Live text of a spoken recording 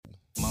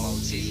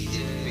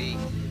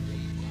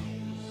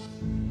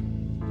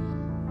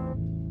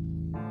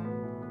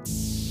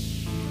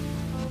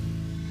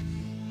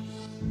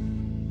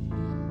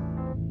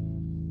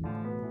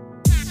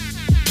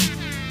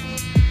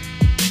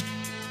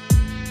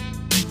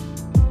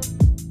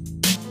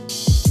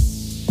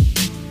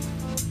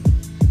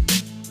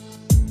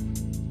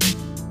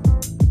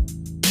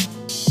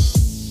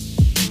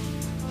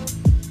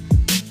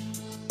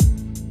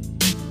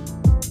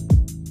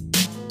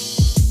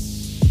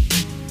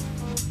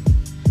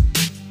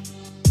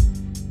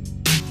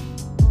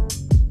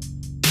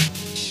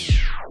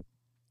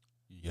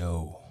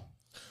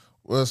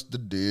What's the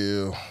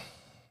deal?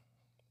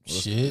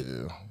 Shit. The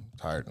deal?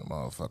 Tired of the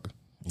motherfucker.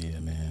 Yeah,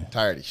 man.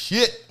 Tired of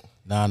shit.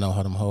 Now I know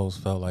how them hoes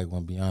felt like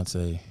when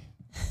Beyonce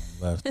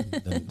left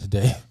the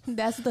day.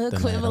 That's the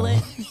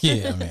equivalent.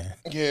 Yeah, man.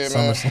 Yeah,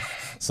 man.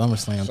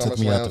 SummerSlam took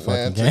me out the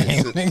fucking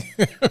man, game.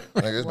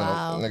 Nigga,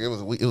 Wow. it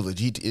was a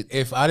GT.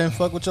 If I didn't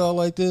fuck with y'all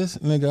like this,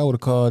 nigga, I would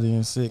have called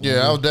in sick.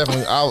 Yeah, I would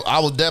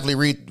definitely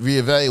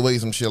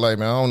reevaluate some shit. Like,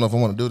 man, I don't know if I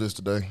want to do this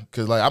today,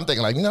 cause like I'm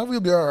thinking like, we'll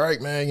be all right,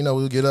 man.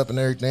 We'll get up and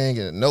everything.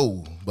 And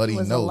no, buddy, It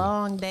was no. a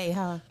long day,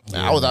 huh?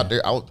 Man, I was out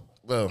there.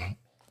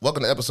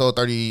 Welcome to episode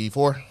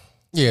 34.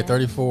 Yeah,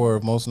 34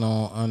 of Most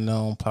Known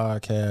Unknown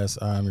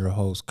Podcast. I'm your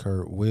host,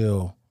 Kurt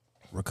Will,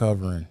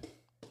 recovering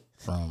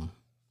from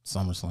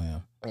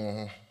SummerSlam.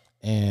 Mm-hmm.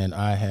 And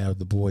I have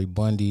the boy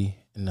Bundy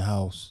in the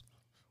house.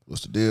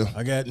 What's the deal?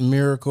 I got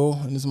Miracle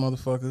in this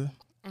motherfucker.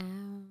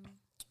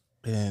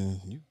 And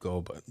you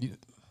go, but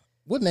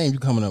what name you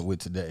coming up with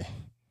today?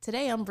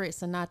 Today I'm Britt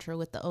Sinatra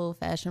with the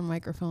old-fashioned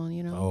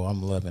microphone, Oh,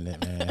 I'm loving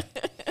it, man.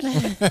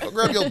 Go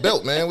grab your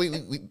belt, man.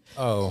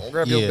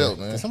 Grab your belt,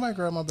 man. Can somebody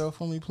grab my belt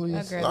for me,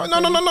 please?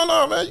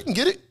 No, man. You can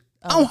get it.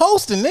 I'm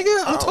hosting,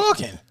 nigga. I'm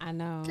talking. I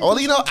know.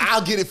 Oh,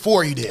 I'll get it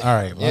for you then. All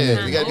right. Yeah,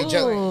 nigga. you gotta be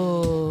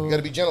gentlemen. You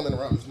gotta be gentlemen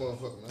around this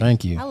motherfucker, man.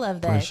 Thank you. I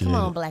love that. Appreciate Come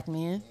on, it. black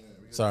man.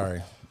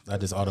 Sorry. I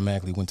just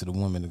automatically went to the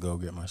woman to go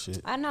get my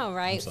shit. I know,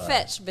 right?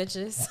 Fetch,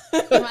 bitches. My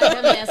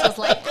dumbass was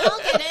like, I'll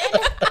get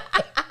it.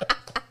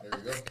 There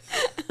you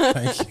go.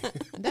 Thank you.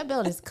 That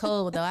belt is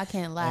cold, though. I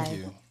can't lie. Thank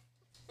you.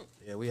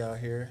 Yeah, we out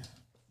here.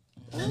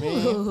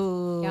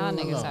 Ooh. Y'all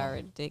niggas are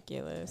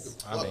ridiculous.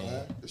 Look,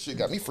 man, this shit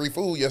got me free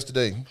food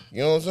yesterday.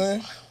 You know what I'm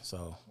saying?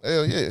 So,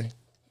 Hell yeah.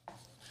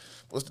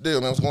 What's the deal,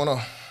 man? What's going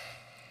on?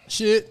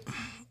 shit.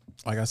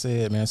 Like I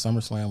said, man,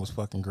 SummerSlam was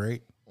fucking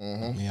great.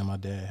 Me and my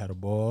dad had a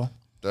ball.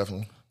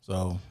 Definitely.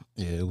 So,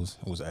 yeah, it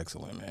was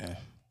excellent, man.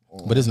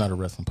 But it's not a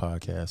wrestling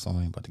podcast, so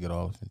I ain't about to get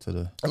off into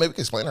the... Maybe we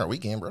can explain our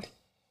weekend, bro.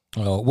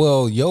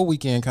 Well, your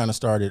weekend kind of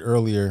started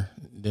earlier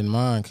than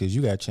mine because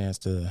you got a chance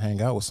to hang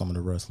out with some of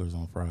the wrestlers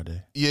on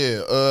Friday.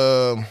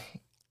 Yeah.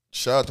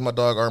 Shout out to my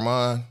dog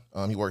Armand.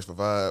 He works for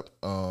Vibe.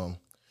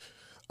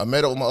 I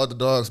met up with my other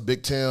dogs,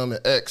 Big Tim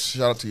and X.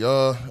 Shout out to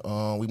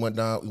y'all. We went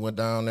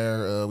down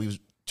there. We was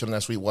chilling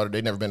at Sweetwater.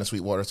 They never been to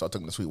Sweetwater, so I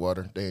took them to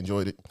Sweetwater. They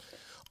enjoyed it.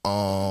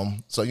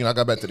 So I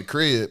got back to the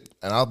crib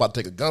and I was about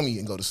to take a gummy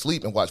and go to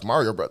sleep and watch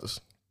Mario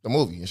Brothers, the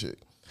movie and shit.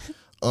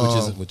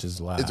 Which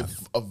is live. It's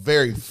a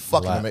very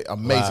fucking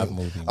amazing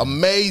movie.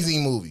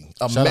 Amazing movie.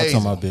 Shout out to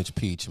my bitch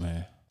Peach,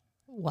 man.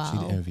 Wow. She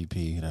the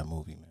MVP of that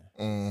movie,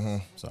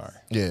 man. Sorry.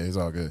 Yeah, it's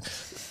all good.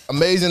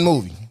 Amazing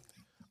movie.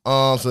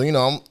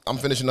 So I'm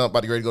finishing up,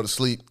 about to ready to go to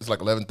sleep. It's like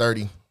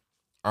 11:30.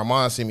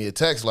 Armand sent me a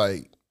text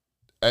like,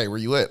 "Hey, where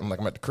you at?" I'm like,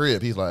 "I'm at the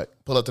crib." He's like,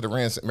 "Pull up to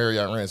the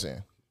Marriott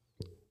Ransom."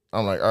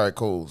 I'm like, "All right,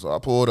 cool." So I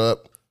pulled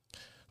up.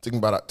 Took me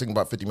about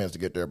 50 minutes to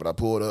get there, but I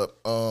pulled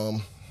up.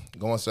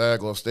 Go inside,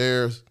 go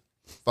upstairs.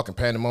 Fucking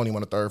pandemonium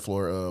on the third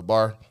floor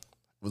bar.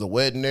 It was a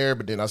wedding there,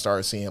 but then I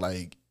started seeing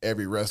like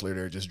every wrestler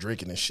there just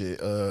drinking and shit.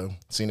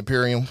 Seen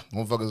Imperium,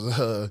 motherfuckers,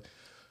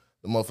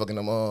 the motherfucking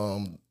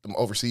them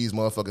overseas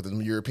motherfuckers,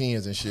 them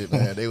Europeans and shit,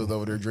 man. They was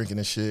over there drinking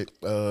and shit.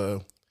 I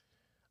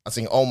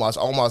seen Omos.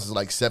 Omos is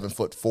like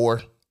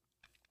 7'4",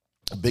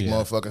 a big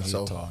motherfucker.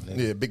 So tall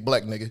nigga. Yeah, big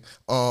black nigga.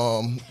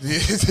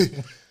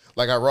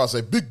 Like I Ross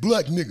say, big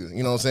black nigga.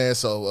 You know what I'm saying?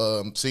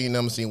 So seen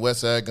them, seen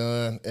Westside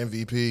Gun,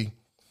 MVP.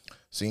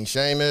 Seen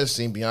Sheamus,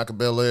 seen Bianca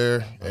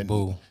Belair, and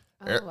Boo.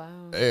 Oh,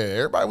 wow. Yeah,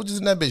 everybody was just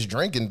in that bitch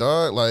drinking,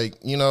 dog. Like,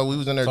 we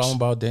was in there. Talking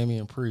about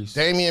Damian Priest.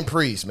 Damian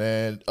Priest,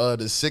 man, the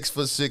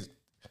 6'6"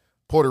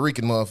 Puerto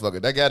Rican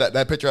motherfucker. That guy,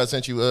 that picture I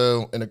sent you,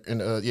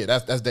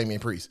 that's Damian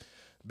Priest.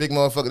 Big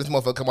motherfucker. This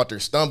motherfucker come out there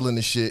stumbling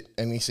and shit,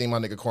 and he seen my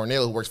nigga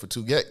Cornell who works for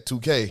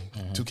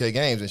 2K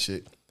games and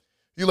shit.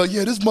 He like,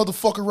 yeah, this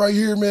motherfucker right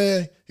here,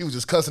 man. He was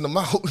just cussing him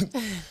out.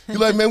 He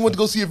like, man, went to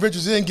go see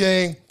Avengers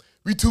Endgame.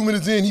 We 2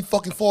 minutes in, he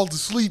fucking falls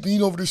asleep and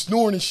he over there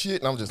snoring and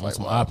shit. And I'm just like,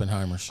 some wow.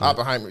 Oppenheimer shit.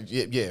 Oppenheimer,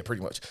 yeah,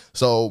 pretty much.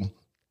 So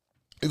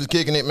he was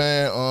kicking it,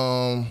 man.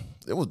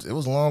 It was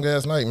a long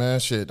ass night, man.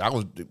 Shit,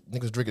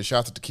 niggas drinking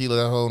shots of tequila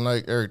that whole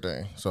night,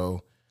 everything.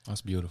 So That's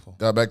beautiful.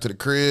 got back to the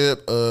crib.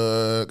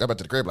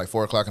 Like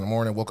 4:00 in the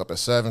morning. Woke up at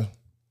 7.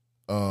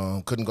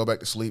 Couldn't go back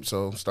to sleep,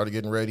 so started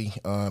getting ready.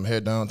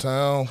 Head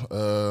downtown.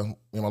 Me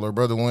and my little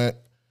brother went.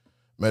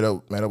 Met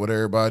up with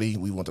everybody.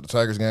 We went to the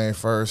Tigers game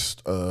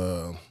first.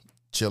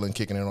 Chilling,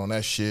 kicking it on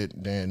that shit.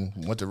 Then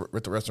went to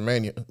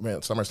WrestleMania,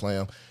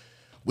 SummerSlam.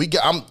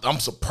 I'm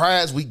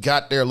surprised we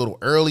got there a little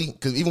early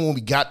because even when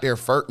we got there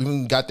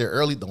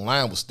early, the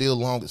line was still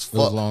long as fuck.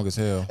 It was long as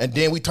hell. And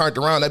then we turned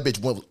around, that bitch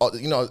went,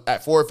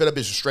 at 4 that bitch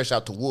was stretched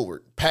out to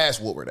Woodward,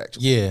 past Woodward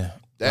actually. Yeah.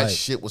 That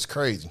shit was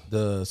crazy.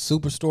 The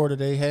superstore that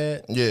they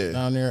had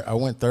down there, I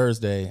went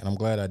Thursday, and I'm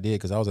glad I did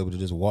because I was able to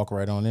just walk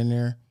right on in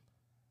there.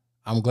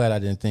 I'm glad I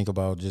didn't think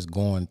about just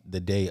going the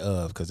day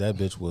of because that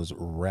bitch was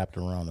wrapped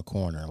around the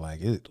corner.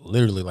 Like, it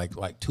literally,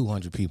 like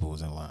 200 people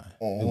was in line.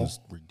 It was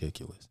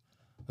ridiculous.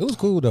 It was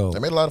cool, though. They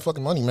made a lot of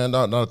fucking money, man.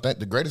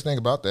 The greatest thing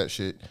about that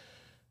shit,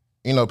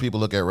 people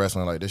look at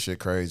wrestling like this shit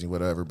crazy,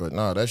 whatever. But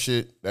no, that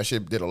shit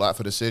did a lot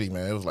for the city,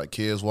 man. It was like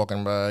kids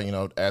walking by,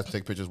 asked to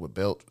take pictures with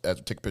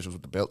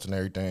the belts and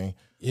everything.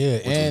 Yeah,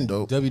 and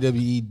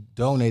WWE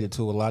donated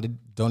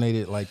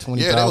like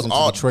 20,000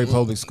 to Detroit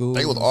Public Schools.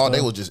 They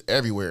was just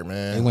everywhere,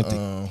 man. They went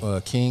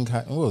to King.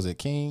 What was it,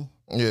 King?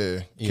 Yeah,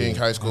 King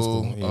High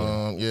School.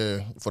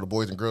 Yeah. For the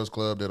Boys and Girls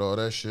Club, did all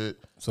that shit.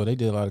 So they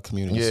did a lot of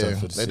community stuff.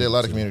 For the they did a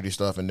lot of community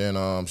stuff. And then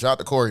shout out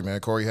to Corey, man.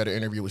 Corey had an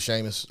interview with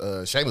Sheamus.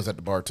 Sheamus at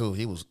the bar too.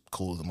 He was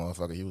cool as a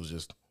motherfucker. He was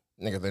just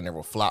niggas in there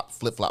with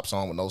flip flops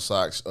on with no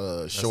socks,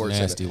 shorts,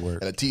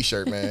 and a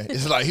t-shirt, man.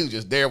 It's like he was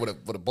just there with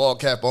a ball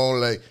cap on,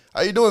 like,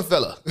 how you doing,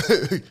 fella?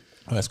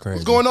 That's crazy.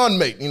 What's going on,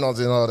 mate? You know what I'm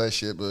saying, all that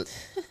shit. But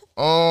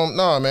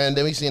no, man.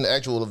 Then we seen the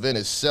actual event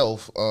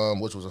itself,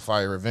 which was a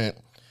fire event.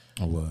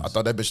 It was. I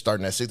thought that bitch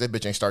starting at 6. That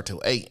bitch ain't start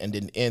till 8 and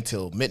didn't end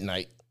till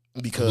midnight.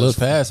 Because a little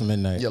past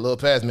midnight. Yeah, a little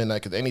past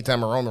midnight. Because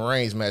anytime a Roman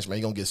Reigns match, man,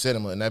 you gonna get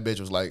cinema. And that bitch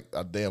was like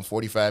a damn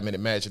 45-minute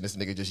match, and this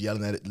nigga just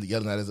yelling at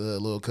his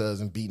little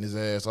cousin, beating his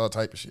ass, all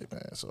type of shit,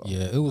 man. So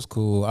yeah, it was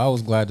cool. I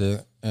was glad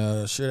to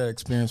share that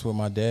experience with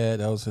my dad.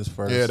 That was his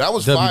first. Yeah, that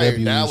was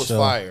WWE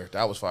fire.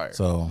 That was fire.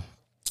 So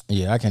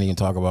yeah, I can't even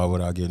talk about it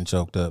without getting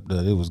choked up.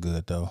 But it was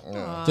good though,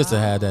 just to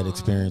have that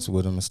experience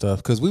with him and stuff.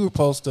 Because we were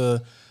supposed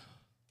to.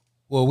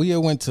 Well, we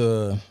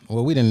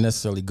didn't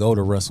necessarily go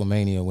to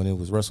WrestleMania when it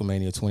was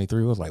WrestleMania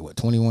 23. It was like,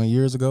 21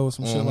 years ago or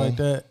some shit like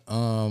that.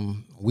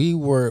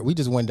 We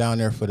just went down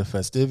there for the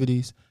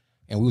festivities,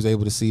 and we was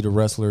able to see the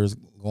wrestlers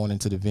going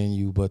into the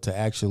venue. But to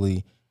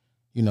actually,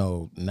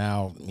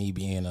 now me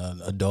being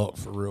an adult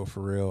for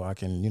real, I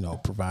can,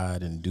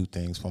 provide and do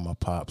things for my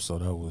pops. So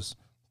that was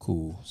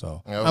cool.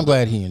 So I'm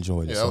glad he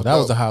enjoyed it. So that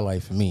was the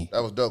highlight for me.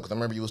 That was dope because I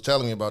remember you was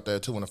telling me about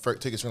that too when the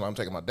first tickets went. I'm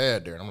taking my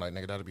dad there, and I'm like,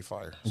 nigga, that'd be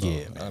fire. So,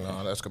 yeah, man.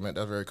 I know that's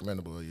very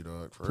commendable of you,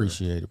 dog.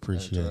 Appreciate it.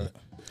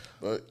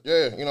 But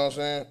yeah, you know what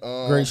I'm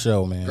saying. Great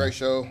show, man. Great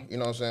show. You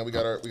know what I'm saying. We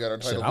got our title.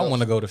 Shit, I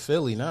want to go to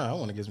Philly now. I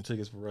want to get some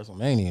tickets for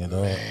WrestleMania,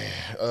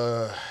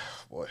 dog.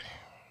 Boy.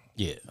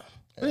 Yeah.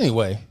 But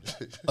anyway,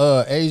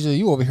 Asia,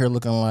 you over here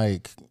looking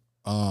like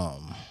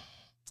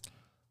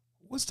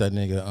what's that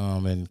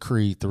nigga in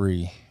Creed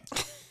 3?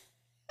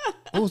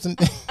 What was the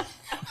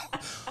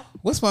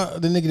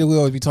the nigga that we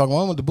always be talking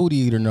about with the booty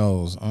eater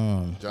nose?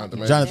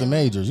 Jonathan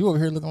Majors. You over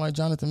here looking like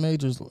Jonathan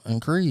Majors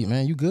and Creed,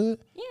 man. You good?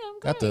 Yeah, I'm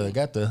good.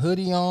 Got the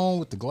hoodie on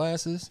with the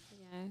glasses.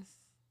 Yes.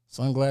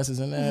 Sunglasses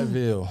in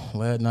Advil.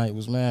 Last night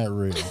was mad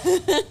real.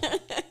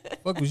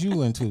 What was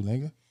you into,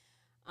 nigga?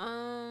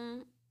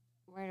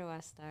 Where do I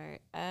start?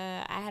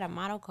 I had a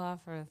model call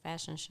for a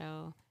fashion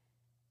show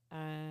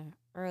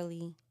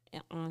early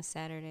on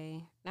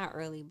Saturday. Not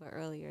early, but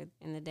earlier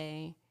in the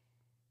day.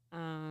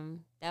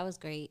 That was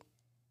great.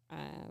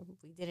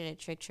 We did it at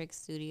Trick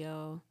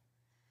Studio.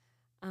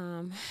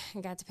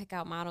 Got to pick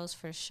out models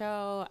for the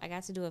show. I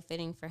got to do a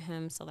fitting for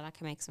him so that I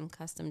can make some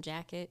custom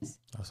jackets.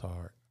 That's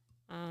hard.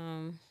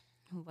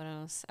 What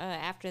else?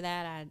 After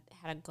that, I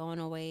had a going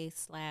away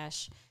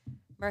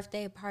 /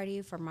 birthday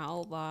party for my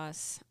old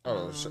boss.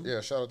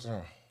 Shout out to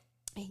him.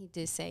 He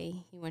did say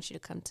he wants you to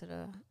come to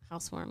the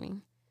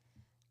housewarming.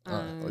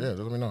 Let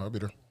me know. I'll be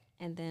there.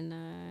 And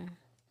then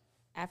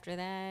after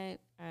that,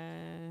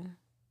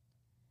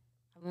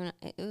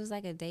 it was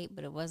like a date,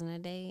 but it wasn't a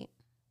date.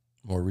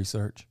 More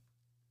research?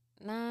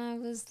 Nah,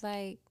 it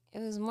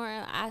was more.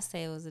 I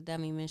say it was a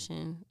dummy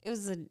mission. It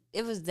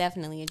was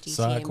definitely a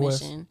GTA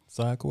mission.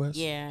 Side quest.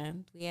 Yeah,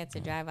 we had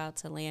to drive out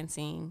to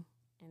Lansing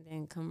and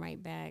then come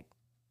right back.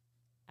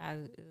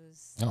 It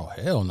was. Oh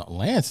hell no,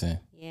 Lansing.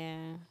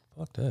 Yeah.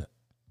 Fuck that.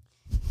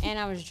 And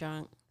I was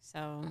drunk,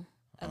 so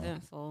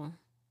eventful.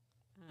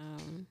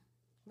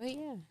 But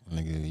yeah.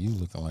 Nigga, you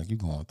looking like you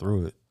going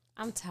through it.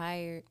 I'm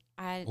tired.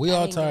 We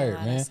all tired,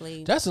 man.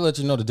 Sleep. Just to let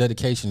you know the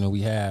dedication that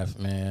we have,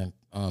 man,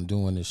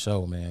 doing this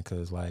show, man.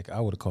 Because like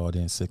I would have called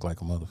in sick like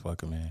a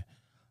motherfucker, man.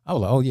 I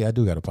was like, oh yeah, I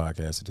do got a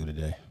podcast to do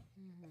today.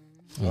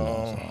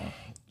 Mm-hmm.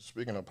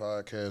 Speaking of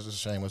podcasts, this is a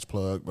shameless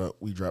plug,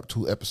 but we dropped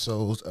 2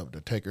 episodes of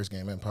the Takers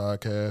Gaming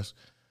podcast.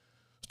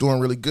 It's doing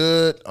really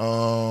good.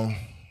 A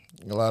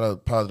lot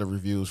of positive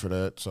reviews for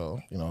that.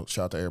 So,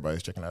 shout out to everybody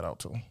who's checking that out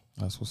too.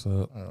 That's what's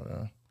up. Oh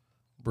yeah.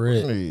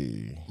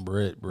 Brittany,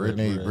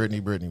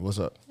 what's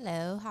up?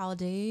 Hello,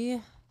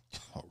 howdy.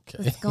 Okay.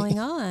 What's going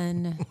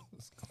on?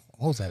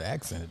 What was that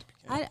accent at the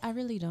beginning? I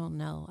really don't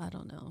know. I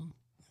don't know.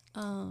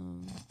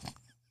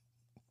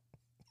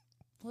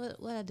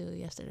 What I do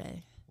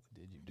yesterday? What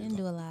did you do? Didn't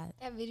do a lot.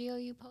 That video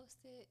you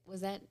posted,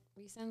 was that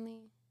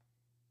recently?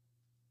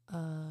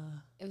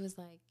 It was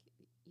like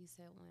you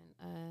said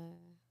when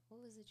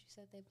what was it you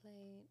said they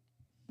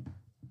played?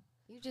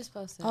 You just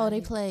supposed to. Oh,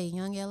 they played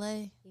Young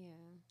LA.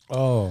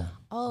 Yeah.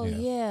 Oh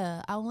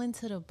yeah. I went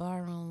to the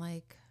bar on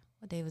like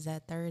what day was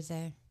that?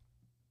 Thursday.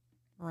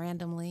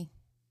 Randomly,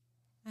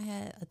 I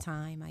had a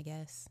time. I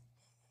guess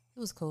it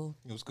was cool.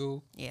 It was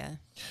cool. Yeah.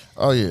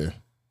 Oh yeah.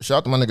 Shout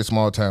out to my nigga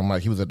Small Town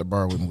Mike. He was at the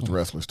bar with me with the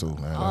wrestlers too,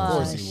 man. Of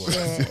course he was.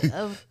 Shit,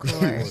 of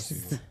course.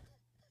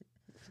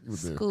 He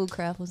was there.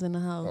 Schoolcraft was in the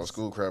house. Oh,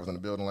 Schoolcraft was in the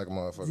building like a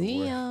motherfucker.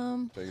 Boy.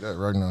 Damn. Tell you that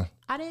right now.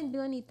 I didn't do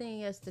anything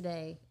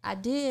yesterday. I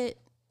did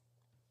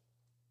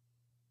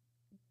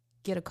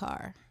get a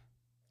car.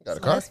 Got a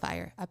So car? that's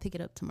fire. I pick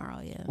it up tomorrow.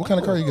 Yeah. What kind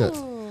of car you got?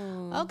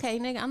 Okay,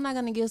 nigga. I'm not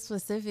gonna give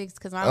specifics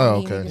because I Oh, don't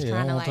need okay. niggas Yeah,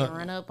 trying I to want like that-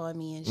 run up on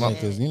me and Yeah, shit.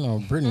 because, you know,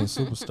 Brittany's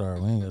a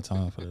superstar. We ain't got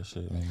time for that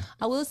shit, man.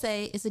 I will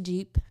say it's a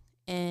Jeep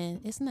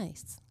and it's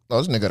nice.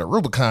 Oh, this nigga got a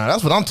Rubicon.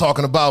 That's what I'm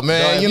talking about,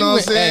 man. Dog, you know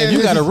what I'm saying? Hey,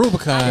 you got a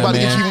Rubicon, We about to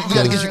get you. man.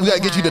 We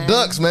gotta get you the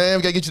ducks, man.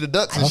 We gotta get you the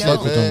ducks and I shit,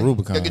 fuck with man. them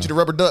Rubicon. Gotta get you the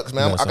rubber ducks,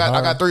 man. Yeah, I got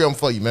Sahara. 3 of them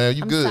for you, man.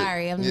 You I'm good?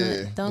 sorry.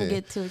 Yeah, Don't yeah.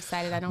 get too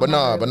excited. I don't. But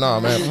have nah,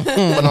 a man.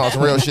 Rubicon. But nah,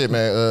 some real shit,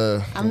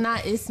 man. I'm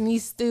not. It's me,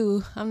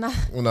 Stu. I'm not.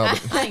 Well, no,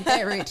 but, I ain't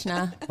that rich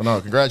now. but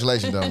no,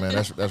 congratulations, though, man.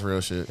 That's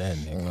real shit. That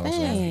You nigga. know what I'm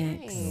saying?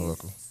 Thanks. You're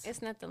welcome.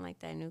 It's nothing like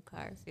that new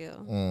car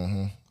feel.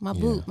 My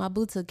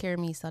boot took care of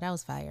me, so that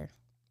was fire.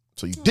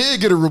 So you did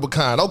get a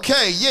Rubicon.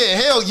 Okay, yeah,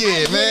 hell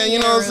yeah, man. You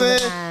know what I'm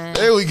saying? Rubicon.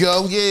 There we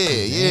go.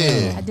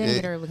 Yeah. I didn't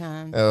get a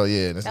Rubicon. Hell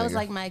yeah. This That was nigga-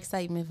 like my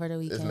excitement for the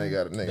this weekend. nigga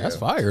got a nigga. That's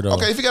fire, though.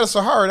 Okay, if you got a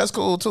Sahara, that's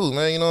cool too,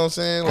 man. You know what I'm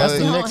saying? That's the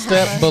don't next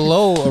have step a-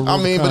 below a Rubicon.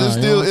 I mean, but it's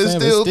you know still what I'm it's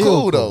saying? still But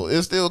cool though.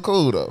 It's still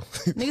cool though.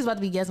 Niggas about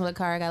to be guessing what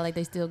car I got, like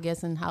they still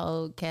guessing how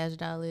old Cash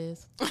Doll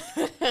is.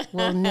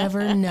 We'll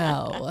never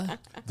know.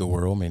 The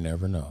world may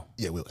never know.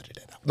 Yeah, we'll edit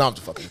that out. No, I'm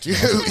just fucking with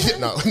you.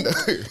 no.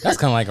 That's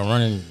kind of like a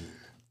running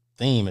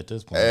theme at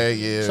this point. Hey,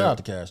 yeah. Shout out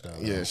to Cash, though.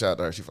 Yeah, shout out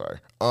to her. She fire.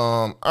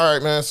 All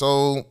right, man.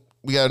 So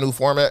we got a new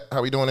format.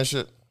 How we doing this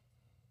shit?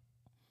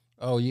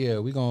 Oh, yeah.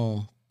 We're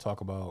going to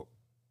talk about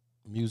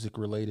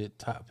music-related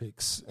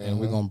topics, and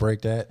we're going to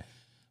break that.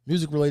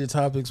 Music-related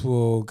topics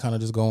will kind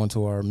of just go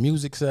into our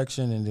music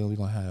section, and then we're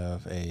going to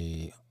have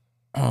a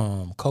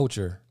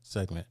culture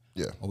segment.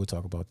 Yeah. Where we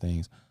talk about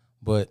things.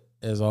 But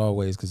as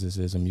always, because this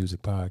is a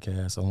music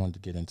podcast, I wanted to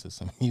get into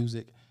some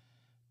music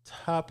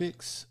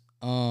topics.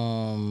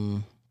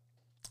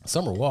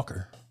 Summer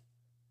Walker,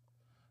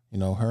 you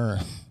know, her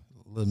and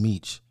Lil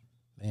Meech,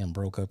 damn,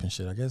 broke up and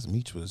shit. I guess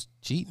Meech was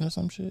cheating or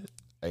some shit.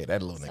 Hey,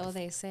 that little So nigga.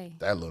 they say.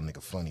 That little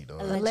nigga funny,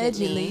 dog.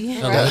 Allegedly.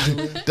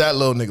 That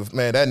little nigga,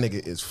 man, that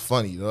nigga is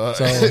funny, dog.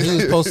 So he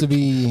was supposed to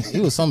be,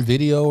 it was some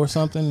video or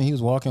something. He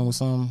was walking with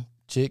some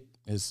chick,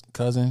 his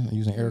cousin,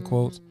 using air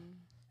quotes.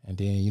 And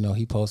then, you know,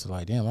 he posted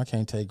like, damn, I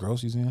can't take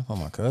groceries in for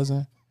my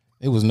cousin.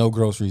 It was no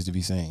groceries to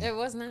be seen. It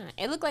was not.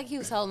 It looked like he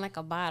was holding like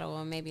a bottle,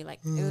 or maybe like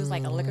it was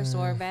like a liquor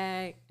store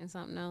bag and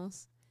something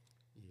else.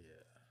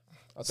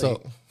 I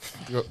think,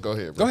 go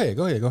ahead, Go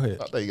bro. ahead.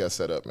 I think he got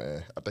set up,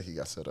 man. I think he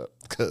got set up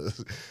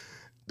because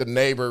the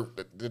neighbor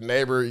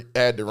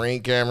had the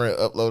Ring camera,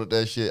 uploaded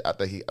that shit. I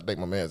think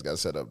my man's got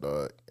set up,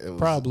 dog. It was,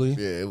 Probably.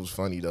 Yeah, it was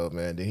funny though,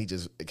 man. Then he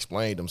just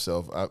explained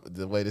himself.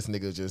 The way this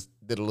nigga just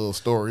did a little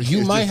story. You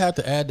It's might just- have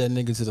to add that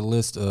nigga to the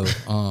list of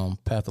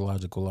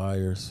pathological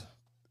liars.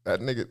 that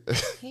nigga.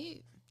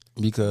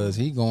 Because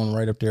he going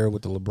right up there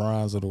with the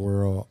LeBrons of the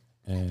world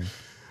and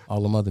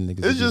all them other niggas.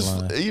 It's that be just,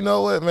 lying. you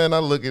know what, man. I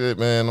look at it,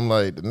 man. I'm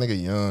like, the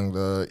nigga young,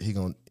 dog. He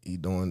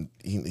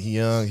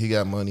young. He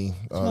got money.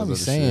 All I'm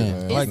this other saying,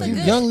 shit, man. like It's a you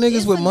good- young niggas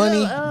it's with a money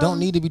good, don't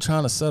need to be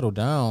trying to settle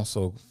down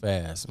so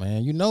fast,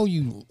 man. You know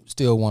you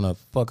still want to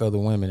fuck other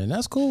women, and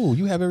that's cool.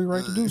 You have every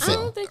right to do I so.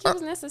 don't think he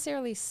was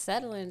necessarily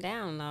settling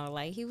down though.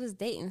 Like he was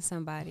dating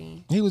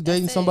somebody. He was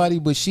dating That's it. somebody,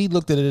 but she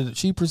looked at it.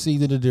 She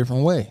perceived it a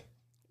different way.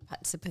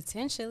 So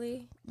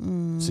potentially.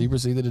 She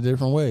perceived it a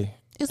different way.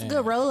 It's a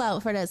good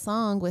rollout for that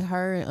song with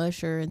her and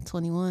Usher and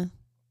 21.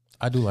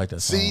 I do like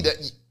that song. See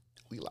that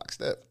we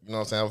lockstep. You know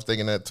what I'm saying? I was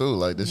thinking that too.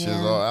 Like this shit's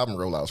Yeah. all album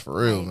rollouts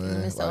for real, Like, man.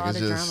 amidst Like all it's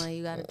the just drama,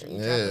 you gotta drop a new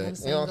yeah. You know what I'm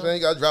single. saying?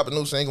 You gotta drop a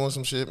new single and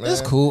some shit, man.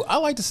 It's cool. I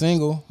like the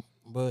single,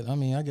 but I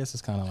mean, I guess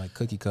it's kind of like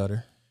cookie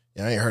cutter.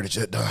 Yeah, I ain't heard it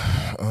yet, though.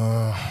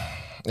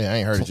 Yeah, I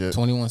ain't heard it yet.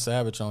 21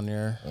 Savage on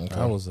there. Okay.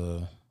 That was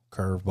a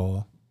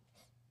curveball.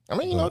 I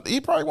mean, you know, he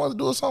probably wanted to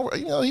do a song.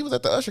 You know, he was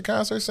at the Usher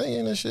concert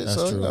singing and shit. That's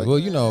so, true. Like, Well,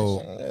 you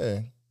know, yeah,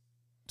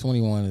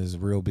 21 is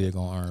real big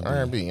on R&B.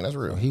 R&B, that's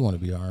real. So he want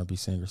to be an R&B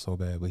singer so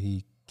bad, but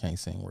he can't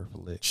sing word for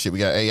lick. Shit, we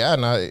got AI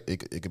now.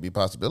 It could be a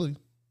possibility.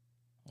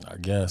 I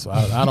guess.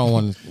 I don't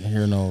want to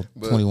hear no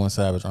But- 21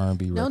 Savage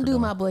R&B record. Don't do though.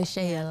 my boy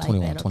Shea like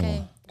 21, that,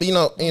 okay?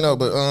 21. You know,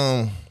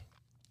 but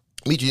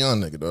meet your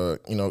young nigga, dog.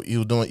 You know, he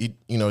was doing.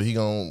 You know, he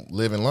gonna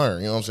live and learn.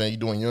 You know what I'm saying? You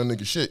doing young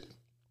nigga shit.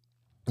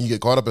 You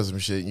get caught up in some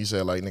shit, and you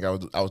say like,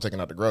 "Nigga, I was taking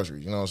out the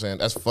groceries." You know what I'm saying?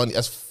 That's funny.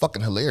 That's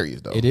fucking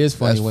hilarious, though. It is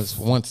funny That's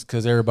once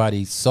because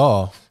everybody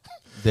saw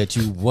that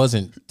you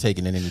wasn't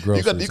taking in any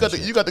groceries.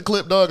 you got the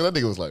clip, dog. And that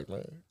nigga was like,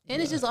 man.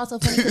 And it's just also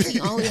funny because he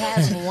only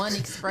has one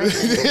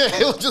expression. Yeah,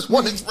 it was just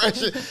one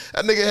expression.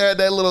 That nigga had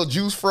that little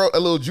juice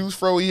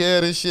fro he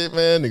had and shit,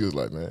 man. Nigga was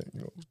like, man,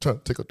 you know, trying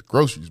to take out the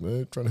groceries,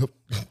 man. Trying to help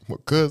my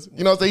cousin.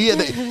 You know what I'm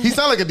saying? He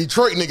sounded like a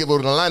Detroit nigga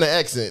with an Atlanta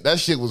accent. That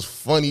shit was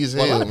funny as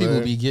hell, a lot of people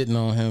man. be getting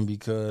on him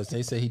because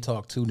they say he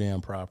talk too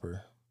damn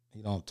proper.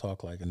 He don't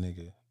talk like a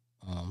nigga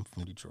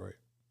from Detroit.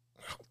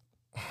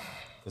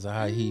 Because of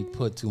how he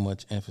put too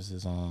much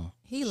emphasis on.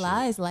 He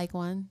lies like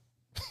one.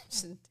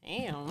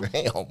 Damn.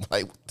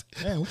 Like,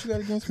 Man, what you got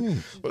against me?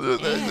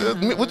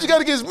 what you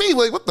got against me?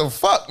 Like, what the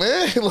fuck,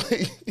 man?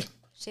 Like,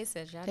 She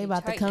said, y'all They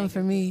about to Detroit come niggas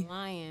for me. is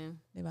lying.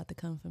 They about to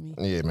come for me.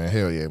 yeah, man,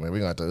 hell yeah, man. We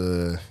gonna have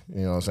to,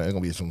 you know what I'm saying? There's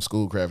gonna be some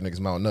schoolcraft niggas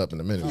mounting up in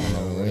a minute. You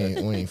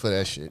know? we ain't for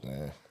that shit,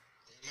 man.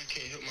 I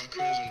can't help my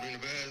cousin bring the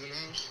bags in the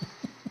house.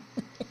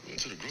 Went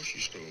to the grocery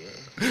store,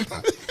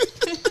 man.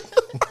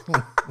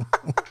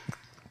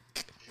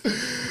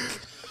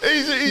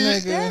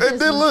 And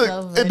then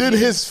look, and then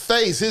his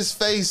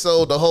face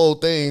sold the whole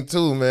thing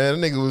too, man.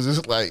 The nigga was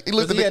just like, he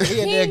looked at He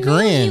had He that knew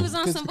grin. he was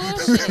on some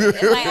bullshit.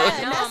 It's like,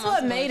 I know That's I'm on what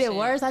some made it bullshit.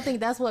 worse. I think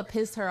that's what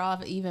pissed her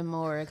off even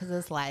more because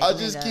it's like I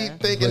just keep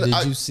thinking. But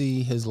did you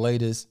see his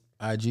latest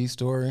IG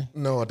story?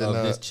 No, I did of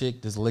not. this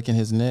chick that's licking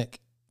his neck.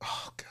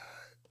 Oh god.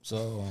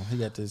 So he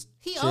got this.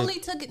 He chick. only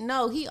took it.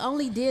 No, he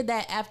only did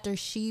that after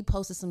she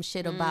posted some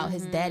shit about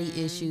his daddy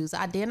issues.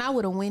 I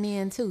would have went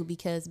in too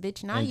because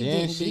bitch, now And you then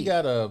getting she deep.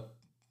 got a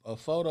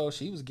photo.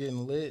 She was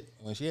getting lit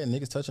when she had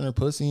niggas touching her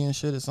pussy and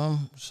shit at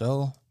some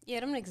show.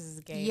 Yeah, them niggas is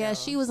gay. Yeah, though,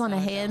 she was on a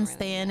so it don't really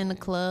handstand in the matter.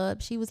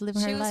 club. She was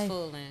living She her was life.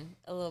 fooling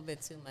a little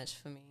bit too much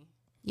for me.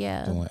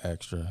 Yeah, Doing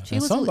extra. She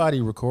And was-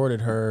 somebody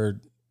recorded her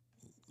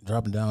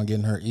dropping down,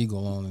 getting her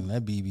eagle on, and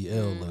that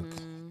BBL look,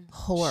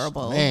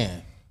 horrible.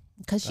 man,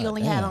 Because she God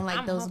only damn. had on like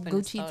I'm those hoping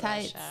it's Gucci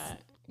tights Photoshopped.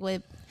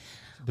 with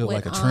built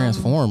with, like a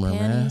transformer,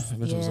 man. panties.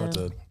 Which was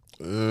like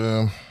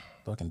Yeah. a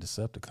fucking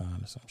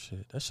Decepticon or some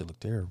shit. That shit look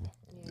terrible.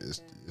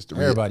 It's the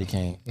Everybody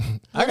can't.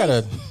 I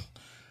gotta,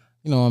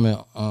 I'm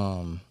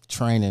in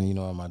training,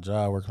 in my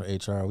job, working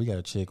for HR. We got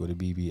a chick with a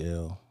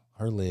BBL.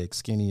 Her legs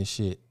skinny as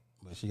shit,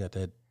 but she got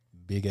that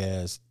big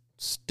ass,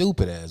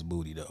 stupid ass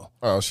booty though.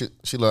 Oh, she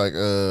like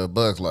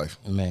Bug's Life.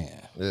 Man,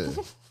 Yeah.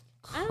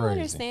 I don't Crazy.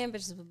 understand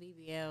bitches with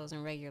BBLs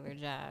and regular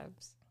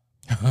jobs.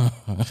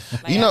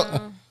 Like, You know, I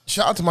don't-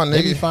 shout out to my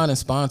they be nigga. finding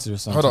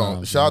sponsors Hold sometimes.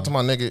 on. Shout out to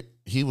my nigga.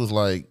 He was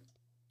like,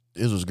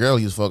 it was this girl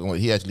he was fucking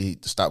with. He actually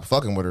stopped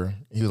fucking with her.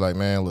 He was like,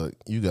 man, look,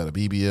 you got a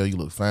BBL. You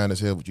look fine as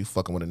hell, but you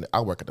fucking with I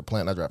work at the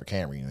plant. And I drive a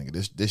Camry,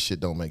 nigga. This shit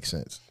don't make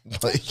sense.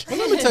 Like,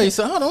 Let me tell you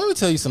something. Hold on, let me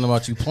tell you something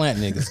about you plant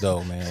niggas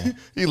though, man.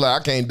 he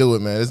like, I can't do it,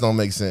 man. This don't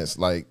make sense.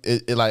 Like,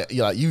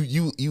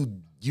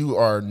 you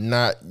are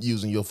not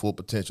using your full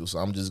potential. So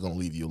I'm just gonna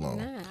leave you alone.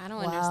 Nah, I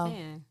don't Wow.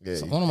 understand. Yeah,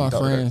 So one of my he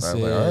told me that. friends I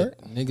said was like, all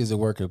right. niggas that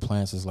work at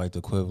plants is like the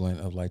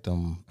equivalent of like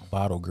them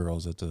bottle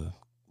girls at the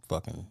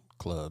fucking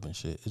club and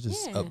shit. It's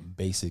just a Yeah.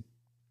 basic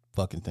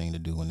fucking thing to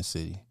do in the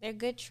city. They're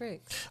good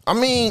tricks. I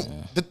mean,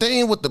 the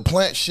thing with the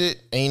plant shit,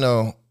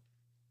 and,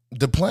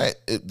 the plant,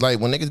 like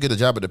when niggas get a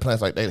job at the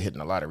plants, like they hitting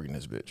the lottery in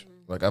this bitch.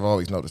 Like I've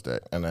always noticed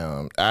that, and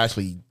I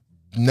actually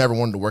never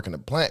wanted to work in the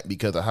plant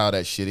because of how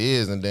that shit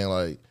is. And then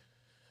like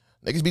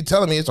niggas be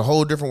telling me it's a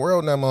whole different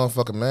world in that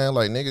motherfucker, man.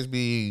 Like niggas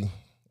be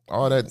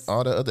all that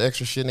other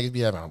extra shit. Niggas be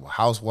having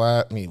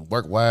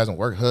work wives and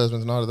work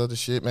husbands and all that other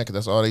shit, man. Because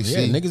that's all they Yeah,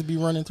 see. niggas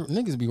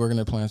be working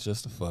at plants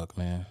just to fuck,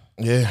 man.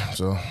 Yeah,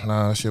 so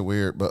nah, that shit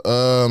weird. But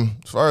as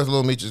far as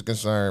Lil Meech is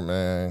concerned,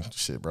 man,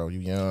 shit, bro, you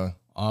young.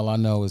 All I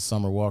know is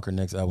Summer Walker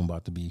next album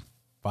about to be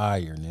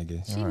fire,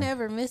 nigga. She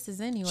never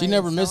misses anyway. She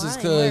never so misses I ain't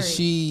because worried.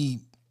 she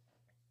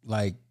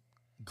like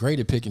great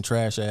at picking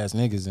trash ass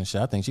niggas and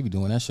shit. I think she be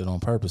doing that shit on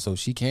purpose so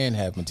she can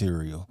have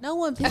material. No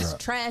one picks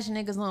trash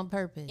niggas on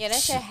purpose. Yeah, that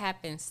shit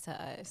happens to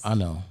us. I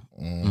know.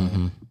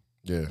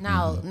 Yeah.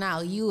 Now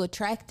you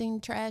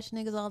attracting trash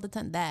niggas all the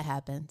time. That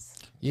happens.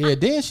 Yeah,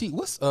 then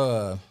what's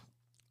Lil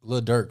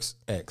Durk's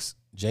ex?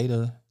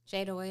 Jada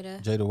Jada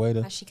Waiter.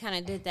 Waiter? She kind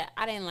of did that.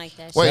 I didn't like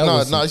that. Wait, shit. That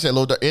was no, you said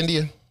Lil Durk,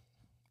 India?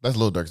 That's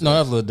Lil Durk's. No,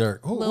 that's Lil Durk.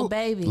 Lil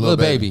Baby. Lil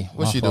Baby.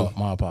 What My she fault. do?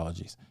 My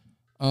apologies.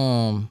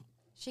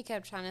 She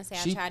kept trying to say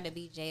She- I tried to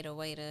be Jada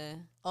Waiter.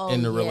 Oh,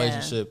 In the yeah.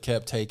 relationship,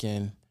 kept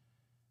taking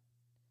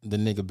the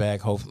nigga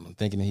back, hoping,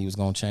 thinking that he was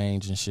gonna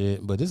change and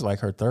shit. But this is like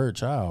her third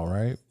child,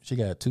 right? She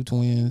got 2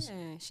 twins.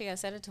 Yeah, she got a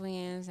set of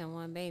twins and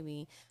 1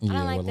 baby. Yeah, I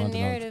don't like well, the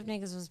London narrative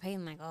niggas was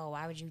painting like, oh,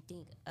 why would you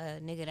think a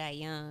nigga that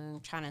young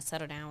trying to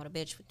settle down with a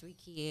bitch with 3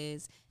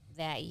 kids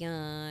that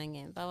young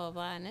and blah blah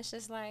blah, and it's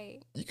just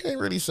like You can't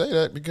really say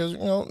that because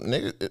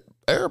nigga,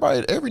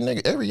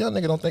 every young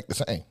nigga don't think the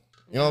same.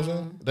 You know what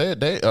I'm saying?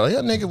 They a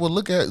young nigga will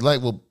look at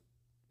like, well,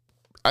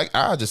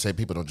 I just say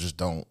people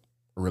don't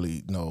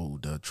really know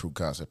the true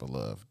concept of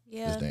love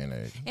Yeah. this day and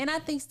age. And I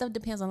think stuff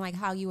depends on like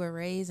how you were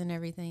raised and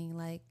everything.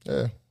 Like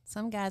Yeah,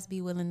 some guys be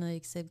willing to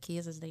accept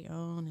kids as their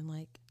own and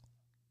like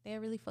they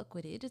really fuck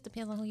with it. It just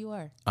depends on who you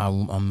are.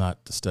 I'm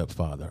not the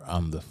stepfather.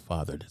 I'm the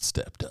father that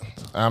stepped up.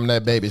 I'm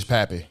that baby's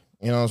pappy.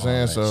 You know what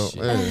I'm saying? that So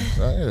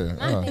shit.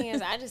 my thing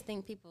is I just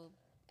think people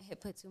had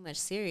put too much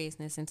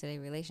seriousness into their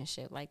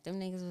relationship. Like them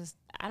niggas was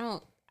I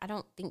don't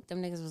think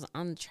them niggas was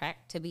on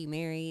track to be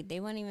married. They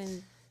weren't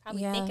even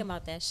probably Yeah. thinking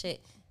about that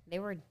shit. they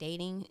were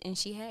dating and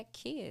she had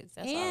kids.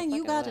 That's all And the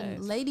you fuck gotta, it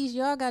was. ladies,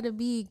 y'all gotta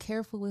be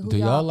careful with who Do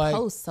y'all y'all like-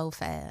 post so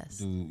fast.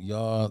 Do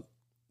y'all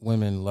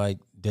women like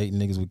dating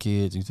niggas with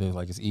kids? You feel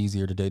like it's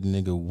easier to date a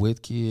nigga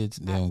with kids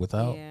than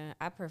without? Yeah,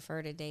 I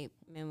prefer to date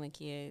men with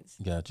kids.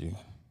 Got you.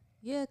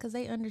 Yeah, because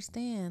they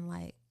understand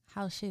like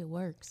how shit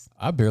works.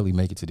 I barely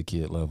make it to the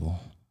kid level.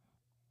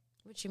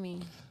 What you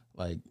mean?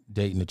 Like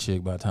dating a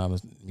chick by the time I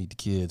meet the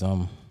kids,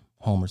 I'm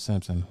Homer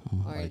Simpson.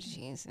 I'm Or like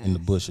Jesus. in the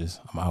bushes.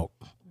 I'm out.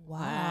 Wow.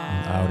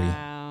 Outie.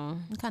 Wow.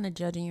 I'm kind of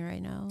judging you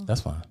right now.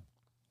 That's fine.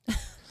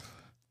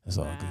 That's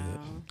all Wow.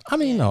 good. I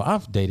mean, no,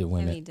 I've dated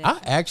women. Heavy I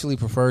duty. actually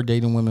prefer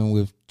dating women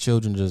with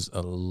children just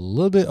a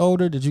little bit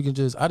older that you can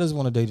I just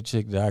want to date a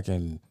chick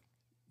that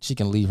she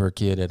can leave her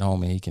kid at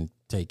home and he can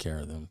take care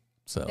of them.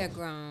 So They're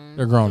grown.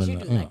 They're grown 'Cause you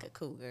enough, do you like know. a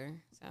cougar.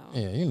 So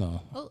yeah, you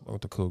know, Oh.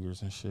 with the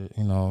cougars and shit,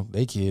 you know,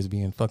 they kids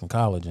be in fucking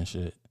college and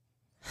shit.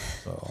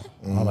 So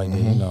I like that,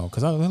 you know,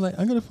 because I'm like,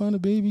 I gotta find a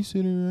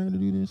babysitter, I gotta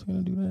do this, I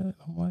gotta do that.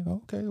 I'm like,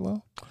 okay,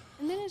 well,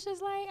 and then it's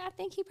just like I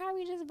think he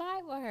probably just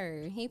vibed with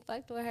her. He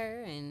fucked with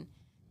her and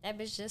that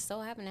bitch just so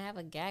happened to have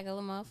a gaggle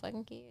of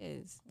motherfucking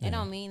kids. It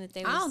don't mean that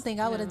they was, I don't think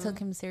I you would have know. took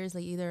him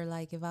seriously either.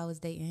 Like if I was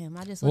dating him,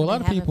 I just Well, a would lot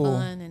have of having people-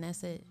 fun and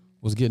that's it.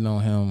 was getting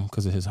on him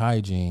because of his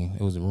hygiene.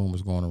 It was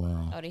rumors going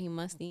around. Oh, that he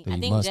musty. That I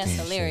he think musty Just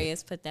and shit.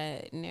 Hilarious put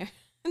that in there.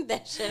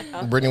 That shit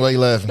out. Brittany, why you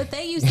laughing? But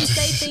they used to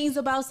say things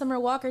about Summer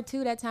Walker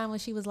too. That time when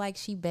she was like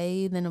she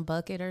bathed in a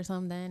bucket or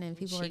something, and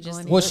people She were just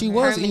going. Well, into she her.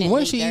 was eating.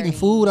 Wasn't she Permanently eating dirty.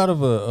 food out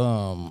of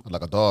a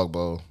Like a dog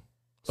bowl.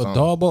 Something.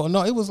 dog bowl?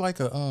 No, it was like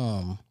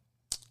a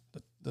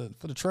the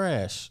for the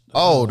trash.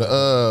 Oh,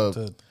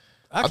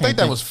 I can't think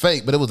that was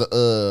fake, but it was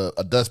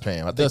a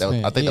dustpan. I think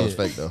Dustpan, that was yeah.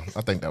 fake though.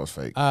 I think that was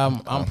fake.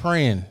 I'm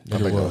praying I that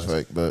think it that was. was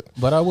fake, but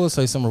But I will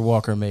say Summer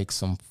Walker makes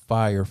some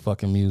fire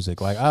fucking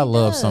music. Like I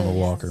love Summer does.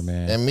 Walker,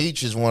 man. and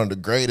Meech is one of the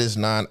greatest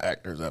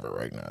non-actors ever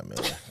right now, man.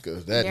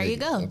 Because that There nigga, you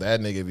go.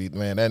 that nigga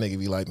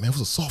be like, man, it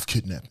was a soft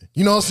kidnapping.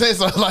 You know what I'm saying?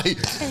 So like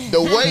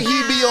the way he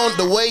be on,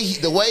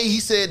 the way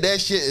he said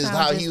that shit is Sounds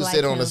how just he was like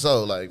said on the him.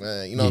 show. Like,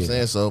 man, you know what I'm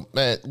Yeah. saying? So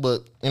man,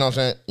 but you know what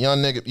I'm saying?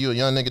 You a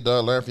young nigga,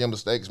 dog. Learn from your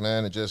mistakes,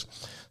 man, and just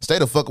stay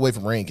the fuck away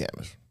from ring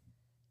cameras.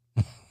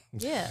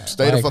 Yeah.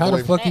 Stay the Like, fuck how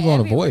away the from. fuck you They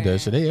gonna avoid everywhere. that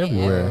shit? They They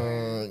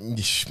everywhere.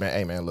 Man,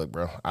 hey man, look,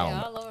 bro. I don't Yeah,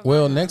 know. all over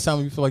Well, my next house.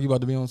 time you feel like you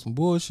about to be on some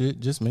bullshit,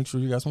 just make sure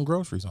you got some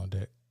groceries on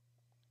deck.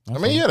 I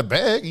mean, he had a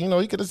bag. You know,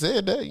 he could have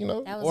said that. You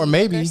know, That was or a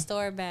maybe- liquor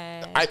store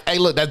bag. hey,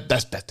 look,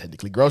 that's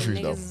technically groceries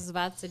Niggas though. was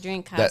about to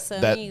drink That-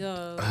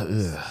 Casamigos.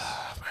 Ugh.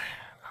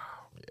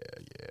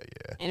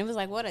 And it was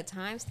like, what, a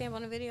timestamp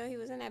on the video? He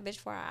was in that bitch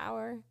for an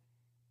hour?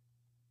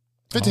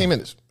 15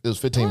 minutes. It was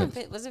 15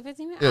 minutes. Was it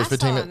 15 minutes? It was I 15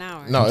 saw minutes. an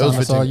hour. No, it was Sometimes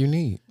that's 15 all minutes. you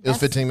need. It was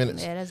 15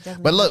 minutes. Yeah, that's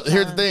definitely. But look, good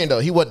here's the time. thing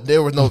though.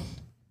 There was no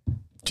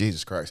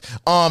Jesus Christ.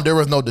 There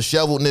was no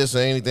disheveledness or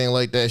anything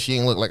like that. She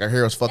ain't look like her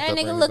hair was fucked That up.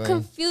 or nigga looked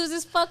anything. confused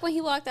as fuck when he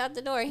walked out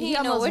the door. He He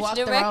didn't know almost which walked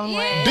the direction. wrong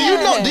way. Do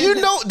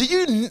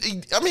you?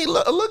 I mean,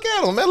 look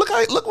at him, man. Look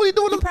what he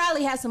doing. He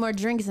probably had some more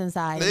drinks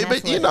inside. and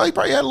that's You what- know, he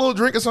probably had a little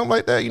drink or something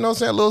like that. You know what I'm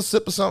saying? A little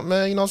sip or something,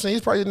 man. You know what I'm saying?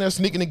 He's probably in there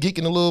sneaking and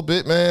geeking a little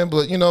bit, man.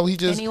 But you know, he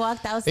and he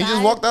walked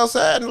outside. walked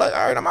outside and like,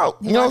 all right, I'm out.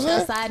 He You know walked what I'm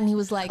saying? outside and he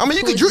was like, I mean,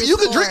 you "Who could is drink. this You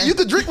could drink. for?" You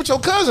could drink with your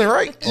cousin,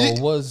 right?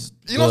 Or was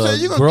You know what I'm saying?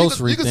 the You could-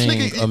 grocery you could thing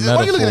sneak a it-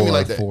 why you looking at me metaphor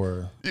like that?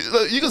 for You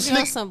can You know,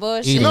 sneak. some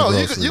bullshit. Eating No,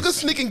 groceries. you can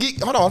sneak and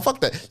geek. Hold on, fuck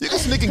that. You can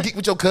sneak and geek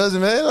with your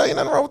cousin, man. Like, ain't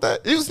nothing wrong with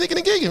that. You can sneaking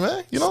and geeking,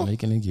 man. You know,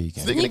 sneaking and geeking?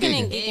 sneaking and Sneaking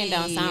and geeking. geeking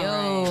don't sound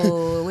right.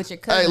 Yo, with your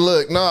cousin. Hey,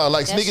 look, no,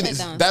 like That sneaking. shit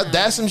don't That's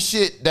sound some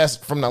shit that's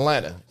from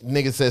Atlanta.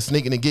 Nigga says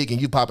sneaking and geeking.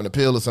 You popping a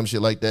pill or some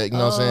shit like that. You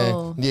know what I'm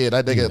Oh. saying? Yeah,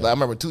 that nigga. I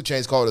remember 2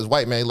 Chainz called his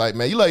white man. Like,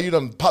 man, you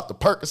done popped a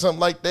perk or something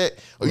like that,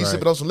 or you Right.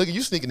 sipping on some liquor.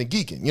 You sneaking and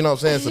geeking. You know what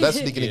I'm saying? So that's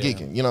sneaking and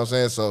geeking. You know what I'm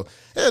saying? So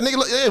yeah, nigga.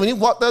 Look, yeah, when he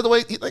walked the other way,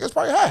 he think it's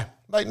probably high.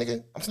 Like,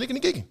 nigga, I'm sneaking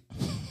and geeking.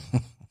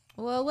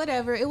 Well,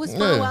 whatever. It was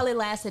fun Yeah. while it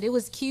lasted. It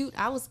was cute.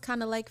 I was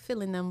kind of like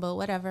feeling them, but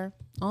whatever.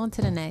 On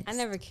to the next. I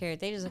never cared.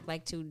 They just look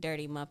like 2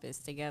 dirty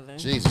Muppets together.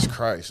 Jesus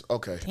Christ.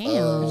 Okay.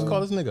 Damn. Just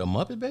call this nigga a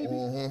Muppet baby?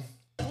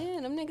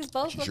 Yeah, them niggas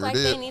both look Sure like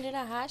did. they needed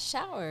a hot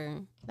shower.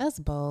 That's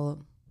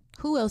bold.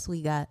 Who else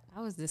we got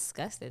I was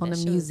disgusted. on That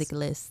the shit music was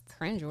list?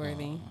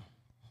 cringeworthy.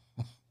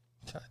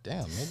 God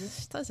damn,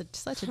 nigga.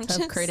 Such a I'm tough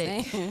just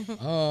critic.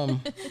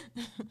 saying.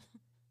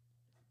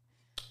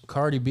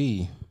 Cardi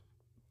B.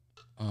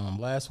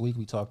 Last week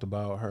we talked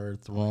about her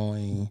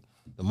throwing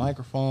the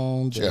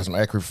microphone. She got some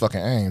accurate fucking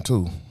aim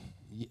too.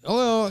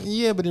 Well,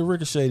 yeah, but it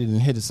ricocheted and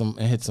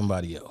hit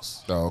somebody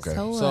else. Oh, okay.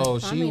 So, So I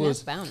she mean,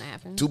 was that's bound to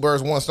happen. 2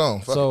 birds, 1 stone.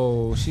 Fuck it.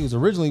 so she was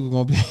originally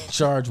going to be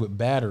charged with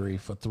battery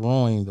for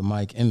throwing the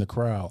mic in the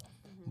crowd,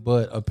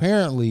 but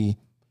apparently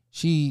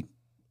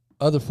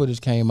other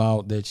footage came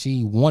out that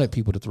she wanted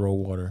people to throw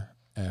water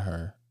at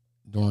her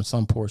during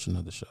some portion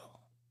of the show.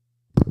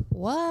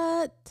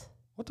 what?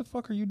 What the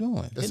fuck are you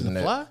doing? It's Hitting a the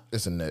net. fly?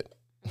 It's a net.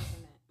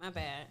 My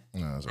bad.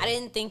 No, it's I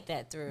didn't think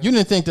that through. You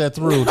didn't think that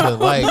through to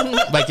like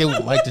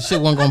the shit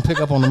wasn't gonna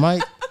pick up on the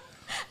mic.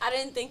 I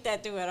didn't think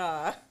that through at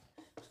all.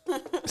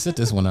 Sit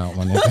this one out,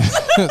 my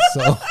nigga.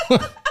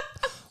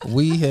 So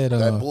We had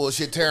That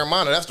bullshit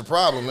Terramana, that's the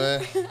problem,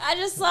 man. I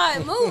just saw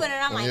it moving, and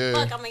I'm like, Yeah.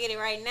 fuck, I'm gonna get it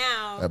right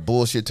now. That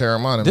bullshit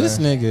Terramana, this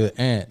man. nigga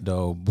Ant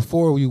though.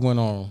 Before we went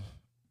on,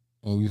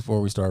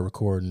 before we started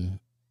recording,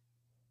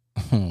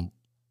 you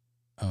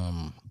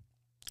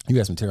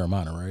had some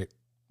Terramana, right?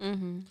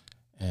 Mm-hmm.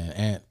 And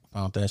Ant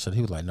found that shit.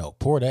 He was like, "No,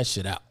 pour that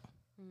shit out.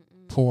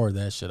 Pour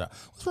that shit out."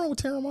 What's wrong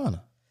with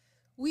Terramana?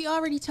 We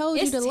already told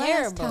you It's the last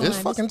terrible. time. It's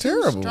fucking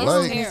too terrible. strong.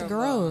 Like- It's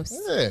gross.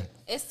 Yeah.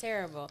 It's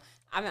terrible.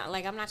 I'm not So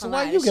gonna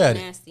why lie, you this got shit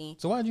it? nasty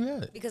So why'd you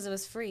have it? because it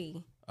was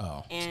free,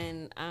 Oh,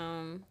 and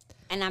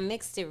I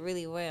mixed it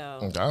really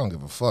well. I don't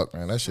give a fuck,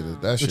 man. That shit is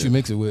that what shit. you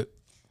mix it with?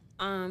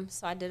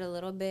 So I did a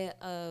little bit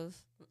of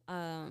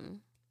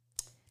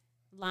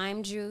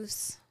lime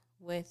juice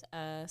with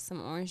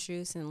some orange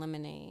juice and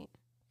lemonade.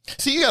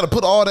 See, you got to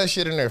put all that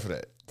shit in there for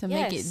that. To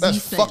make Yes. it That's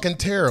decent. fucking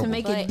terrible. To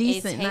make But it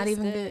decent, not tastes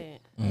even good.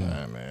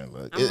 Nah, man.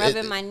 Look, I'm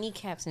rubbing my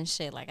kneecaps and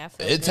shit. Like I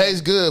feel It good.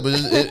 tastes good, but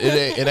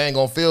it ain't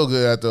gonna feel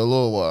good after a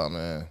little while,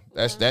 man.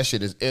 That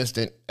shit is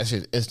instant. That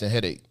shit is instant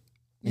headache.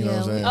 You know what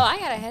I'm saying? Oh, I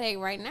got a headache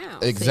right now.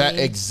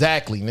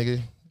 Exactly,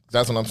 nigga.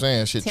 That's what I'm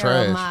saying. Shit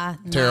Terramana. trash.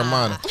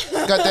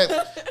 Terramana. Got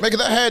that. Make it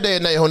that had day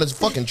and night when it's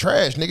fucking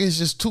trash, nigga. It's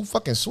just too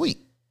fucking sweet.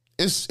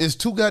 It's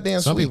too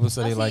goddamn Some sweet. people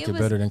say they like it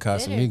better than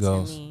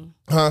Casamigos.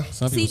 Huh?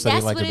 Some people say they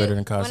that's like it what better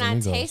than When I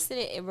Casamigos. tasted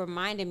it, it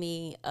reminded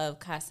me of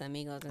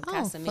Casamigos, and I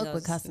don't fuck Casamigos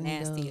with is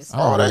nasty Casamigos. as I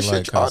fuck. All that really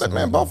shit. like All that,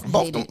 man.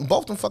 Casamigos.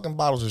 Both them fucking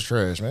bottles is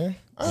trash, man.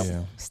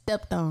 Yeah,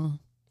 Stepped on.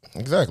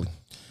 Exactly.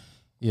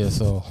 yeah.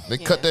 So They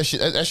cut that shit.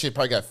 That shit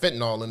probably got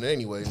fentanyl in it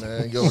anyway,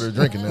 man. You over there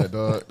drinking that,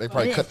 dog. They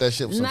probably cut that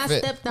shit with some Not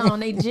fent. stepped on.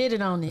 They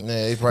jitted on it.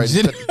 Yeah, they probably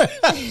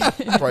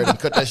done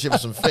cut that shit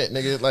with some fent,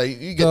 nigga. Like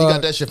you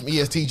got that shit from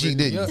ESTG,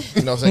 didn't you?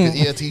 You know what I'm saying?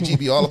 'Cause ESTG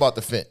be all about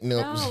the fent. You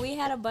know? No, we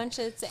had a bunch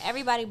of.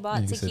 Everybody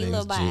bought Nigga said they tequila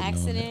was by jitting on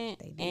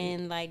accident,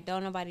 and like,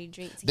 don't nobody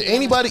drink Did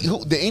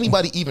tequila.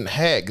 anybody even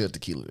had good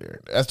tequila there?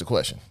 That's the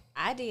question.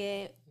 I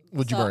did.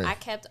 What'd you so bring? I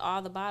kept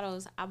all the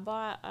bottles. I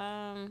bought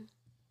a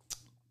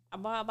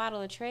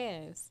bottle of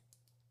Trez,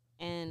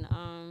 and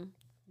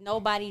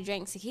nobody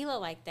drank tequila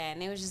like that,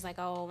 and it was just like,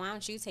 oh, why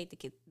don't you take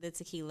the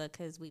tequila,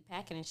 because we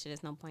packing and shit.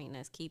 There's no point in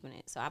us keeping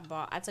it. So I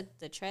took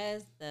the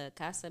Trez, the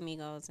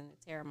Casamigos, and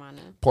the Terramana.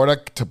 Pour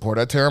that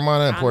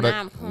Terramana and pour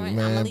I'm that.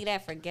 gonna leave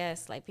that for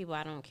guests, like people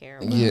I don't care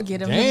about. Yeah.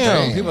 Get 'em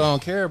damn, them. people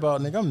don't care about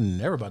nigga. I'm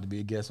never about to be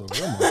a guest over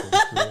your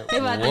motherfucking They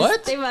crib. about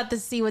What? they about to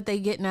see what they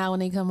get now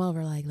when they come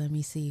over. Like, let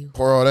me see.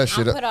 Pour all that I'll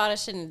shit up. put all the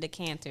shit in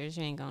decanters.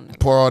 You ain't gonna know.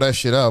 Pour all that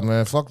shit out,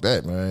 man. Fuck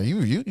that, man.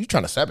 You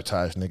trying to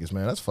sabotage niggas,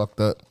 man. That's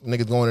fucked up.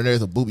 Niggas going in there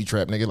as a booby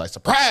trap, nigga. Like,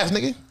 surprise,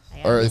 nigga.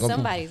 I gotta be it's gonna be-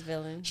 somebody's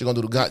villain. She gonna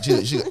do the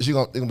gotcha. She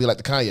gonna be like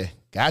the Kanye.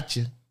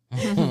 Gotcha.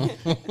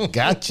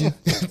 Gotcha.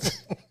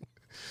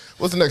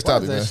 What's the next Why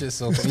topic, is that man? shit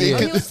so funny? He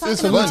was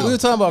talking We about were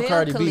talking about Bill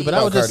Cardi B, Khalid. but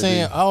I was just Cardi B.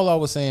 saying, all I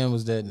was saying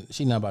was that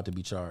she's not about to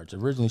be charged.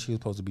 Originally, she was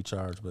supposed to be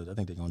charged, but I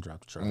think they're gonna drop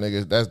the charge.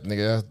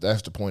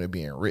 That's the point of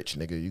being rich,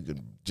 nigga. You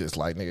can just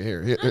like nigga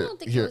here. I don't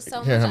think it was so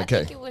much. here, I 100K.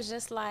 think it was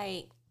just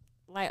like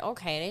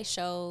okay, they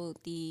showed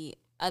the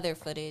other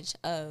footage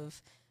of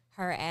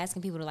her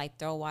asking people to like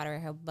throw water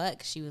at her butt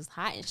 'cause she was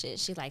hot and shit.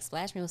 She like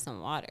splashed me with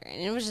some water,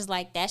 and it was just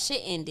like that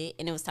shit ended,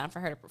 and it was time for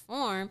her to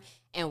perform.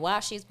 And while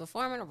she's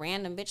performing, a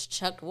random bitch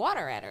chucked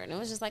water at her, and it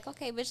was just like,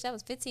 okay, bitch, that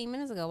was 15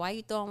 minutes ago. Why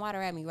you throwing water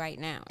at me right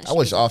now? And I she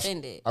wish was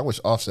offended. I wish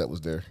Offset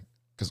was there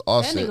because That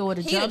Offset. nigga would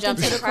have He jumped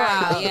jumped into in the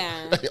crowd.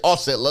 Yeah.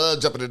 Offset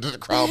love jumping into the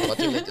crowd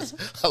punching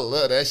niggas. I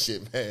love that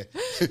shit, man.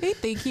 He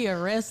think he a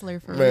wrestler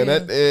for Man, real.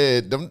 that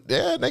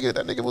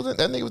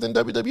nigga was in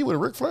WWE with a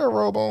Ric Flair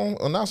robe on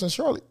announcing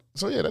Charlotte.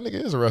 So yeah, that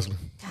nigga is a wrestler.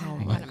 Oh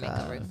I my gotta make a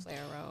god. Ric Flair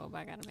robe.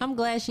 I gotta make I'm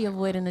glad she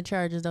avoiding the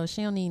charges though.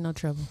 She don't need no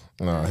trouble.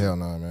 No, hell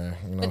no, man.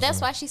 You know But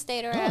that's why she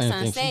stayed her I ass didn't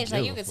on think she stage. Like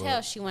gave you a could fuck.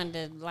 tell she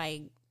wanted to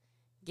like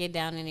get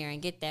down in there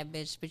and get that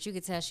bitch. But you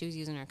could tell she was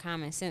using her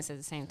common sense at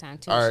the same time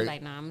too. All She's right.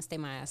 like, nah, I'm gonna stay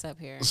my ass up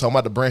here. So I'm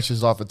about to branch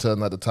this off into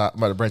another top. I'm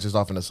about to branch this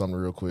off into something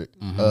real quick.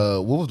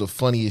 What was the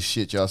funniest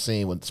shit y'all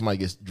seen when somebody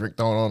gets drink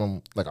thrown on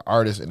them, like an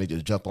artist, and they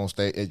just jump on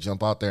stage, they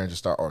jump out there and just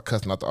start or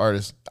cussing out the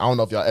artist? I don't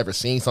know if y'all ever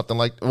seen something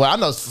like. Well, I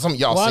know some of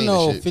y'all Well, I seen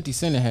know this shit. 50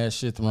 Cent had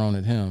shit thrown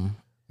at him.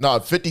 No,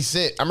 50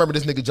 Cent. I remember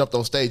this nigga jumped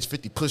on stage.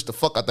 50 pushed the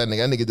fuck out that nigga.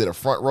 That nigga did a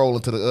front roll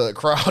into the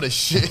crowd and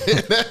shit.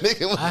 That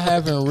nigga was. I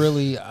haven't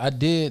really. I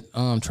did.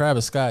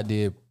 Travis Scott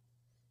did.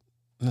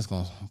 I'm just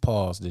gonna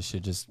pause this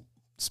shit. Just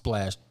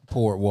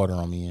poured water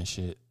on me and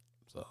shit.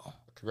 So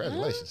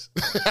Congratulations.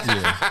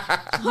 yeah,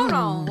 Hold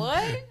on,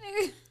 what?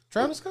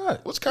 Travis Scott.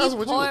 What's He concert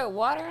with you? poured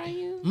water on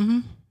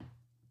you?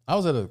 I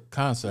was at a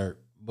concert,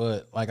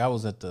 but like I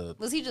was at the.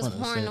 Was he just front of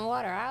the pouring set. the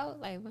water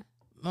out? Like,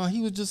 No,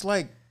 he was just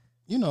like,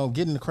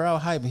 getting the crowd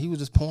hype, and he was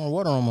just pouring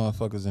water on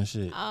motherfuckers and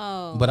shit.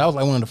 oh, But I was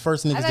like one of the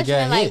first I niggas thought to you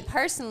get meant like hit.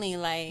 personally,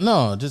 like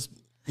No, just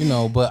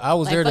but I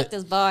was like there fuck to.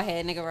 this bald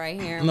head nigga right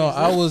here. No,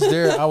 I was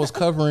there. I was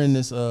covering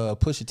this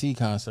Pusha T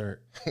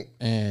concert,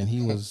 and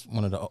he was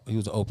he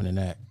was the opening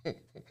act,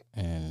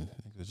 and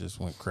it just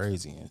went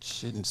crazy and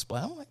shit and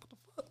splat. I'm like, what the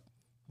fuck?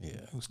 Yeah,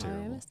 it was Oh, yeah,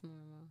 terrible. that's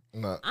normal.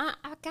 No.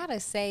 I gotta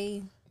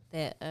say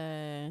that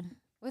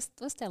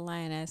what's that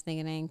lion ass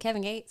nigga name?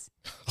 Kevin Gates.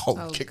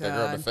 Oh, kick that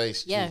girl in the God.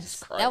 face. Yes,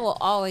 Jesus Christ. that will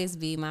always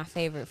be my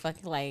favorite.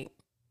 Fucking like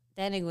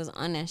that nigga was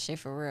on that shit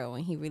for real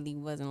when he really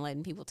wasn't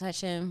letting people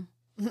touch him.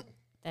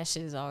 That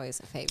shit is always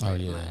a favorite. Oh, of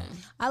yeah. mine.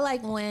 I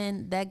like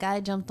when that guy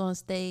jumped on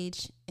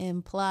stage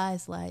and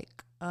Plies like,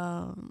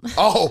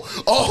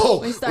 Oh,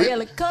 we start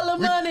yelling, color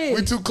money,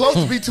 we too close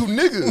to be two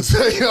niggas.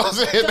 You know what I'm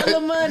saying?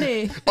 color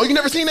money. Oh, you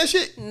never seen that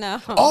shit? No.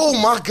 Oh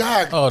my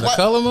God. Oh, the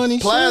color money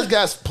Plies shit?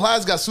 got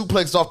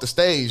suplexed off the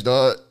stage,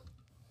 dog.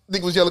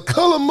 Nigga was yelling,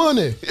 color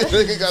money.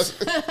 Nigga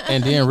got-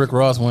 And then Rick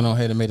Ross went on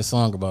ahead and made a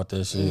song about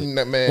that shit.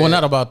 Nah, man. Well,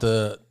 not about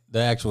the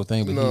actual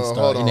thing, but No, he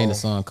hold named on. the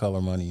song "Color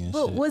Money" and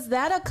But shit. was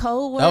that a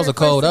code word? That was a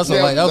code. That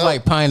was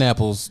like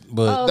pineapples,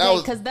 but Oh, that okay,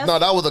 was 'cause that's- no,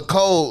 that was a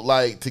code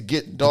like to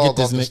get dog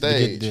off the to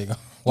stage. get dick.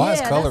 Why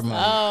is Yeah, color that's-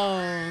 money?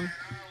 Oh.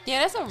 Yeah,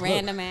 that's a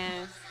random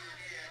ass.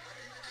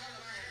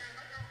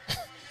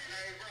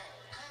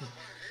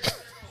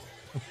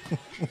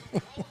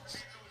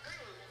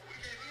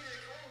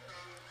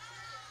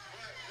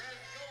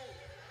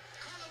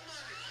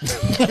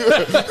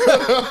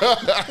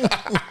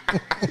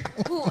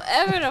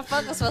 Whoever the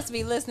fuck is supposed to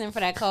be listening for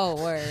that code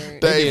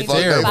word. They get fucked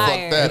terrible.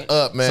 that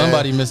up, man.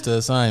 Somebody missed the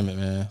assignment,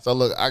 man. So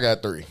look, I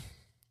got 3.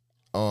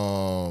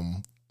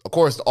 Of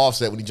course, the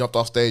Offset when he jumped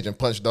off stage and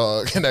punched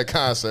Dog in that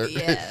concert.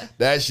 Yeah.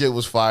 That shit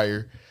was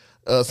fire.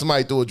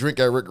 Somebody threw a drink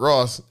at Rick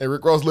Ross, and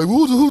Rick Ross was like,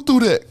 who threw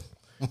that?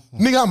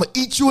 Nigga, I'ma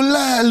eat you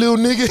alive, little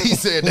nigga. He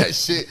said that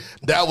shit.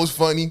 That was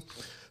funny.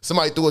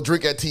 Somebody threw a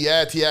drink at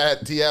T.I.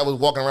 T.I. was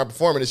walking around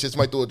performing and shit.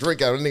 Somebody threw a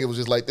drink at him. The nigga was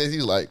just like this. He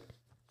was like,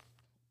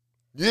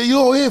 yeah, you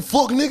all in,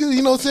 fuck nigga.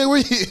 You know what I'm saying? Where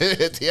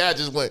you? T.I.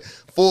 just went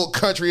full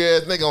country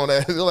ass nigga on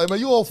that. He was like, man,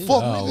 you all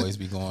fuck I nigga. always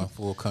be going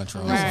full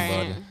country on Right.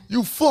 somebody.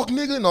 You fuck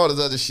nigga and all this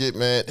other shit,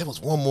 man. There was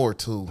one more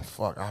too.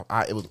 Fuck,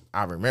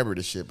 I remember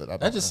the shit, but I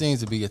don't That just know. seems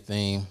to be a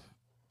theme.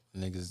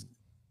 Niggas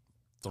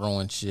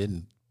throwing shit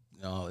and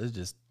it's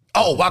just.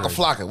 Oh, Waka crazy.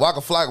 Flocka.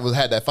 Waka Flocka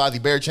had that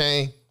Fozzie Bear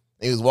chain.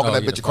 He was walking Oh,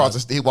 that yeah, bitch the across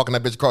Fozzie. he walking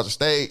that bitch across the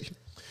stage,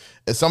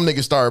 and some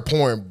niggas started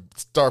pouring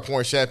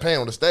champagne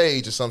on the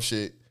stage or some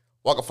shit.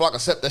 Waka Flocka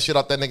set that shit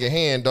off that nigga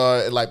hand,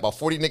 dog. And like about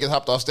 40 niggas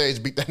hopped off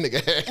stage, beat that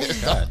nigga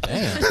ass. God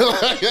damn.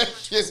 Like, that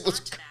shit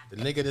was. The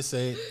nigga that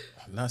said,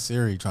 not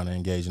Siri trying to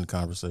engage in the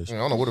conversation. I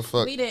don't know what the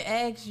fuck. We didn't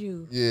ask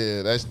you.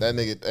 Yeah, that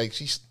nigga. Like,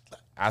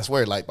 I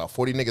swear, like about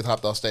 40 niggas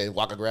hopped off stage.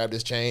 Waka grabbed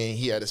his chain.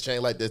 He had his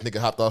chain like this. Nigga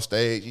hopped off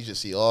stage. You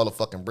just see all the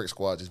fucking Brick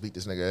Squad just beat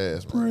this nigga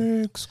ass,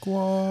 man. Brick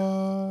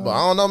Squad. But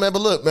I don't know, man.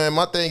 But look, man,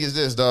 my thing is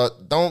this, dog.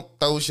 Don't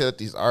throw shit at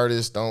these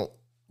artists.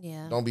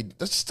 Yeah. Don't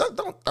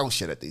throw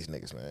shit at these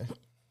niggas, man.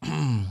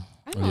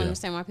 I don't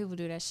understand why people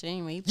do that shit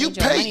anyway. You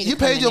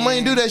paid your money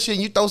to do that shit,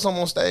 and you throw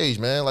something on stage,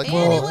 man. Like, And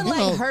Well, it would you like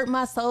know- hurt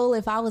my soul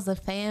if I was a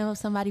fan of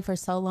somebody for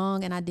so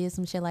long and I did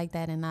some shit like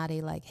that and now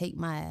they like hate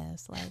my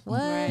ass. Like what?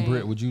 Right.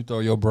 Britt, would you throw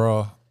your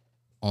bra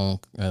on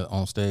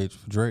stage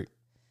for Drake?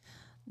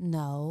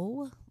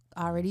 No.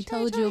 I already She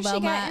told told you you she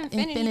about got my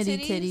infinity infinity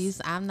titties.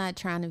 titties. I'm not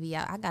trying to be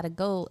out. I gotta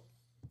go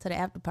to the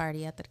after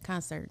party after the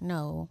concert.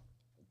 No.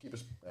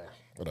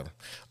 whatever.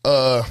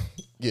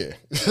 Yeah.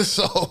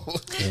 So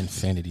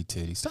Infinity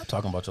titty. Stop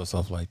talking about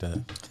yourself like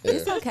that.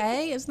 It's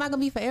okay. It's not gonna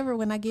be forever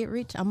when I get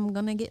rich. I'm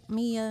gonna get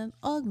me an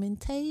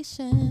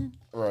augmentation.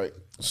 right.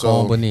 So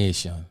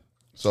Combination.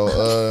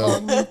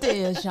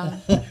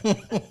 Augmentation.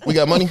 we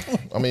got money.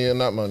 I mean,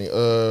 not money.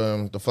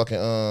 The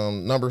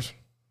fucking numbers.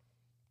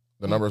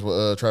 The numbers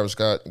with Travis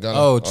Scott. Gunna,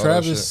 all Oh, that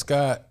Travis shit.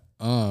 Scott.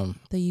 The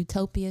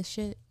Utopia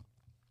shit.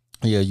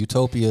 Yeah,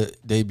 Utopia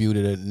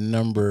debuted at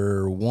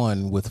number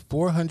 1 with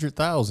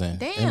 400,000.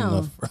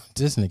 Damn.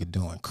 This nigga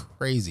doing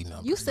crazy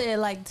numbers. You said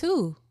like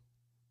 2.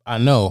 I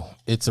know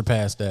it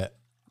surpassed that.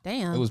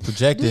 Damn. It was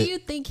projected. Do you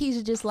think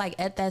he's just like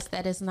at that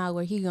status now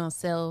where he gonna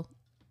sell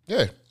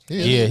Yeah.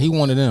 Yeah, he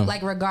wanted them.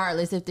 like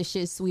regardless if the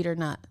shit's sweet or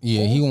not?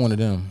 Yeah, he wanted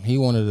them. He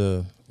wanted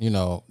to,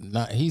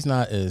 he's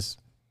not as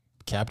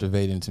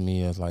captivating to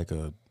me as like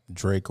a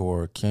Drake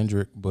or a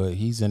Kendrick, but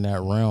he's in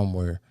that realm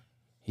where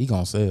he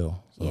gonna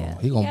sell. So Yeah.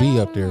 he gonna Yeah, be all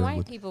up them there white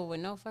with people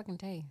with no fucking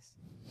taste.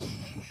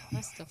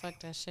 That's the fuck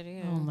that shit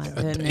is. Oh my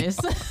goodness.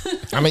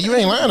 I mean, you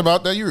ain't lying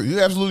about that. You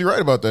absolutely right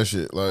about that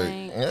shit. Like,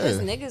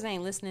 Because yeah. niggas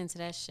ain't listening to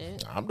that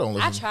shit. I don't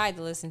I listen. tried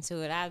to listen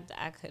to it. I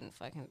couldn't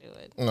fucking do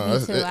it. No, Me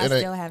it's- too. I ain't-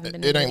 still haven't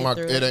been It able ain't to my.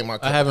 get through It it. ain't my.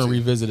 I haven't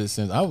revisited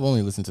since. I've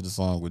only listened to the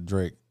song with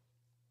Drake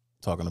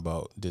talking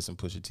about dissing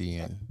Pusha T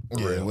and Yeah,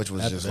 Pharrell. which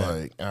was After just that,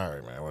 like, all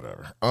right, man,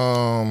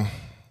 whatever.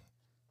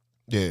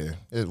 Yeah,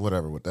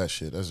 whatever with that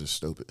shit. That's just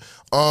stupid.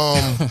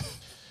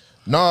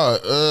 Nah,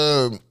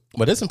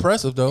 but it's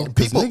impressive though,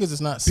 because People- niggas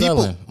is not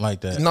people- selling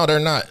like that. no, they're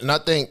not. And I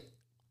think,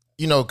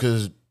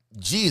 because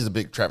G is a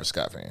big Travis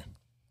Scott fan,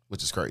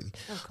 which is crazy.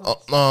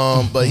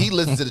 But he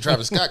listens to the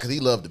Travis Scott because he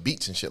loved the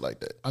beats and shit like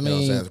that. I You know what I'm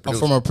mean, saying? As a producer.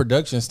 from a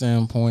production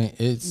standpoint,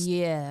 it's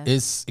Yeah.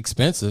 it's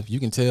expensive. You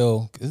can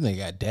tell this nigga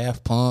got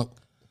Daft Punk,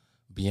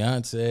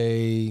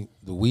 Beyonce,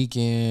 The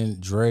Weeknd,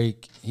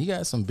 Drake. He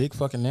got some big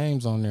fucking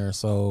names on there,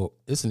 so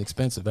it's an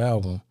expensive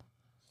album.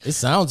 It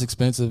sounds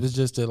expensive. It's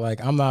just that like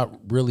I'm not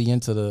really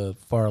into the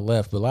far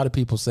left, but a lot of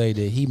people say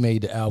that he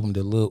made the album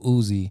that Lil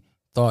Uzi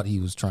thought he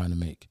was trying to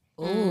make.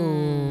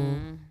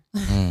 Ooh.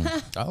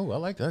 Oh, I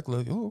like that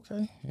look. Oh,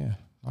 okay. Yeah.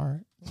 All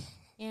right.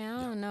 Yeah,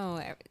 I don't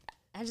know.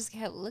 I just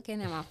kept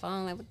looking at my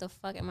phone like, what the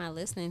fuck am I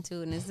listening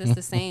to? And is this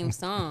the same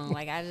song?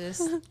 Like, I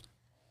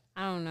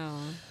don't know.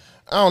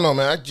 I don't know,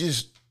 man.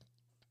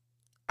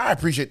 I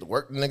appreciate the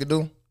work the nigga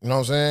do. You know what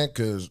I'm saying?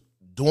 Because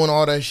doing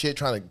all that shit,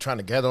 trying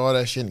to gather all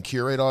that shit and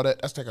curate all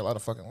that, that's taking a lot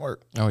of fucking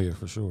work. Oh, yeah,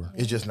 for sure.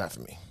 It's just not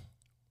for me.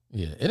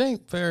 Yeah, it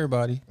ain't for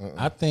everybody.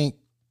 I think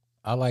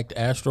I liked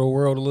Astro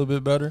World a little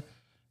bit better,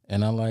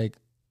 and I like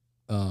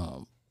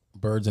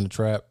Birds in the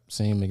Trap,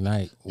 Sing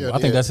McKnight. Yeah, I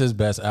think that's his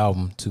best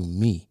album to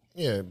me.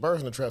 Yeah,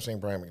 Birds in the Trap, St.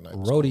 Brian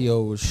McKnight.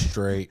 Rodeo was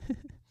straight.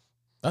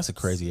 That's a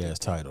crazy ass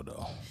title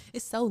though.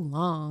 It's so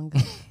long.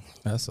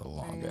 That's a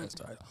long ass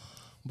title.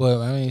 But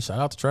I mean, shout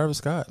out to Travis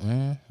Scott,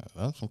 man.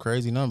 That's some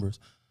crazy numbers.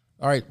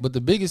 All right, but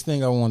the biggest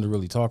thing I wanted to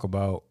really talk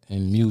about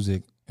in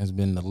music has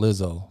been the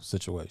Lizzo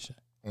situation.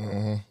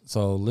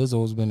 So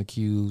Lizzo has been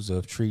accused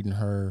of treating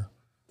her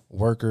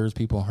workers,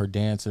 people, her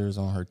dancers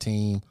on her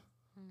team,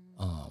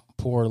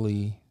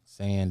 poorly,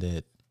 saying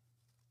that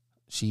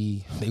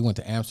they went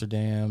to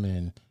Amsterdam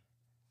and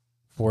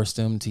forced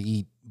them to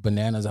eat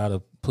bananas out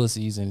of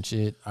pussies and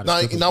shit.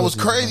 Now what's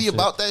crazy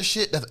about that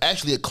shit, that's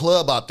actually a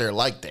club out there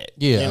like that.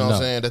 Yeah, you know what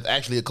I'm saying? That's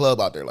actually a club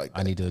out there like that.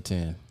 I need to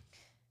attend.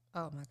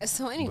 Oh my god.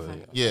 So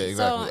anyway. Yeah,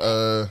 exactly.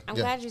 So, I'm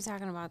yeah. glad you're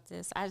talking about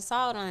this. I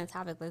saw it on the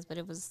topic list, but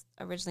it was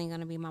originally going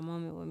to be my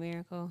moment with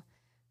Miracle.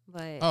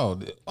 But Oh.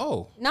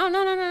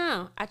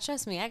 No.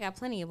 Trust me, I got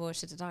plenty of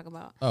bullshit to talk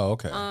about. Oh,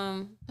 okay.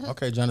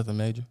 Okay, Jonathan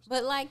Majors.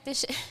 But like the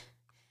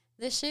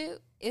shit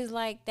is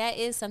like, that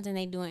is something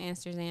they do in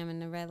Amsterdam in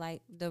the red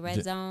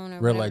zone or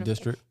Red whatever light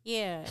district.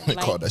 Yeah, They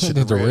like, call that shit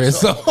The red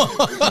zone. zone.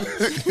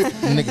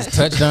 Niggas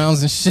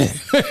touchdowns and shit.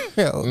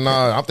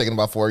 Nah, I'm thinking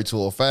about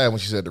 48205 when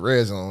she said the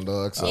red zone,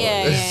 dog. So.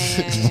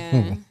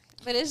 Yeah.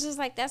 But it's just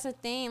like, that's a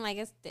thing.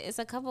 Like, it's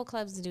a couple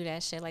clubs to do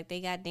that shit. Like,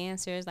 they got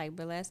dancers, like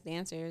burlesque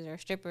dancers or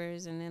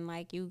strippers, and then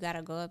like you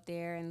gotta go up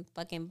there and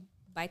fucking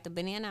bite the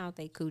banana out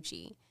they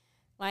coochie.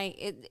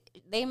 Like,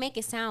 they make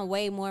it sound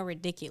way more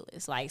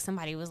ridiculous. Like,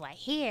 somebody was like,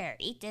 here,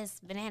 eat this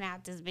banana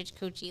out this bitch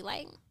coochie.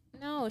 Like,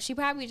 no, she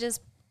probably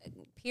just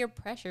peer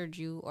pressured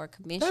you or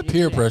convinced you That to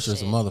peer do pressure is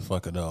shit. a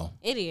motherfucker though.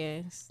 It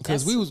is.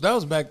 Because that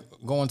was back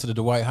going to the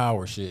Dwight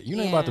Howard shit. You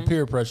ain't about to Yeah.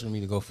 peer pressure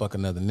me to go fuck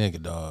another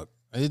nigga, dog.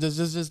 It's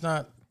just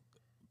not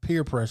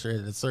peer pressure at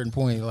a certain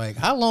point. Like,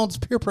 how long does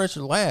peer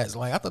pressure last?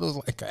 Like, I thought it was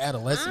like an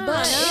adolescent.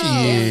 But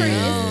Shit.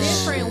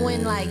 it's different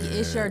when like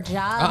it's your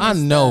job. I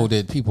and know stuff.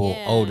 that people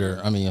Yeah. older,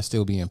 I mean, are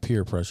still being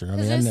peer pressure. I mean,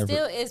 Because I it never.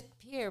 still is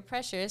peer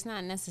pressure. It's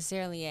not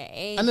necessarily an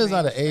age. I know it's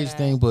not an range for age that.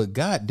 thing, but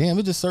goddamn,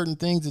 it's just certain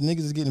things that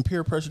niggas is getting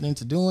peer pressured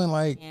into doing.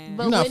 Like, Yeah.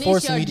 But you're not when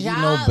forcing me it's to your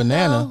eat no job,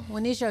 banana. though,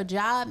 when it's your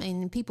job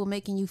and people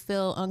making you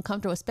feel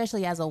uncomfortable,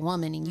 especially as a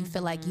woman, and you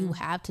feel like you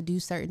have to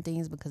do certain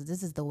things because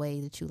this is the way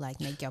that you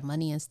like make your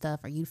money and stuff,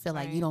 or you feel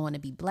like you don't want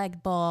to be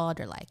blackballed,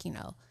 or like, you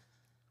know,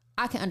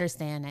 I can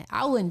understand that.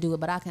 I wouldn't do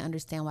it, but I can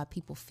understand why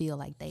people feel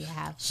like they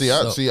have.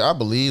 I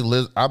believe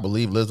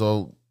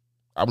Lizzo.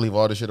 I believe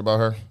all this shit about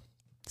her.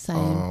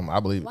 Same. I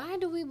believe. Why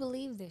do we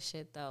believe this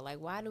shit though? Like,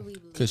 why do we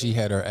believe Because she it?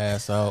 had her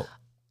ass out.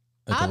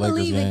 At the I Lakers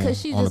believe it game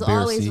because she on just the bare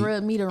always seat.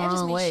 rubbed me the That just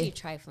wrong makes way. she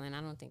trifling.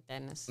 I don't think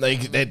that necessarily.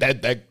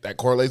 Like that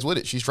correlates with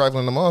it. She's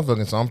trifling the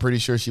motherfucking, so I'm pretty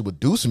sure she would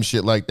do some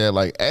shit like that.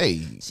 Like,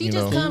 hey, She you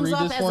just know. comes read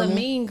off this as for a me?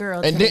 mean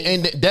girl. And to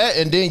then me.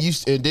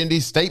 and then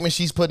these statements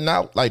she's putting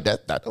out like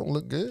that don't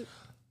look good.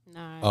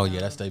 No. Oh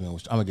yeah, that statement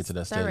was. I'm gonna get to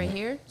that Start statement. right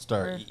here?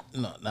 Start.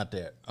 No, not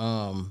that.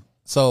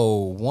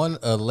 So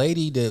a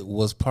lady that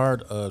was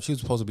part of, she was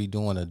supposed to be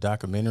doing a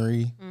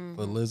documentary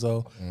for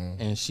Lizzo,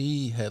 and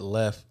she had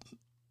left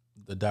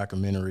the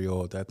documentary,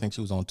 or I think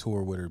she was on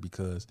tour with her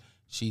because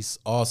she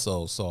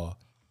also saw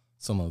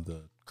some of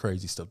the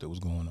crazy stuff that was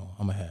going on.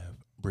 I'm gonna have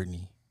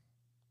Brittany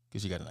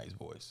because she got a nice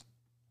voice.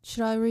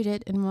 Should I read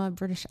it in my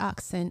British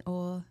accent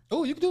or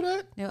Oh, you can do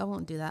that. no? I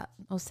won't do that.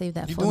 I'll save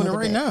that. You're for doing it another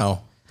right bit.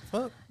 now.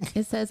 Fuck.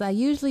 It says, I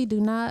usually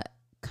do not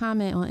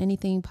comment on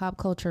anything pop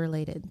culture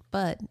related,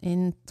 but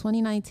in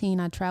 2019,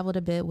 I traveled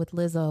a bit with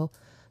Lizzo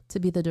to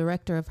be the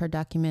director of her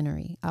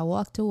documentary. I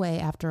walked away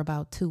after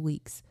about 2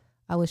 weeks.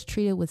 I was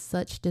treated with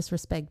such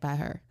disrespect by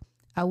her.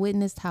 I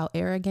witnessed how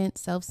arrogant,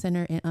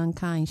 self-centered, and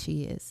unkind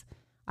she is.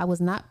 I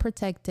was not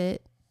protected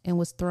and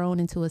was thrown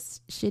into a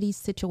shitty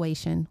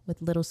situation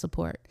with little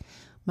support.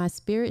 My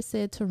spirit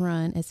said to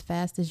run as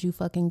fast as you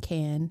fucking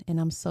can, and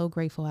I'm so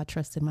grateful I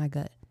trusted my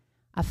gut.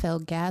 I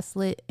felt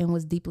gaslit and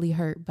was deeply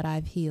hurt, but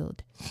I've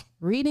healed.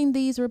 Reading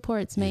these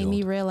reports made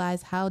me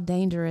realize how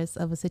dangerous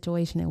of a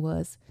situation it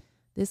was.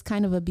 This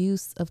kind of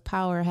abuse of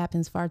power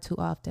happens far too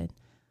often.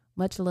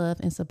 Much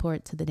love and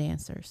support to the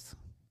dancers.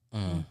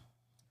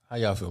 How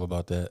y'all feel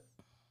about that?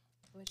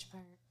 Which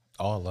part?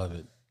 All of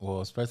it.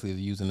 Well, especially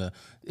using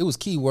it was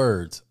key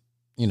words,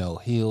 you know,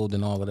 healed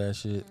and all of that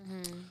shit.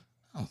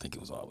 I don't think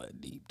it was all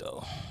that deep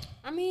though.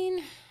 I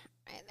mean,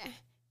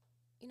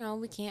 you know,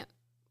 we can't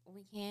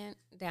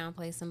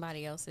downplay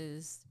somebody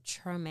else's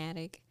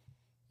traumatic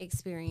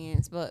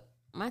experience. But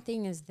my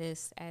thing is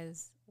this: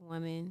 as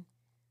women,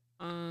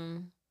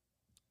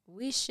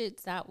 we should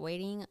stop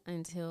waiting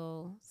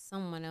until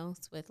someone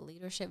else with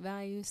leadership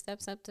values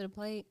steps up to the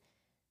plate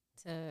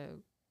to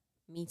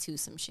Me Too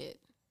some shit.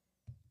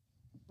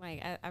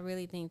 Like, I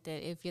really think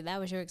that if that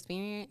was your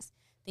experience,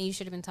 then you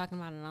should have been talking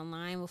about it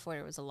online before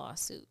there was a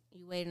lawsuit.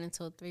 You waited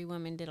until 3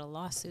 women did a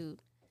lawsuit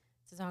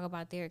to talk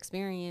about their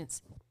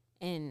experience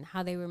and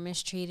how they were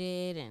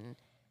mistreated and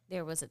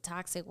there was a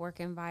toxic work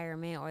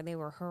environment or they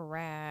were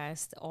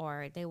harassed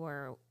or they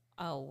were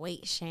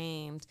weight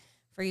shamed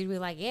for you to be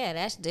like,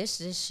 yeah,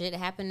 this shit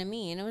happened to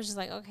me. And it was just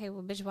like, okay,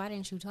 well, bitch, why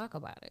didn't you talk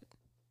about it?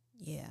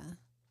 Yeah.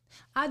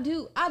 I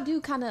do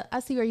kind of, I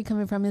see where you're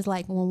coming from. It's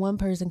like when one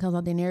person comes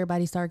out, then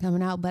everybody start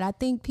coming out. But I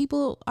think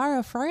people are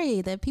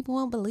afraid that people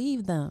won't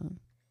believe them.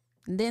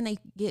 And then they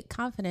get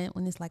confident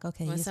when it's like,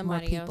 okay, when it's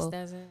somebody more people. else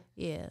does it.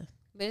 Yeah.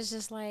 But it's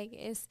just like,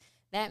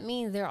 that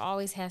means there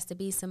always has to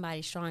be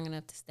somebody strong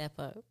enough to step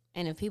up.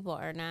 And if people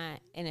are not,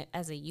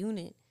 as a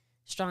unit,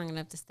 strong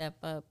enough to step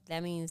up,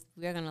 that means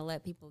we're going to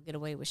let people get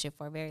away with shit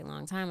for a very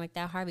long time. Like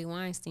that Harvey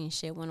Weinstein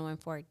shit went on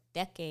for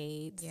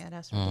decades. Yeah,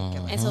 that's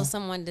ridiculous. Until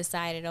someone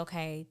decided,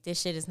 okay, this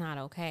shit is not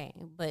okay.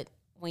 But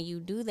when you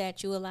do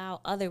that, you allow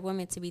other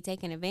women to be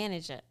taken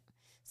advantage of.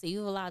 So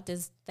you've allowed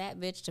this fat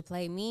bitch to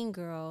play mean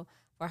girl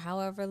for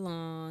however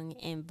long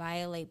and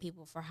violate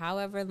people for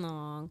however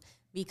long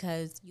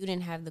because you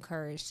didn't have the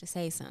courage to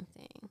say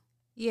something.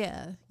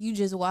 Yeah, you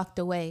just walked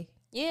away.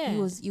 Yeah.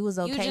 You was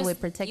okay with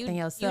protecting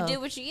yourself. You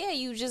did what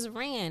you just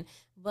ran,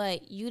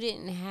 but you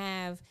didn't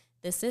have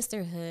the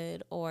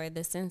sisterhood or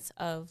the sense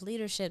of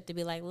leadership to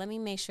be like, let me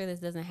make sure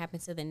this doesn't happen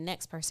to the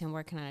next person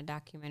working on a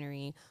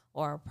documentary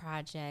or a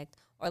project,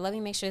 or let me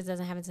make sure this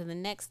doesn't happen to the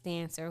next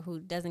dancer who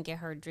doesn't get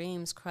her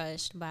dreams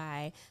crushed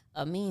by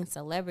a mean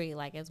celebrity.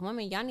 Like, as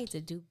women, y'all need to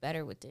do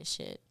better with this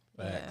shit.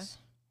 Facts.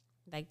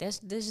 Like,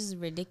 this is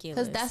ridiculous.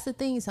 Because that's the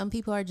thing. Some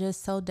people are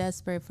just so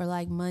desperate for,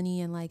 like,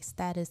 money and, like,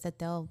 status that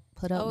they'll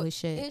put up with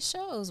shit. It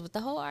shows. With the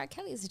whole R.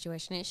 Kelly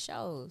situation, it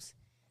shows.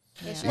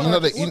 Yeah. You know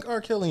that What R.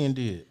 Kelly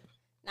did?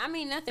 I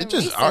mean, nothing it's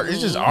just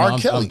recently. R.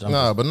 Kelly.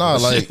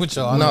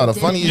 The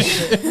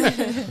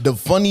funniest the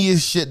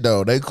funniest shit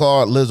though, they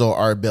called Lizzo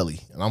R.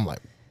 Belly. And I'm like,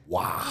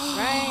 wow.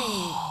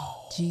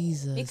 Right.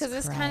 Jesus. Because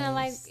it's kind of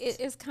like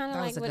it's kind of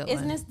That like, was a good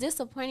isn't one. this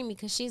disappointing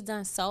because she's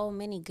done so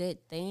many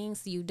good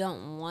things, you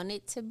don't want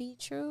it to be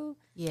true?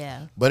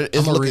 Yeah. But it's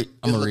I'm gonna looking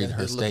read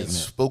her it's looking statement.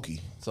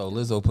 spooky. So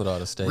Lizzo put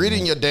out a statement.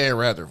 Reading your Dan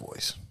Rather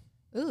voice.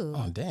 Ooh.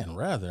 Oh, Dan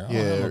Rather. I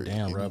don't have no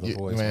Dan Rather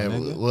voice, my man.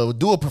 nigga. Well,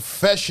 do a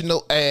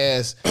professional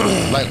ass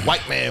like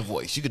white man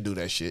voice. You could do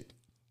that shit.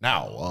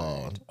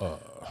 Now,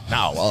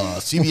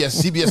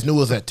 CBS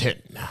News at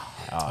 10.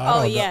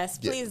 Oh yes,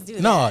 please do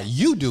that. No,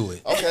 you do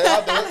it. Okay,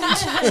 I'll do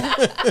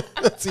it.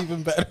 That's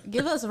even better.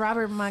 Give us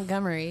Robert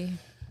Montgomery.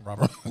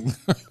 Robert.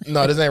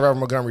 No, this ain't Robert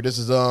Montgomery. This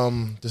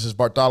is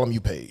Bartholomew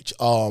Page.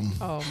 Oh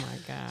my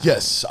god.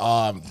 Yes.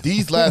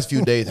 These last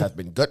few days have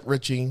been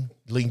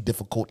gut-wrenchingly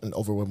difficult and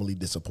overwhelmingly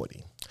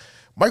disappointing.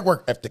 My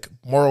work ethic,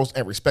 morals,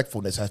 and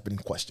respectfulness has been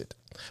questioned.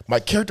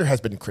 My character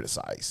has been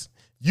criticized.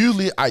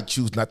 Usually, I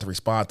choose not to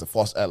respond to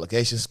false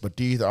allegations, but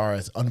these are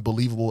as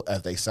unbelievable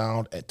as they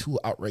sound and too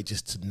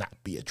outrageous to not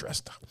be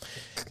addressed.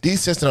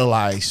 These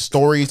sensationalized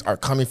stories are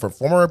coming from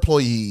former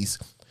employees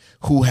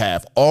who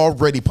have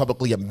already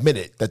publicly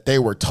admitted that they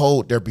were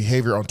told their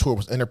behavior on tour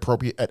was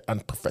inappropriate and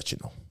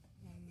unprofessional.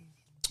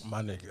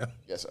 My nigga.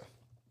 Yes, sir.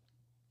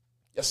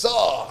 Yes,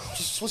 sir.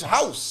 Switch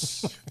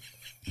house.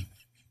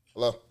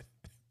 Hello.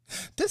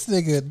 This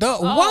nigga,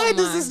 dog. Oh Why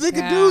does this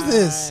nigga do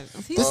this?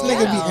 This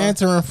nigga be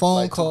answering phone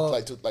Like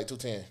calls.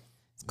 210.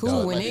 It's cool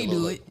No, it when might be they a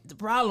little do late. it. The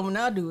problem when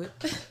I do it.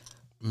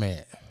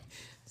 Man.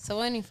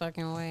 So any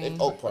fucking way.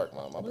 It's Oak Park,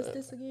 my What's bad.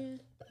 this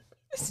again?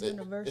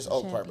 It's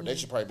Oak Park, but they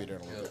should probably be there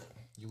in a little bit.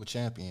 You a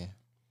champion.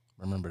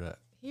 Remember that.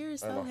 Here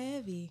is so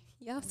heavy.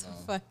 Y'all so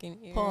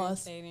fucking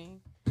Pause.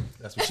 irritating.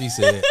 That's what she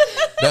said.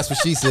 That's what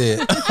she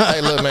said.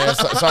 Hey, look, man.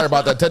 Sorry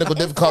about that technical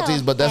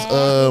difficulties, but that's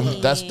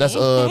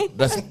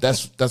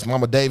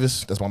Mama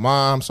Davis. That's my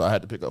mom, so I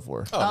had to pick up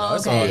for her. Oh, no,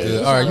 it's okay. all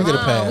good. All right, you get a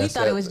pass. We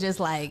thought it was just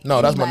like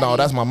No, that's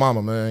anybody. my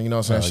mama, man. You know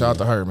what I'm saying? Shout out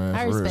to her, man.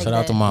 I For real. respect Shout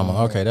out to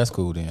mama. Okay, that's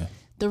cool then.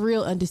 the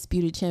real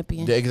undisputed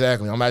champion. Yeah,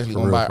 exactly. I'm actually For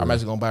real.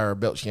 gonna buy her a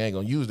belt. She ain't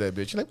gonna use that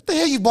bitch. She's like, what the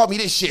hell you bought me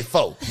this shit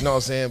for? You know what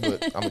I'm saying?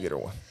 But I'm gonna get her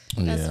one.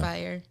 That's Yeah.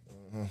 fire.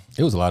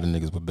 It was a lot of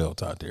niggas with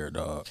belts out there,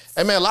 dog.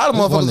 Hey man, a lot of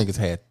One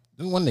motherfuckers.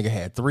 nigga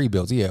had 3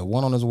 belts. He had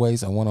one on his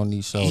waist and one on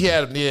these shoulders.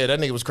 Yeah, that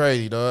nigga was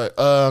crazy, dog.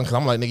 Cause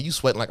I'm like, nigga, you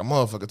sweating like a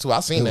motherfucker too. I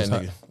seen that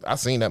was nigga. I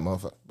seen that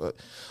motherfucker. But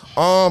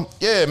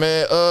yeah,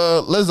 man.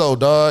 Lizzo,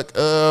 dog.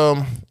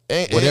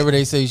 Whatever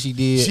they say she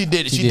did, she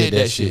did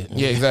that shit.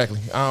 Yeah, exactly.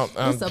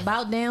 It's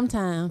about damn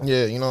time.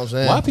 Yeah, you know what I'm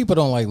saying. Why people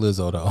don't like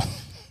Lizzo though?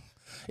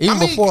 Even I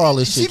mean, before all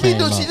this she shit be came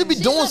doing, out. she be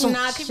doing some.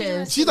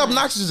 obnoxious. She's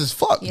obnoxious as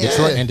fuck.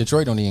 Yeah. Yeah.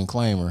 Detroit don't even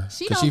claim her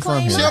She because don't she from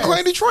claim here. She don't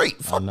claim Detroit.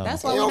 Fuck. know.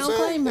 That's why You we know what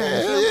don't I'm saying? claim her.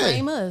 Yeah, She don't yeah.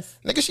 claim us.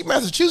 Nigga, she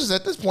Massachusetts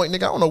at this point, nigga.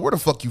 I don't know where the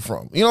fuck you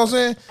from. You know what I'm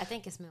saying? I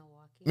think it's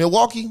Milwaukee.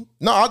 Milwaukee?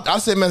 No, I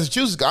said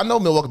Massachusetts. I know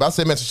Milwaukee, but I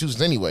said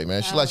Massachusetts anyway,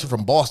 man. She like she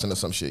from Boston or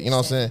some shit. You know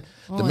what I'm saying?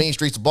 The mean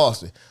streets of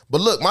Boston.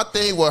 But look, my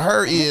thing with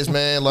her is,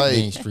 man, like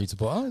Main streets of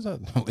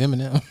Boston.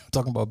 Eminem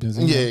talking about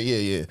Benzino.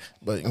 yeah.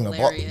 But you know,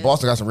 Hilarious.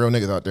 Boston got some real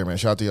niggas out there, man.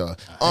 Shout out to y'all. I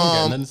ain't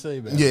got nothing to say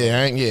about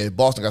it. Yeah,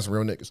 Boston got some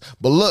real niggas.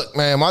 But look,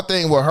 man, my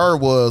thing with her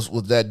was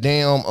that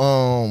damn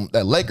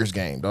that Lakers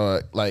game,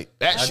 dog. Like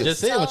that I shit.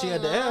 just said when she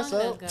had the ass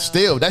up.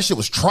 Still, that shit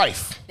was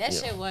trife. That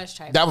shit was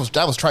tripe. That was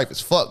trife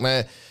as fuck,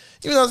 man.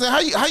 You know what I'm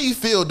saying? How you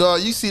feel,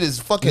 dog? You see this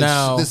fucking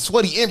Now- this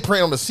sweaty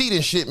imprint on the seat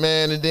and shit,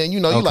 man, and then you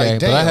know you Okay, like,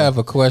 damn. but I have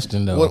a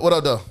question though. what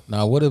up, though?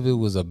 Now, what if it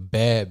was a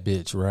bad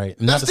bitch, right?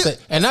 Not to That's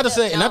say, and not to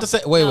say, not to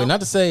say. Wait,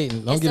 not to say.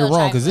 Don't get it still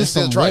wrong, because trifling. there's It's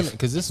still some trifling. women,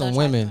 because there's some Still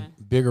women,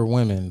 trifling. bigger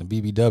women, the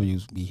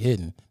BBWs be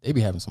hitting. They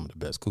be having some of the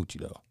best coochie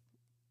though.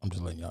 I'm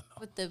just letting y'all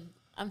know. With the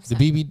The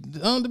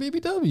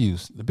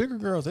BBWs, the bigger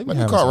girls, they be Let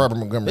me having call some- Robert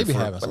Montgomery. They be for,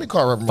 having let some me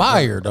call Robert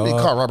fire, Montgomery. Let me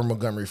dog. call Robert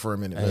Montgomery for a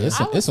minute, Hey, man. it's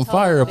some, I it's some was told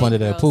fire up big under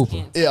that girls pooper.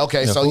 can't. Yeah,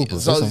 okay. Yeah, So, pooper.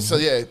 so, It's so,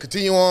 yeah,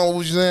 continue on. What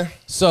was you saying?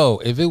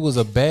 So if it was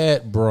a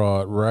bad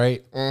broad,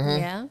 right,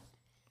 Yeah.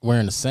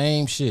 wearing the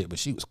same shit, but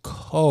she was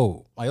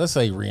cold. Like let's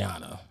say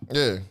Rihanna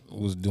Yeah.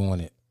 was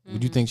doing it.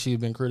 Would you think she'd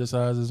been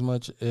criticized as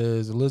much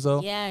as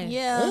Lizzo? Yeah.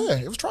 Yeah. Yeah,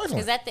 it was trifling.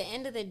 Because at the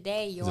end of the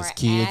day, your Just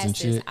kids ass and is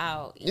shit.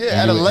 out. Yeah,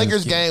 at a You-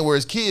 Lakers you- game where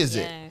his kids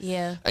at. Yeah.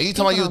 Yeah. And you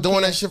talking about you was People doing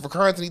don't that shit for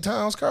Carl Anthony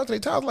Towns? Carl Anthony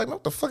Towns like,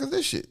 what the fuck is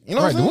this shit? You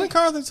know Right, what the I'm one saying?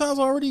 Carlton Towns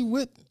already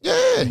with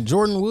Yeah.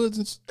 Jordan Woods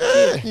and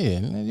yeah,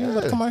 man, you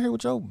gotta come out here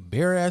with your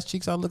bare ass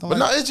cheeks out looking But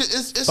like. no, it's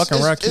just it's Fucking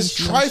it's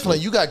Rakeem and trifling.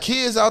 shit. You got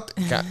kids out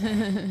there.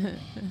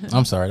 God,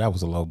 I'm sorry, that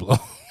was a low blow.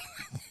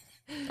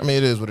 I mean,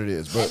 it is what it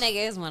is. That But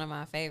nigga is one of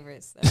my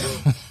favorites.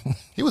 So.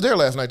 he was there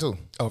last night too.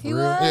 Oh, for He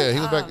real? was? Yeah, he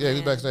was Oh, back. Yeah,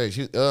 he was man.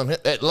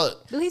 backstage.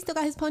 Look, Do he still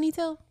got his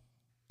ponytail?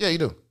 yeah, you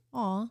do.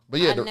 Aw. But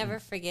yeah, I'll never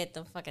forget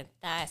the fucking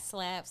thigh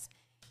slaps.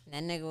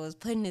 That nigga was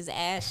putting his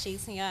ass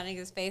cheeks in y'all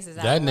niggas' faces.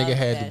 I That nigga loved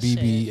had that the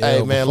BBL. shit.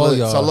 hey man, before look.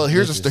 y'all So look,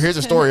 here's niggas. here's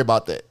a story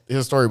about that.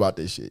 Here's a story about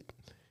this shit.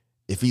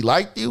 If he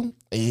liked you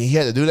and he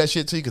had to do that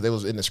shit to you because they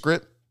was in the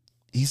script,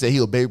 he said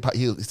he'll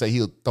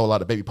throw a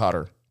lot of baby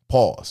powder.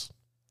 Pause.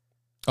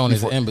 on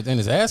his in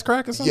his ass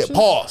crack or something. Yeah,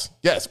 pause.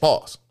 Yes,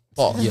 pause.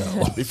 Pause.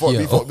 Yo. Before,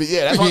 Yo.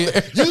 yeah, that's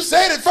what you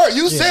said it first.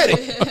 You said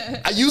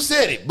it. You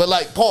said it. But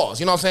like, pause.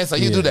 You know what I'm saying? So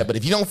you do Yeah. that. But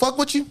if you don't fuck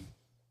with you,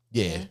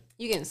 yeah.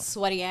 You getting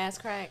sweaty ass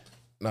crack?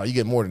 No, you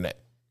get more than that.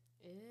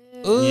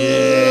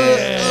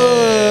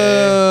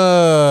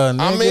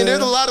 I mean,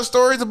 there's a lot of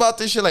stories about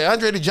this shit. Like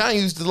Andre the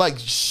Giant used to like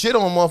shit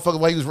on motherfuckers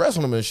while he was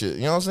wrestling them and shit.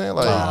 You know what I'm saying?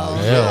 Like,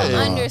 hell I no.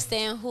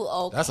 understand who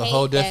okay. That's a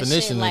whole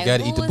definition. That You shit.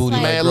 gotta Like, eat the who booty was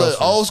like man, groceries.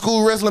 look, old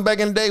school wrestling back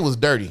in the day was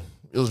dirty.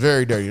 It was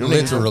very dirty. Them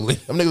Literally.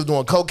 them niggas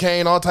doing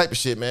cocaine, all type of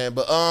shit, man.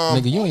 But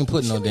Nigga, you ain't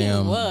putting no It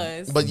damn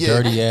was. but yeah,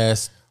 dirty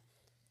ass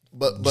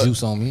but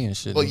juice on me and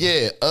shit. But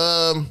yeah,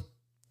 as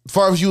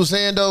far as you were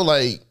saying though,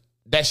 like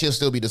that shit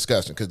still be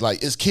disgusting because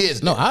like it's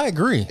kids. No, there. I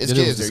agree. It's that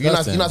it kids was there. You're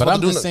not disgusting. But supposed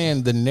I'm to do just nothing.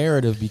 saying the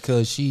narrative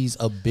because she's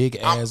a big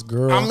ass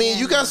girl. I mean,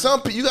 you got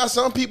some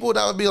people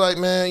that would be like,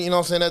 man, you know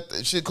what I'm saying,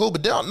 that shit cool,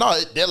 but they're a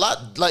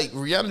lot like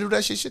Rihanna do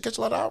that shit. She catch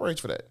a lot of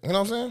outrage for that. You know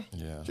what I'm saying?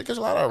 Yeah. She catch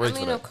a lot of I outrage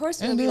mean, for of that.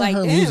 course, And we'll be then like,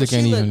 her damn, music she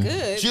ain't look even-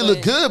 good. She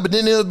look good, but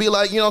then it'll be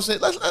like, you know what I'm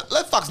saying?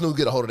 Let Fox News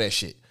get a hold of that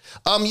shit.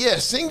 Yeah,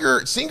 singer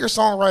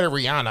songwriter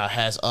Rihanna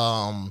has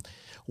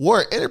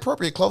wore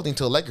inappropriate clothing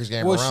to a Lakers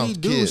game What around she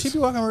do? kids. She be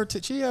walking her.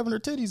 She having her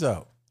titties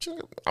out.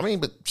 I mean,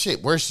 but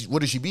shit, where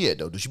does she be at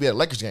though? Does she be at a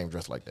Lakers game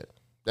dressed like that?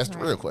 That's the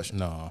real question.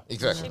 No.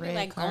 Exactly. She be Red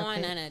like carpet.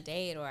 going on a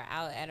date or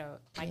out at a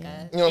You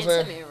know what I'm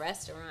saying? intimate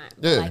restaurant.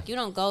 Yeah. Like you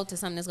don't go to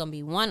something that's gonna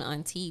be one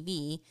on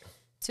TV.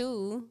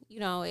 Two,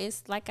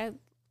 it's like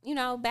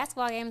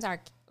basketball games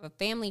are a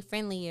family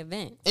friendly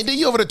event. And then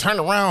you over there turn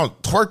around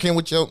twerking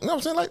with your, you know what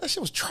I'm saying? Like that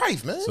shit was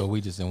trife, man. So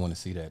we just didn't want to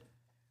see that.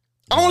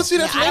 I don't want to see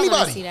that Yeah, from I don't want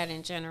anybody. to see that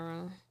in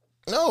general.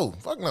 No,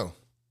 fuck no.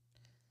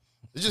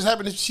 It just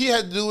happened that she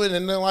had to do it,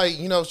 and then like,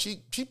 she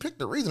picked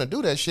the reason to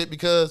do that shit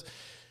because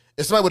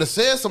if somebody would have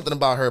said something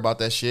about her about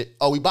that shit,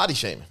 we body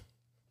shaming.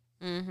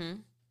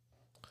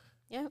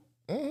 Yep.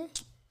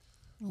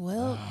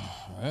 Well,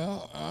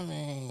 Well, I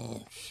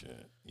mean,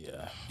 shit.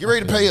 Yeah. Get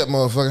ready to pay up,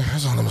 motherfucker.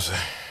 That's all I'm gonna say.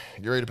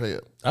 Get ready to pay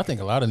up. I think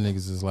a lot of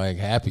niggas is like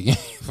happy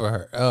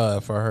for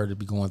her to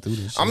be going through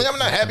this shit. I mean, I'm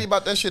not happy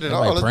about that shit at They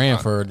all. like praying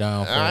for her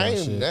downfall I and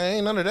ain't, shit. there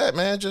ain't none of that,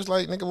 man. Just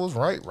like nigga was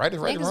right is right,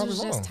 Niggas wrong was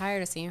is just wrong.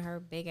 tired of seeing her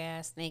big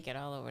ass naked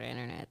all over the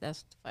internet.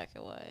 That's what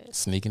the fuck it was.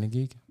 Sneaking and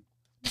geeking.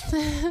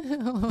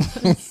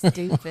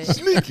 stupid.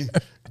 Sneaking,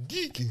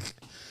 geeking,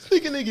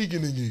 sneaking and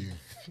geeking and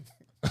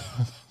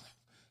geeking.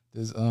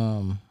 There's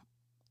all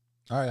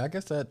right, I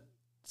guess that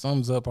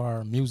sums up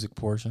our music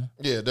portion.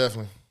 Yeah,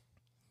 definitely.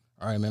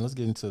 All right, man, let's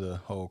get into the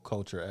whole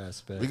culture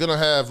aspect. We're gonna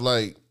have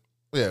like,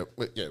 we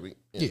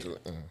into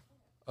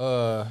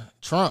it.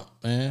 Trump,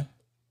 man.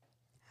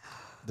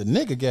 The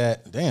nigga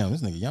got damn.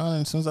 This nigga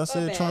yawning as soon as I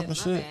said bad, Trump and my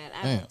shit.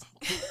 bad.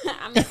 Damn.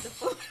 I missed the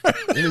food.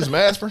 You need some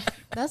aspirin?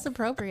 That's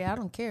appropriate. I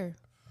don't care.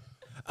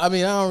 I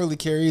mean, I don't really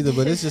care either,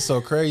 but it's just so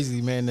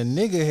crazy, man. The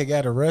nigga had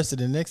got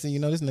arrested, and next thing you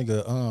know, this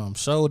nigga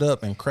showed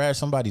up and crashed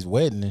somebody's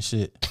wedding and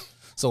shit.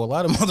 So a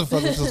lot of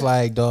motherfuckers was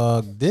like,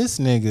 dog, this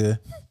nigga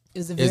It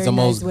was a is very the nice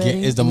most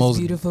wedding. is the It was most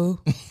beautiful.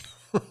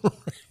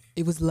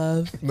 It was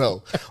love.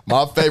 No,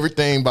 my favorite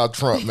thing about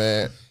Trump,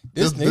 man.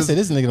 They said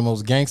this nigga the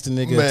most gangster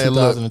nigga Man, in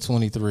look,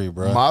 2023,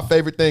 bro. My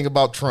favorite thing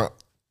about Trump,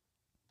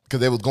 because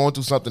they was going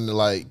through something that,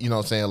 like, you know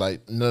what I'm saying,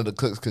 like none of the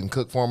cooks couldn't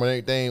cook for him and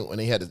everything. When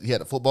he had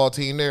a football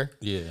team there,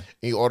 Yeah.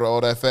 he ordered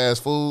all that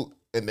fast food,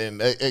 and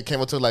then it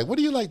came up to like, what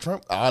do you like,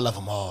 Trump? Oh, I love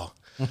them all.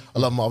 I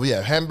love them all. We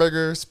have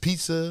hamburgers,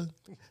 pizza,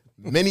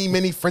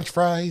 many French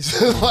fries.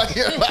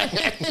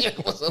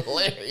 It was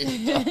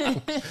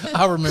hilarious.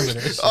 I remember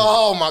that shit.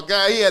 Oh my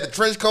God, he had the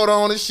trench coat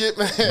on and shit,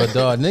 man. But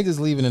dog, niggas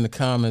leaving in the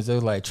comments, they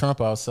were like, Trump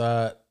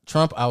outside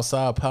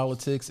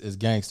politics is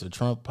gangster.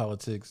 Trump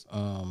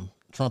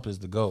is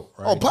the GOAT,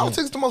 right? Oh,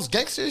 politics is the most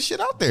gangster shit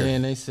out there.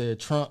 And they said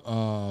Trump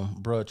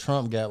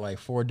got like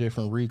 4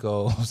 different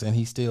Ricos and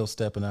he's still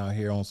stepping out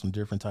here on some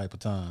different type of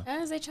time.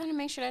 As they trying to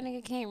make sure that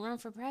nigga can't run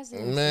for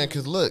president. Man,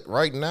 because look,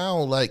 right now,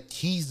 like,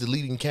 he's the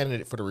leading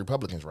candidate for the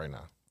Republicans right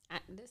now.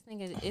 This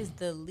nigga is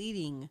the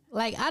leading.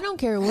 Like, I don't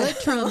care what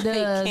Trump does.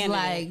 candidate.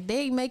 Like,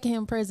 they making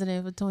him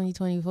president for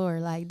 2024.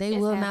 Like, they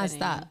will not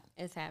stop.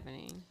 It's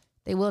happening.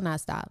 They will not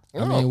stop. I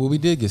mean, well, we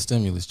did get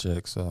stimulus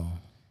checks, so.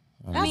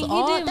 I mean,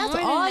 That's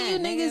all you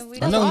niggas.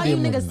 That's know all he you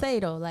did more niggas than say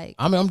though. Like,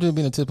 I'm just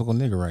being a typical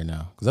nigga right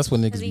now because that's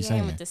what niggas be He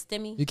saying. came with the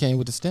stimmy. He came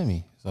with the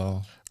stimmy,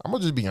 so I'm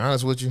gonna just be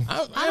honest with you.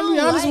 I'm I gonna be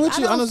honest with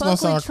you. I I know don't it's gonna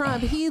fuck with sound,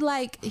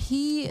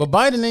 Trump. but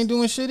Biden ain't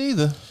doing shit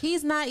either.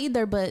 He's not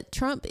either. But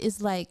Trump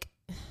is like,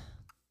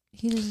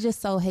 he's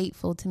just so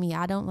hateful to me.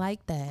 I don't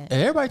like that.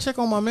 Hey, everybody check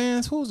on my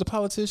man's. Who was the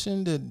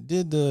politician that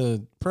did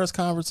the press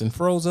conference and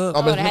froze up?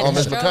 Oh, that had a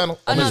Mitch stroke? McConnell.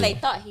 Oh, no, Mitch- they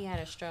thought he had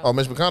a stroke. Oh,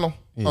 Mitch McConnell?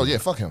 Oh, yeah,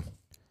 fuck him.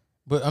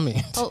 But I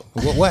mean, Oh.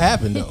 what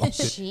happened though?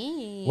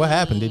 Shit. What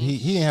happened? Did he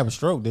didn't have a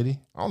stroke? Did he?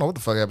 I don't know what the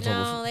fuck happened to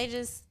him. No, they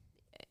just.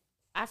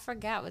 I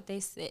forgot what they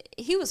said.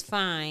 He was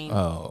fine.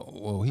 Oh,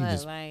 well, he but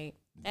just like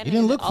that he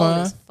didn't nigga's look old fine.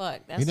 as fuck.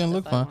 That's He didn't what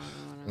look the fine. fuck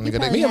going on. Nigga,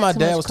 probably Me and had my too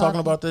dad much was talking coffee.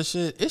 about that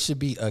shit. It should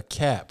be a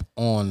cap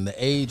on the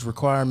age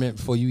requirement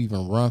before you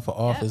even run for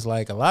office.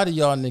 Like a lot of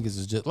y'all niggas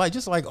is just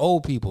like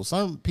old people.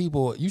 Some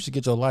people you should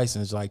get your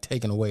license like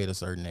taken away at a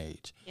certain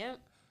age. Yep.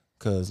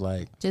 Cause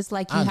like Just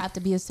like you have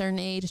to be a certain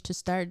age to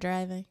start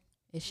driving.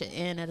 It should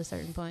end at a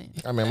certain point.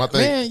 I mean, my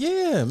thing. man,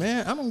 yeah,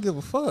 man, I don't give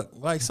a fuck.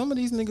 Like some of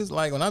these niggas,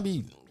 like when I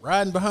be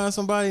riding behind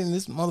somebody and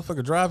this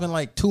motherfucker driving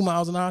like 2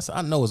 miles an hour, so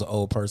I know it's an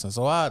old person.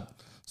 So I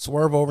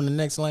swerve over in the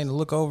next lane to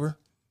look over.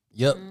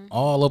 Yep,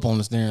 all up on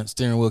the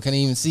steering wheel. Can't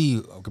even see.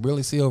 I could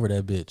barely see over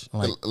that bitch.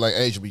 Like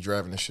Asia be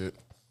driving this shit.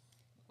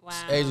 Wow.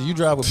 Asia, you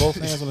drive with both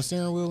hands on the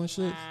steering wheel and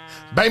shit.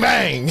 Bang,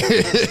 bang.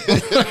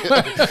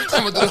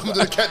 I'm gonna do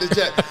the Captain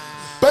Jack.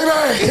 Bang,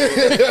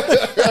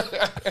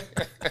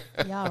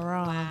 bang. Y'all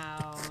wrong.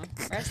 Wow.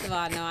 First of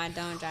all, no, I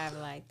don't drive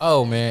like that.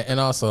 Oh man, and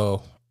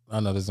also I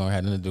know this don't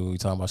have nothing to do with we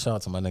talking about. Shout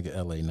out to my nigga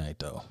LA Knight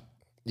though.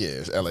 Yeah,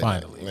 it's LA.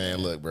 Finally. Man,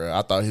 look, bro.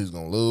 I thought he was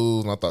gonna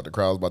lose, and I thought the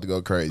crowd was about to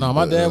go crazy. No,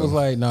 my but, dad was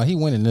like, no, he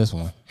winning this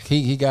one.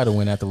 He got to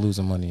win after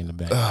losing money in the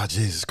bank. oh,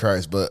 Jesus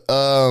Christ. But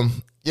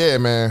yeah,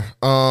 man.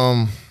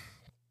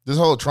 This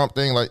whole Trump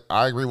thing, like,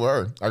 I agree with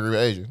her. I agree with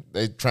Asia.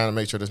 They trying to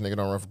make sure this nigga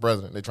don't run for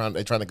president. They trying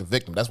to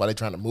convict him. That's why they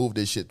trying to move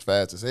this shit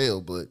fast as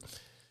hell. But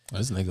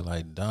This nigga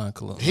like Don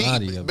Colomati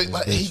of this bitch,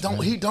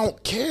 man. he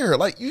don't care.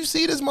 Like, you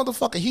see this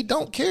motherfucker, he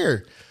don't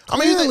care. I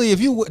mean, Clearly,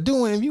 if you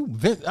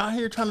out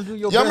here trying to do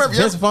your Y'all best, remember-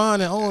 Vince Vaughn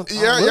and on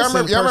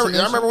y'all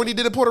remember when he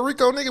did the Puerto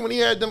Rico nigga when he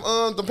had them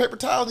paper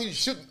towels? He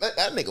shoot that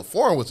nigga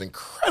foreign was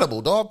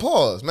incredible, dog.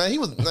 Pause, man. He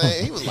was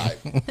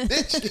like,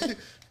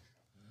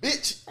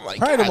 bitch. I'm like,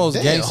 Probably the God most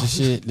damn. gangster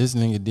shit this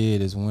nigga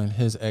did is when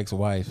his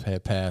ex-wife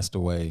had passed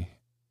away,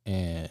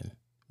 and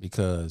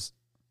because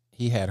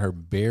he had her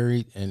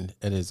buried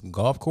at his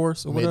golf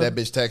course or Made whatever, that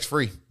bitch tax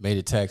free. made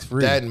it tax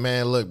free. That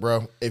man, look,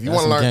 bro. If you That's want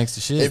to some learn gangster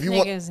shit. if you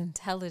want, Nigga's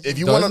intelligent. if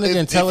you Dog, want this nigga to,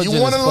 intelligent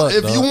as fuck,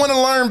 if you dog. want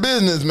to learn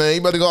business, man,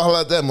 you better go holler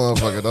at that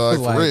motherfucker, dog.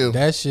 like, For real.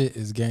 that shit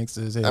is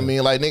gangster as hell. I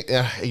mean, like,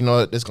 you know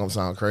what? This gonna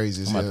sound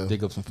crazy as I'm about hell. to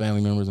dig up some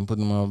family members and put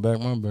them on my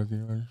backyard.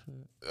 And shit.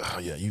 Oh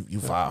yeah, you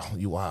foul.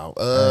 You wild.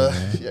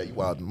 Yeah, you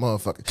wild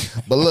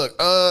motherfucker. But look,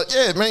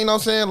 yeah, man, you know what I'm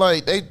saying?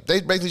 Like they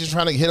basically just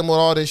trying to hit him with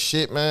all this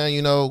shit, man,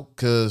 you know,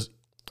 cause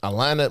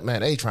Atlanta,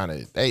 man,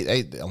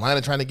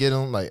 Atlanta trying to get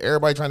him, like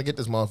everybody trying to get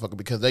this motherfucker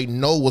because they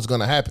know what's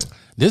gonna happen.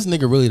 This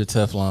nigga really the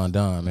Teflon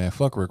Don, man.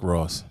 Fuck Rick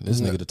Ross.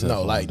 This nigga the Teflon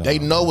No, like Don. they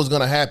know what's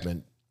gonna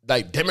happen.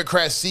 Like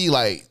Democrats see,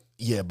 like,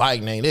 yeah,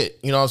 Biden ain't it.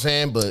 You know what I'm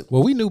saying? But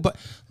Well, we knew, but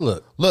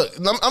look,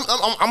 I'm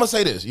gonna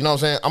say this. You know what I'm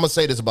saying? I'm gonna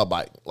say this about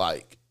Biden.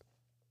 Like,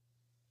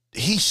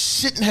 he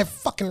shouldn't have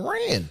fucking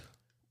ran.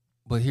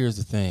 but here's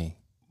the thing: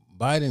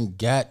 Biden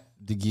got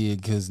the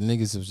gig because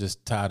niggas was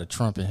just tired of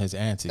Trump and his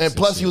antics. And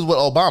plus, shit. he was with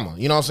Obama.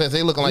 You know what I'm saying?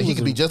 They looking like he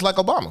could be just like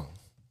Obama.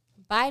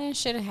 Biden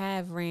should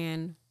have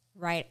ran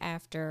right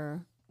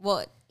after.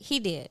 Well, he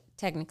did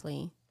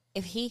technically.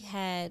 If he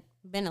had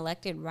been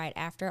elected right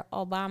after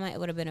Obama, it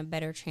would have been a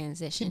better He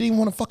transition. didn't even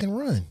want to fucking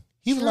run.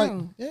 He was like,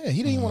 True. yeah,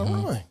 he didn't even want to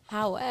run.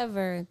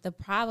 However, the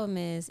problem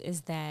is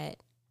that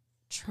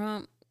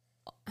Trump,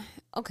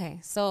 okay,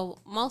 so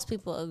most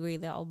people agree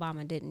that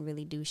Obama didn't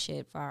really do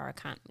shit for our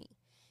economy.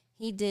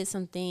 He did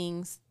some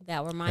things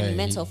that were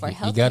monumental for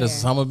healthcare. He got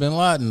Osama bin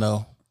Laden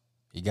though.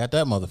 He got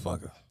that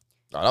motherfucker.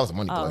 Oh, that was a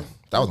money play.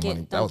 That was a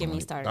money. Don't get me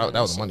started.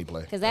 That was a money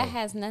play. Because that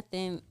has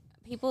nothing.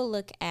 People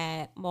look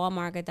at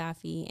Muammar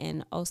Gaddafi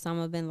and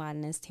Osama bin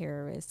Laden as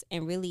terrorists,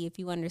 and really, if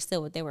you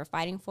understood what they were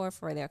fighting for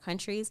their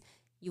countries,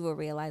 you will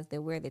realize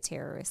that we're the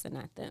terrorists and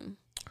not them.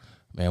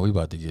 Man, we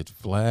about to get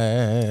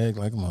flagged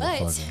like a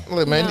motherfucker.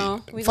 Look,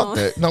 man, fuck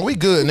that. No, we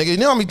good, nigga. You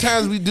know how many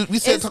times we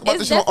said talk about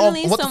this shit on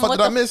What the Fuck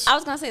Did I Miss? I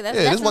was going to say, that's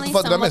definitely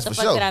What the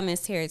Fuck Did I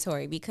Miss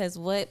territory, because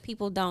what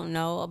people don't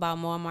know about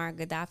Muammar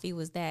Gaddafi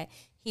was that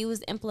he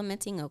was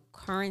implementing a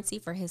currency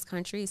for his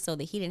country so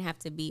that he didn't have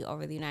to be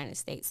over the United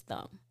States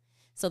thumb,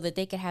 so that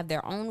they could have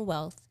their own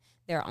wealth,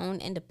 their own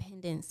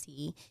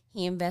independency.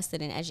 He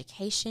invested in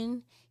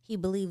education. He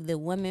believed that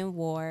women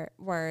were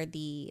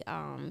the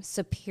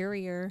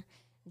superior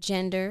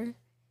gender.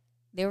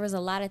 There was a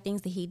lot of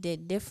things that he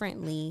did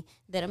differently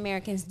that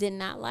Americans did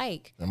not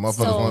like. And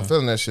motherfuckers weren't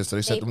feeling that shit, so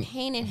they said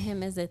painted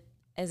him as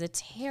a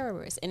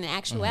terrorist. In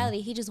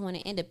actuality, he just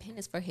wanted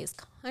independence for his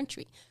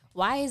country.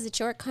 Why is it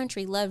your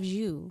country loves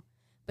you,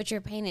 but you're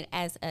painted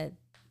as a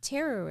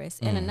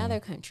terrorist in another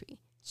country?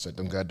 Set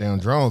them goddamn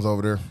drones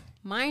over there.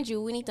 Mind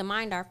you, we need to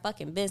mind our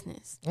fucking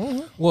business.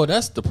 Well,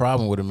 that's the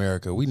problem with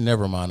America. We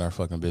never mind our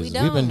fucking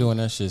business. We've been doing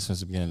that shit since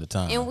the beginning of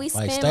time. And we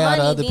like, spend stay out of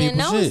money other being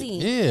people's nosy.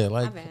 shit. Yeah,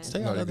 like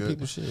stay out of other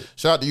people's shit.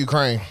 Shout out to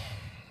Ukraine,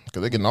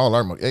 because they getting all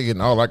our money. They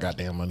getting all our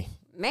goddamn money.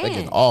 Man, they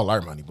getting all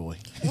our money, boy.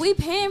 We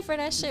paying for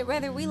that shit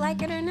whether we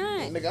like it or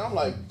not. Nigga, I'm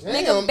like, damn.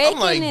 Nigga, bacon I'm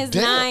like, is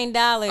damn.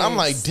 $9. I'm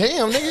like,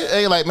 damn, nigga.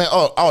 Hey, like, man,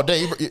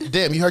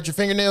 damn, you hurt your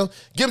fingernail?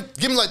 Give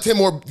me like 10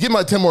 more. Give me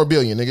like 10 more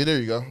billion, nigga. There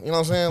you go. You know what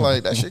I'm saying?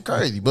 Like, that shit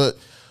crazy. But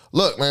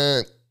look,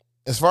 man.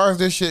 As far as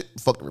this shit,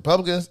 fuck the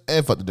Republicans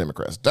and fuck the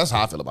Democrats. That's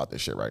how I feel about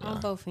this shit right now.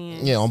 On both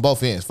ends. Yeah, on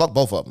both ends. Fuck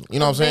both of them. You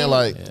know what I'm saying?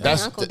 Like,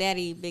 that's Uncle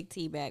Daddy Big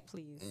T back,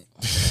 please.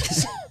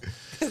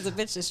 Because the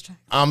bitch is trying.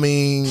 I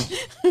mean,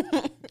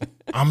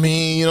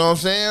 you know what I'm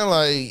saying?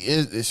 Like,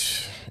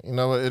 it's you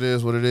know, it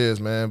is what it is,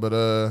 man. But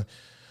I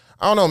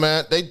don't know,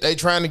 man. They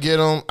trying to get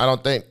them. I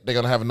don't think they're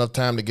gonna have enough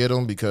time to get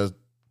them because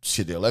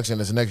shit, the election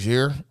is next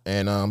year,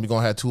 and we're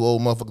gonna have two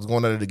old motherfuckers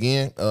going at it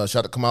again. Shout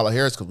out to Kamala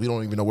Harris because we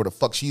don't even know where the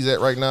fuck she's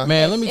at right now.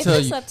 Man, let me tell you.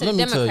 If it's up to the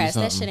Democrats,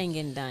 that shit ain't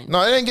getting done.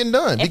 No, it ain't getting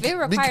done. If it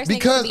requires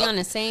niggas to be on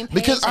the same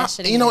page, that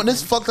shit ain't you know, getting and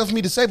this done. fucked up for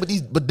me to say,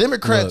 but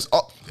Democrats,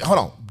 hold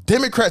on,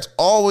 Democrats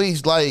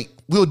always like,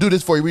 we'll do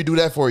this for you, we do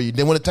that for you.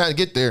 Then when it's time to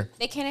get there,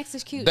 they can't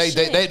execute.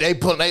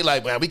 They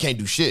like, man, we can't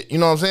do shit. You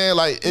know what I'm saying?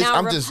 Like,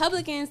 now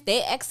Republicans,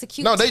 they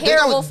execute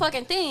terrible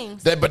fucking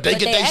things. But they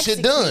get their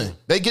shit done.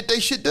 They get their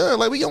shit done.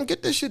 Like, we don't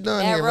get this shit done.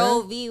 That here,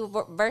 Roe man. v.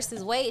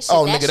 versus Wade shit.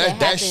 Oh, nigga,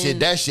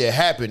 that shit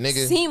happened,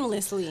 nigga.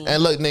 Seamlessly.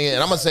 And look, nigga,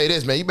 and I'm gonna say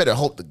this, man. You better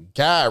hope the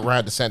guy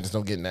Ron DeSantis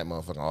don't get in that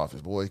motherfucking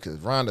office, boy, because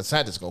Ron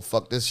DeSantis gonna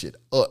fuck this shit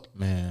up,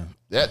 man.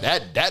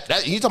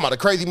 That you talking about a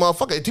crazy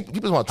motherfucker? People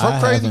talking about Trump I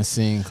crazy. haven't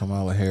seen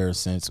Kamala Harris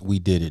since We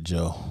Did It,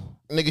 Joe.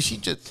 Nigga, she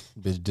just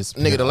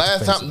the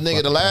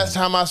last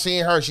time I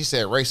seen her, she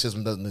said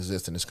racism doesn't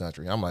exist in this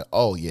country. I'm like,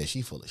 oh yeah,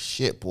 she full of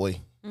shit,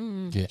 boy.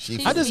 Yeah.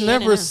 I just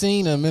never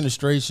seen an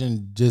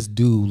administration just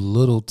do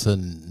little to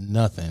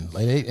nothing.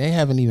 Like they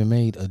haven't even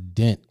made a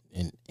dent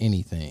in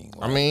anything.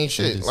 Like, I mean,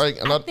 shit.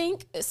 I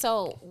think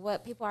so.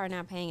 What people are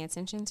not paying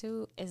attention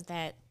to is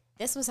that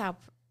this was how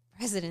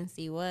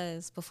presidency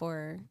was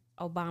before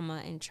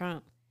Obama and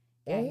Trump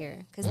got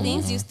here, because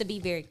things used to be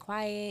very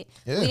quiet.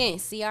 We didn't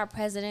see our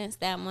presidents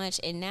that much,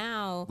 and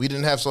now we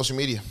didn't have social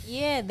media.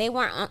 Yeah, they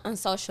weren't on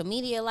social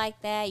media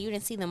like that. You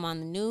didn't see them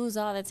on the news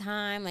all the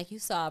time. Like, you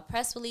saw a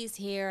press release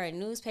here, a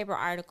newspaper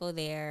article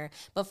there,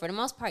 but for the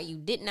most part, you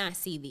did not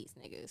see these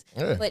niggas.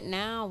 Yeah. But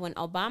now, when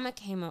Obama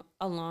came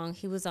along,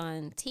 he was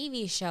on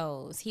TV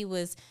shows. He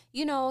was,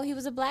 he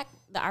was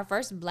our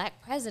first black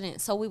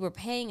president, so we were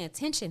paying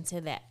attention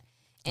to that.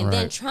 And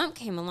then Trump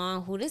came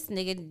along, who this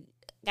nigga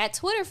got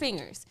Twitter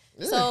fingers.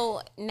 Yeah.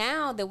 So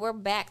now that we're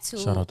back to...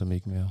 Shout out to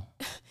Meek Mill.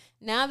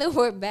 Now that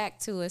we're back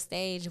to a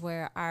stage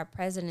where our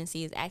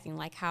presidency is acting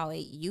like how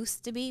it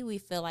used to be, we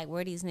feel like,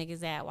 where these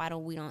niggas at? Why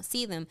don't we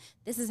see them?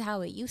 This is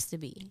how it used to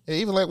be. Yeah,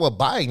 even like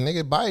Biden,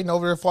 nigga. Biden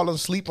over there falling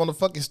asleep on the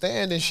fucking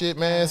stand and shit,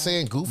 man,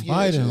 saying goofy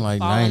Biden shit. Like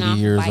 90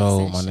 years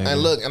old, my nigga.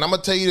 And look, and I'm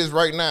going to tell you this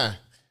right now.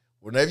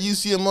 Whenever you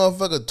see a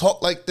motherfucker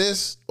talk like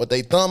this, with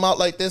they thumb out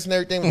like this and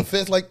everything, with a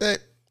fist like that,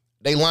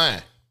 they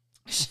lying.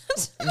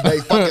 They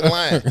fucking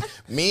lying.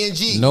 Me and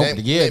G. Nope.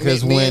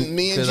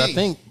 Because I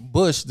think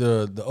Bush,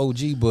 the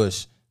OG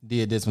Bush,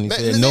 did this when he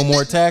said no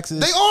more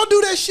taxes. They all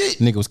do that shit.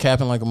 Nigga was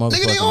capping like a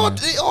motherfucker. Nigga,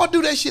 they all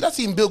do that shit. I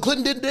seen Bill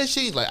Clinton did that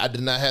shit. Like, I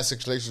did not have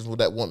sexual relations with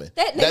that woman.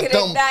 That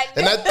thumb,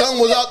 and that thumb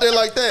was out there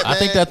like that, man. I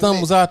think that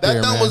thumb was out there,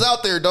 That thumb was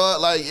out there, dog.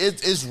 Like,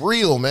 it's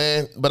real,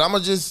 man. But I'm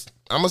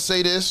gonna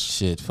say this.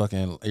 Shit,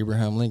 fucking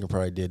Abraham Lincoln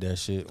probably did that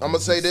shit. I'm gonna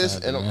say this,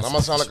 and I'm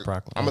gonna sound like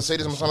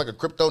a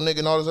crypto nigga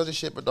and all this other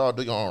shit. But dog,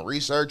 do your own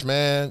research,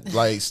 man.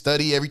 Like,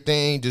 study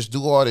everything. Just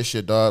do all this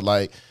shit, dog.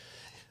 Like,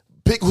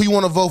 pick who you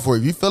want to vote for.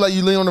 If you feel like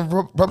you lean on the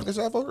Republican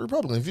side, vote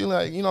Republican. If you feel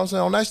like, you know what I'm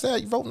saying, on that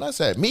side, you vote on that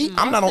side. Me,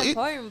 I'm not on it.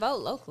 Important, vote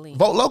locally.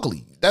 Vote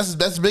locally. That's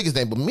the biggest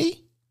thing. But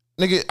me,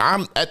 nigga,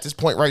 I'm at this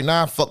point right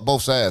now, fuck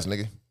both sides,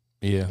 nigga.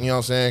 Yeah. You know what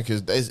I'm saying?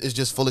 Because it's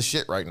just full of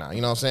shit right now. You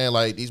know what I'm saying?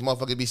 Like, these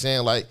motherfuckers be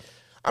saying, like,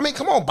 I mean,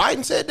 come on,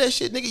 Biden said that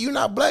shit, nigga. You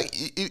not black.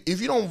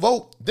 If you don't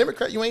vote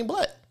Democrat, you ain't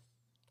black.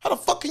 How the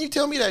fuck can you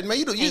tell me that, man?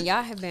 And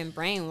y'all have been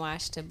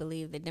brainwashed to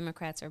believe that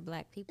Democrats are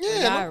black people.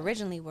 Yeah, y'all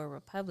originally were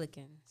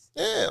Republicans.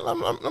 Yeah,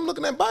 I'm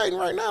looking at Biden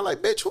right now, like,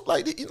 bitch,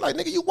 like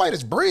nigga, you white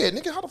as bread,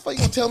 nigga. How the fuck you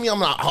gonna tell me I'm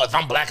not? Oh, if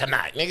I'm black or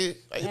not, nigga?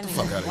 Like, get the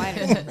fuck out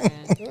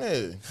of here.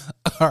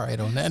 Yeah. All right,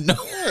 on that note.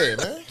 Yeah,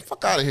 man.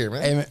 Fuck out of here,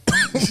 man. Hey, man.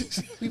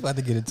 We about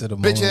to get into the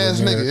bitch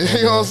ass nigga.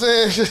 You know what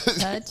I'm saying?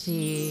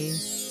 Touchy.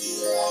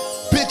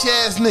 Bitch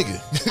ass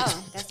nigga.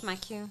 Oh, that's my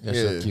cue. That's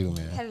Yeah. your cue,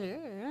 man.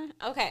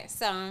 Hello. Okay,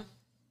 so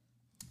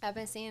I've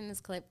been seeing this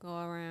clip go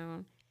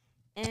around,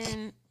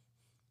 and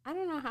I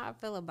don't know how I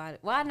feel about it.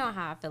 Well, I know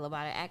how I feel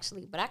about it,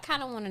 actually, but I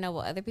kind of want to know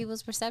what other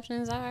people's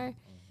perceptions are,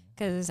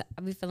 because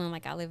I be feeling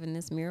like I live in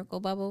this miracle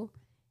bubble,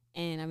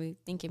 and I be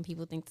thinking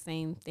people think the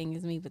same thing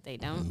as me, but they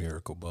don't.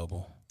 Miracle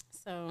bubble.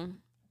 So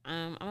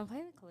I'm going to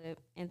play the clip,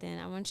 and then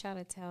I want y'all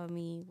to tell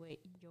me what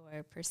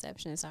your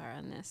perceptions are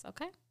on this,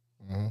 okay?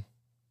 Mm-hmm.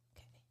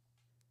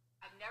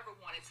 I never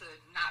wanted to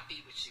not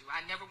be with you.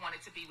 I never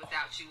wanted to be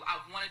without you. I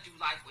want to do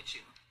life with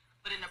you.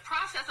 But in the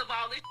process of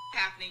all this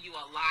happening, you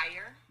a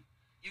liar.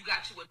 You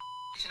got you a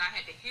and I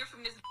had to hear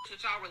from this what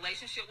y'all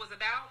relationship was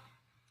about.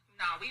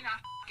 Nah, we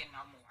not no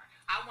more.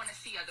 I want to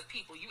see other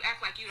people. You act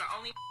like you're the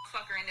only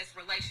fucker in this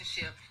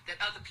relationship that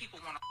other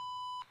people want to.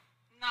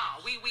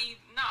 No,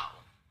 no.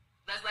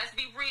 Let's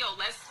be real.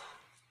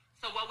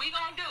 So what we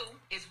gonna do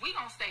is we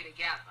gonna stay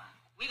together.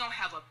 We gonna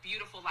have a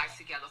beautiful life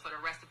together for the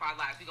rest of our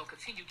lives. We gonna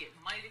continue getting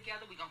money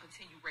together. We gonna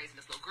continue raising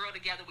this little girl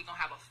together. We gonna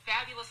have a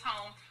fabulous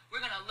home. We're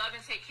gonna love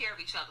and take care of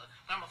each other.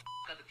 But I'm gonna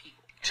fuck other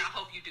people, and I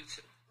hope you do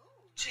too.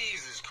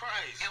 Jesus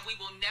Christ. And we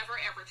will never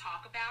ever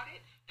talk about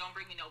it. Don't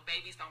bring me no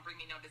babies. Don't bring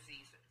me no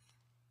diseases.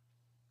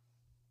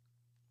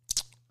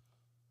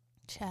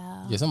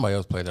 Child. Yeah, somebody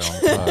else played that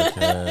on the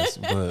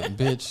podcast, but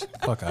bitch,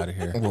 fuck out of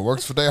here. What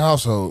works for their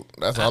household.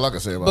 That's all I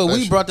can say about But that. we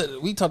shit. brought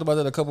that. We talked about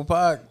that a couple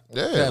podcasts.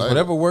 Yeah, like,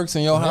 whatever works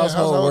in your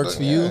household works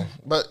for you.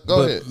 But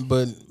go ahead.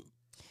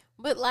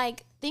 But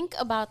like, think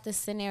about the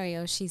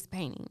scenario she's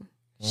painting.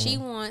 She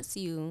wants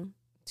you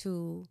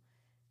to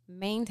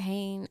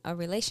maintain a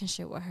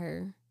relationship with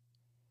her.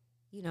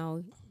 You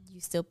know, you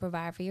still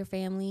provide for your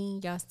family.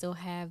 Y'all still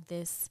have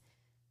this,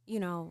 you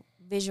know,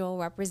 visual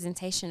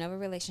representation of a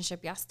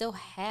relationship. Y'all still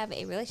have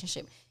a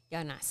relationship.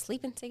 Y'all not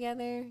sleeping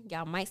together.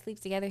 Y'all might sleep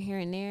together here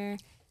and there.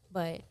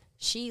 But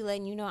she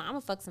letting you know, I'm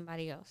going to fuck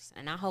somebody else.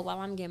 And I hope while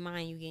I'm getting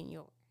mine, you getting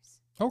yours.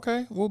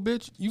 Okay, well,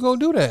 bitch, you gonna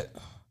do that,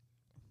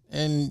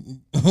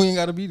 and we ain't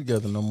got to be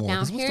together no more. Now,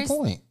 What's the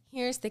point?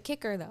 Here's the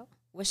kicker, though.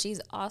 What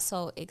she's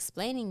also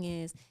explaining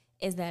is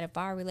that if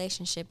our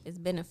relationship is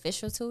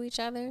beneficial to each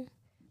other,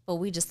 but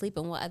we just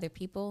sleeping with other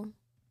people,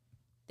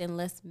 then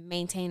let's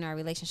maintain our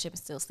relationship and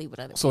still sleep with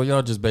other people. So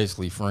y'all just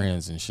basically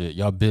friends and shit.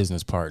 Y'all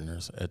business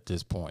partners at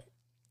this point.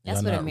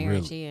 That's y'all what a not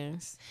marriage really.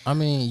 is. I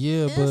mean,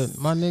 yeah, Yes.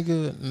 but my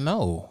nigga,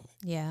 no,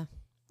 Yeah.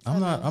 I'm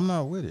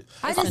not with it.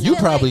 I just You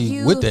feel probably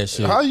like with that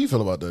shit. How you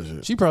feel about that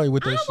shit? She probably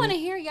with I that want to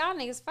shit. hear y'all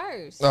niggas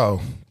first. Oh.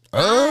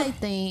 I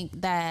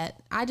think that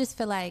I just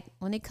feel like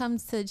when it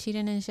comes to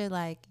cheating and shit,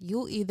 like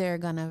you either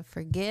gonna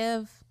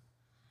forgive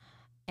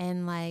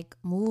and like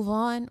move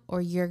on, or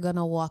you're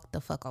gonna walk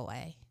the fuck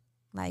away.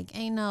 Like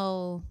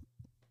you're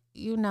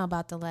not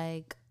about to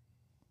like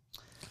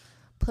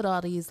put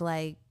all these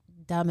like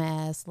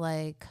dumbass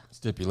like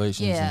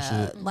Stipulations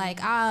and shit. like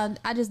I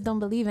just don't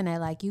believe in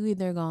that. Like you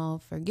either gonna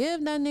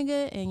forgive that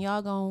nigga and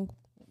y'all gonna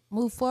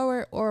move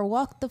forward, or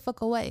walk the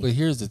fuck away. But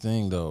here's the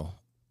thing, though.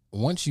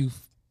 Once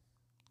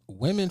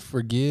women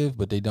forgive,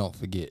 but they don't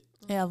forget.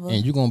 Ever.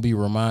 And you're going to be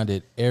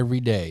reminded every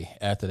day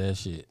after that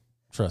shit.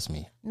 Trust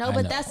me. No, I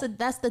but know.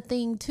 that's the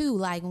thing too.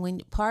 Like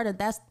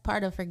that's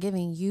part of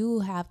forgiving. You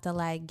have to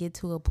like get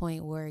to a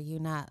point where you're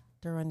not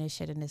throwing this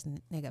shit in this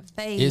nigga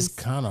face. It's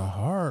kind of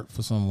hard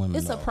for some women.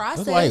 It's a though.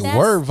 process. It's like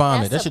word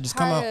vomit. That should just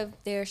come Part out.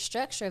 of their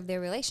structure of their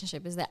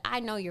relationship is that I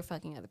know you're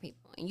fucking other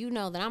people, and you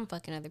know that I'm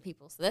fucking other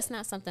people. So that's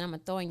not something I'm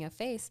gonna throw in your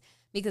face,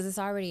 because it's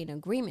already an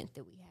agreement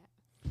that we have.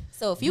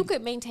 So if you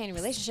could maintain a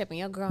relationship and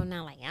your girl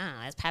now like,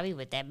 that's probably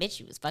with that bitch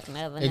you was fucking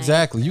the other night.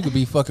 Exactly. You could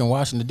be fucking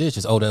washing the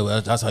dishes. Oh,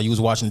 that's how you was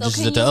washing the So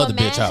dishes can at the you other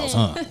bitch house,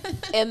 huh?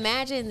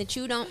 Imagine that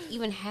you don't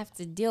even have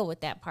to deal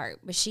with that part,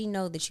 but she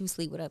know that you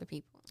sleep with other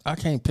people. I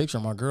can't picture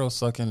my girl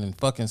sucking and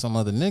fucking some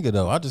other nigga,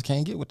 though. I just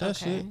can't get with that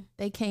shit.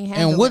 They can't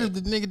handle And what it. if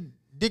the nigga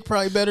dick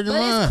probably better than But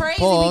mine? it's crazy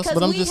Pause, because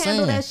but I'm we just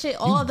handle saying, that shit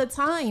all the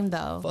time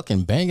though.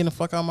 fucking banging the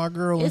fuck out my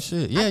girl and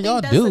shit. Yeah, I think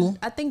y'all that's do.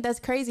 I think that's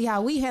crazy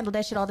how we handle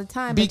that shit all the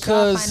time. But y'all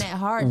Because find that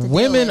hard to deal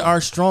women with.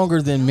 are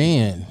stronger than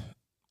men.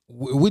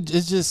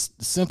 It's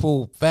just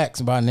simple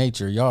facts by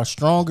nature. Y'all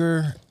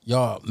stronger.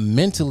 Y'all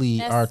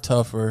mentally are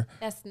tougher.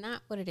 That's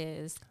not what it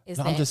is. It's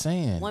No, I'm just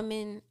saying.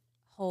 women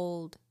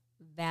hold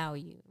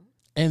value.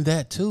 And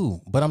that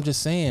too. But I'm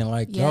just saying,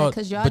 like, Yeah,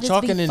 because y'all but just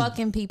y'all be can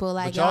fucking people.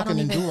 Like, but y'all y'all don't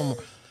can even. endure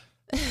them.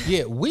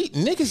 Yeah, we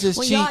niggas just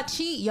When cheat. y'all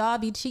cheat, y'all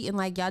be cheating.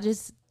 Like, y'all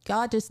just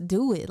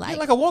do it. Like,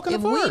 like a walk in the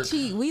if we park.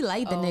 cheat, we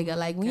like the nigga.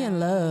 Like, we in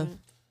love.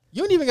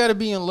 You don't even got to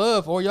be in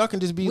love, or y'all can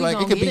just be We like,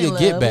 it gonna could be get a in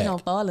get love. We back. gonna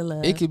fall in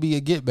love. It could be a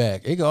get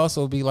back. It could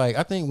also be like,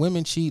 I think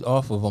women cheat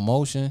off of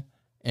emotion,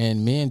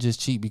 and men just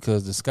cheat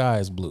because the sky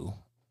is blue.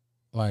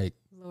 Like,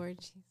 Lord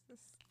Jesus.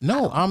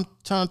 no, I'm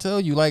trying to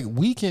tell you, like,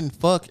 we can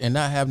fuck and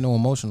not have no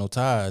emotional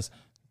ties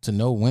to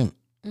no women.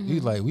 You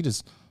like, we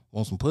just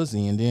want some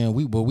pussy, and then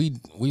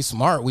we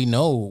smart. We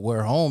know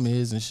where home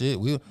is and shit.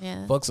 We'll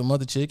fuck some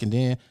other chick and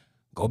then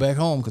go back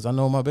home because I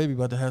know my baby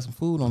about to have some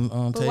food on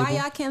But table. why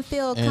y'all can't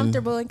feel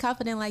comfortable and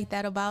confident like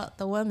that about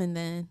the woman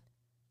then?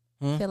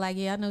 Feel like,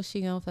 yeah, I know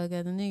she gonna fuck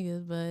other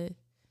niggas, but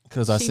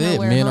because I she know said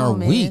where men are home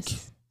weak.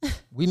 is.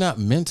 We not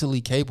mentally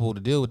capable to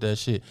deal with that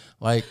shit.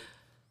 Like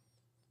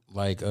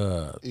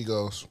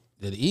Egos.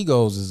 the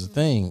egos is a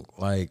thing.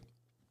 Like,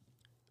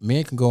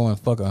 men can go and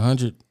fuck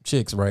 100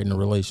 chicks right in a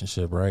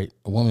relationship, right?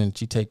 A woman,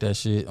 she take that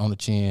shit on the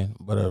chin,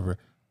 whatever.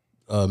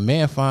 A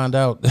man find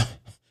out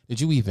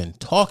that you even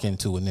talking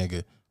to a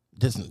nigga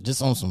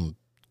just on some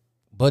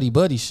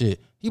buddy shit.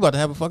 He about to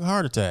have a fucking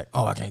heart attack.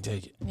 Oh, I can't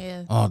take it.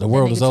 Yeah. Oh, the That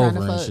world nigga is trying over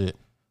to and fuck. shit.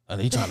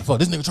 He trying to fuck.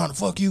 This nigga trying to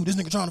fuck you. This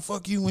nigga trying to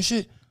fuck you and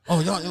shit. Oh,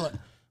 y'all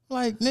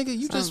like nigga,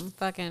 you just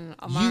Fucking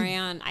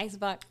Omarion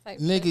icebox type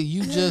nigga, shit.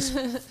 you just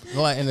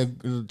like, and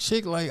a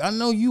chick like, I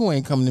know you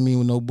ain't coming to me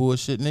with no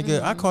bullshit,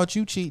 nigga. I caught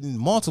you cheating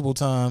multiple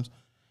times,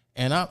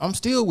 and I'm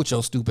still with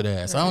your stupid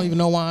ass. I don't even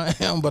know why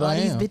I am, but All I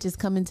these am. bitches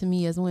coming to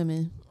me as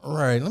women.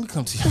 Right? Let me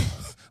come to you.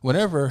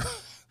 Whenever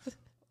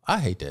I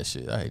hate that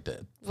shit. I hate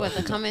that. What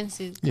the comments?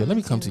 Yeah, let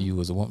me come to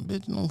you as a woman,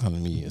 bitch. Don't come to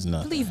me as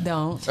nothing. Please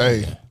don't.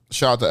 Hey,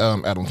 shout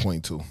out to Adam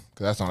 22 because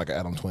that sounds like an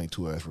Adam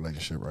 22 ass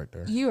relationship right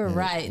there. You are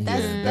right.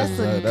 That's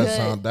Yeah, a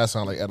good. that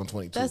sound like Adam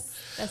 22.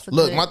 That's a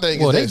Look, good. my thing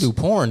Well, is they this. do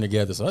porn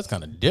together, so that's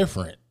kind of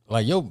different.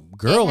 Like, your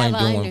girl They ain't have a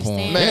doing porn.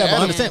 understanding. They have Man,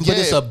 a understanding, but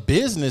yeah. it's a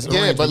business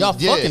arrangement. Y'all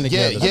fucking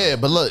together. Yeah,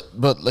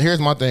 but here's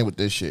my thing with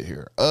this shit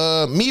here.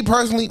 Me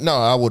personally, no,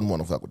 I wouldn't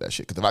want to fuck with that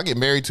shit. Because if I get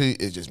married to you,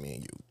 it's just me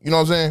and you. You know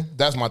what I'm saying?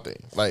 That's my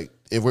thing. Like,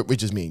 if we're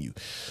just me and you.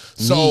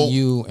 So Me,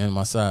 you, and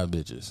my side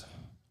bitches.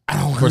 I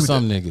don't agree For with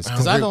some that. niggas.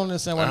 Because I agree. don't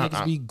understand why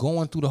niggas be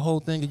going through the whole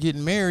thing of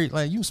getting married.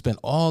 Like, you spend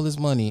all this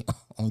money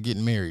on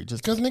getting married.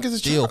 Just Because niggas is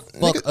still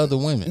fuck other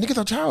women. Niggas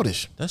are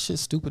childish. That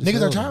shit's stupid as Niggas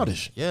hell are to me.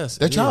 childish. Yes,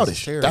 They're it is.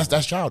 childish. Terrible.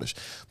 That's childish.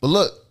 But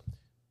look,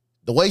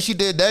 the way she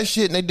did that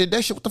shit and they did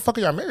that shit, what the fuck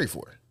are y'all married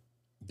for?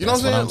 You know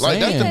That's what I'm what I'm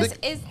saying? Like, saying. that's the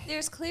Because big.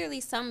 there's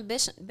clearly some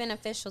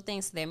beneficial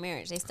things to their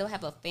marriage. They still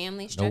have a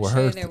family Know what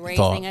her structure. They're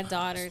raising a thoughts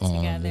daughter on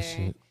together this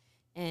shit.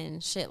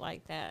 and shit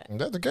like that. If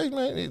that's the case,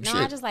 man. No, Shit.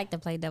 I just like to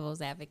play devil's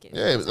advocate.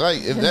 Yeah, like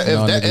if that,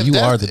 No, if that, nigga, if you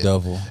that's are the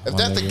devil, If my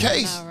that's the nigga.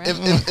 case, All right.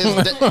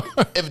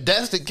 if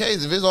that's the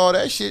case, if it's all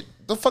that shit,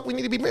 the fuck we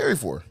need to be married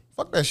for?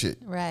 Fuck that shit.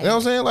 Right. You know what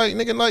I'm saying? Like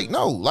nigga, like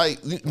no,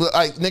 like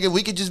nigga,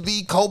 we could just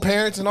be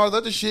co-parents and all that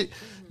other shit.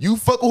 You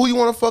fuck with who you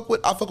want to fuck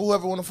with. I fuck with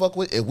whoever want to fuck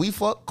with. If we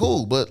fuck,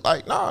 cool. But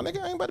like, nah, nigga,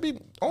 I ain't about to be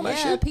on that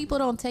Yeah, shit. people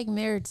don't take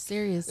marriage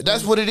seriously.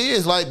 That's what it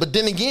is. Like, but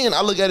then again,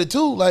 I look at it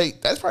too. Like,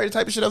 that's probably the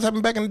type of shit that was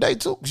happening back in the day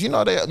too. Cause you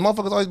know, they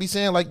motherfuckers always be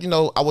saying like, you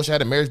know, I wish I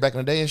had a marriage back in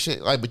the day and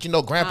shit. Like, but you know,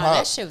 Oh, grandpa,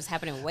 that shit was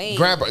happening way.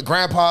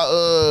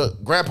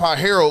 Grandpa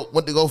Harold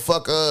went to go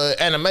fuck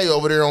anime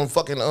over there on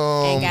fucking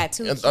And got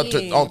two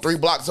kids. on 3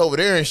 blocks over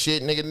there and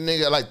shit.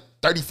 Nigga like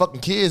 30 fucking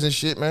kids and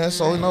shit, man.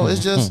 So you know,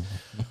 it's just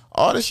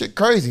all this shit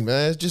crazy,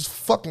 man. It's just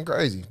fucking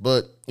crazy.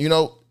 But you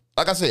know,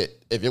 like I said,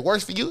 if it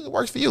works for you, it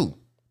works for you.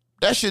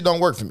 That shit don't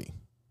work for me.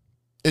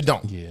 It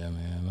don't. Yeah,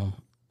 man.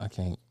 I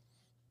can't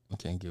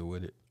get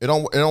with it. It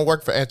don't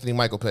work for Anthony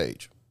Michael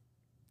Page.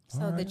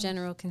 So the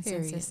general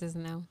consensus is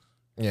no.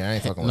 Yeah, I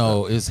ain't fucking with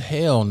No, it's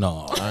hell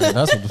no.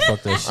 That's what the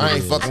fuck that shit that. I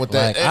ain't is. fucking with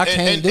that. Like, I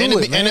can't do and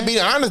it, man. And to be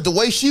honest, the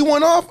way she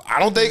went off, I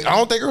don't think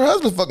her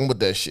husband fucking with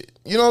that shit.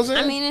 You know what I'm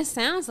saying? I mean, it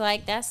sounds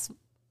like that's,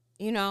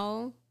 you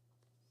know,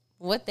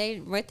 what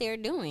they're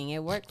doing.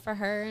 It worked for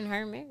her and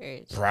her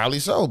marriage. Probably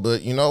so,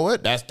 but you know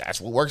what? That's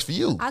what works for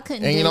you. I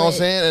couldn't And you do know what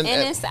it. I'm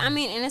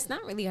saying? And it's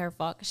not really her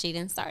fault because she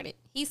didn't start it.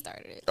 He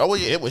started it. Oh well,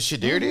 yeah, it was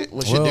shit. There it is.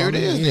 Well, shit, Well, there I it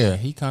mean, is. yeah,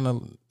 he kind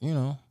of, you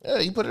know. Yeah,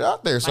 you put it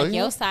out there. So Like, you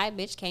know. your side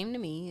bitch came to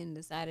me and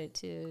decided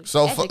to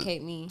So fu-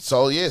 educate me.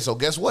 So yeah, so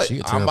guess what? She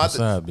a I'm terrible about to.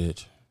 side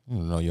bitch. You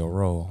don't know your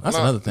role. That's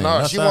No, another thing. No,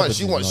 That she side wanted. bitch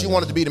She don't wanted. know She your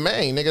wanted to role. be the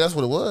main nigga. That's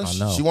what it was.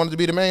 I know. She wanted to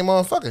be the main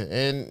motherfucker,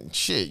 and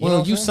shit. You know Well,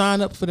 what you I'm saying?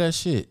 sign up for that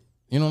shit.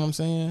 You know what I'm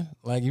saying?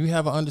 Like, you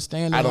have an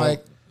understanding. I don't-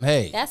 Like,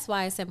 hey, That's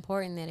why it's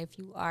important that if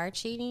you are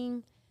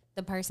cheating,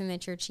 the person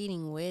that you're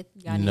cheating with,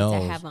 y'all Knows. need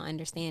to have an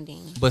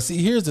understanding. but see,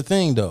 here's the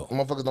thing though.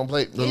 Motherfuckers don't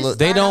play. You Look,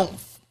 They start don't.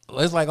 off-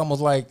 It's like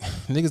almost like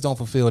niggas don't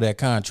fulfill that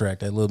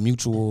contract, that little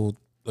mutual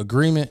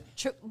agreement.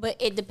 True, but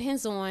it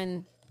depends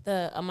on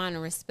the amount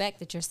of respect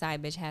that your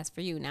side bitch has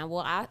for you. Now,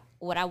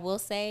 what I will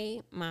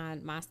say, my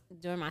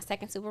during my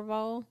second Super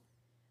Bowl,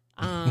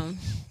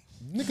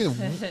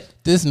 nigga,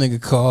 This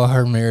nigga call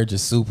her marriage a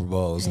Super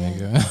Bowls,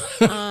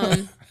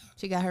 nigga.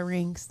 She got her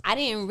rings. I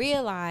didn't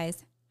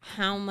realize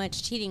how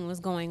much cheating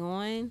was going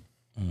on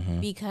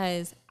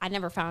because I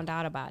never found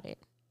out about it.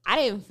 I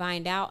didn't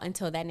find out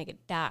until that nigga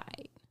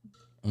died.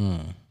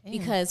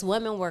 Because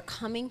women were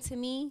coming to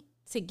me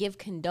to give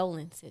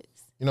condolences.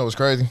 You know what's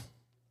crazy?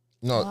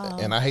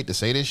 And I hate to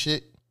say this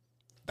shit.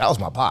 That was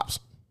my pops.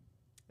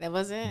 That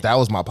was it? That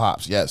was my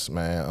pops. Yes,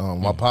 man.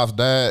 My pops'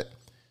 dad.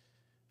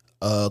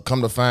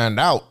 Come to find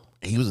out,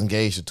 he was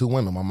engaged to 2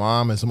 women, my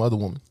mom and some other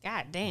woman.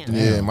 God damn.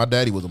 Yeah, my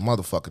daddy was a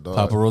motherfucker, dog.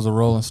 Papa was a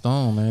Rolling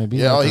Stone, man. Be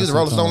Yeah, like he was a that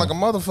Rolling Stone like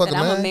sometime. a motherfucker, I'm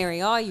man. gonna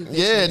marry all you bitches.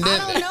 Yeah, and then,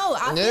 I don't know.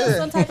 I feel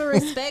some type of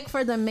respect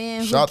for the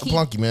men who Shout out to keep,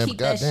 Plunky, man, keep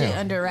but that shit goddamn.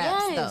 under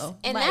wraps, Yes, though.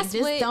 and Like, that's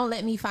just what- don't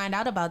let me find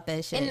out about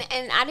that shit.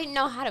 And I didn't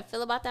know how to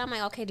feel about that. I'm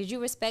like, okay, did you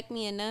respect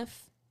me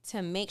enough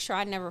to make sure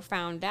I never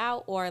found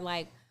out, or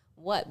like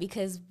what?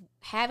 Because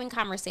having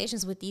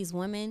conversations with these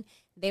women,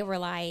 they were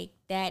like,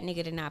 that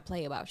nigga did not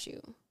play about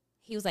you.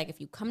 He was like,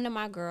 if you come to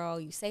my girl,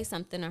 you say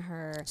something to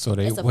her. So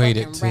they it's a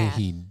waited fucking till wrap.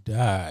 he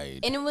died.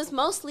 And it was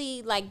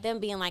mostly like them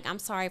being like, I'm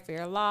sorry for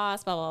your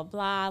loss, blah, blah,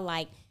 blah.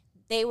 Like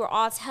they were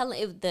all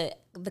telling,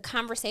 the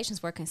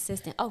conversations were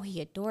consistent. Oh, he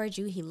adored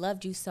you. He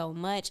loved you so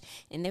much.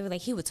 And they were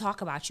like, he would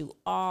talk about you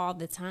all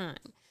the time.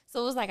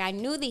 So it was like, I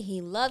knew that he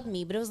loved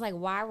me, but it was like,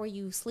 why were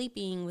you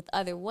sleeping with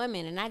other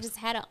women? And I just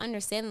had to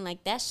understand,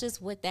 like, that's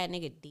just what that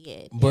nigga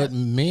did. But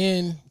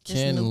men Just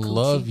can new coochie.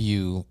 love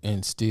you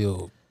and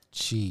still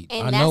cheat.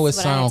 And I know it that's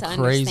what I had sounds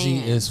to crazy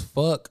understand. as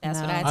fuck. That's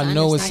what I had to I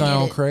know it understand.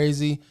 sounds it.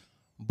 crazy,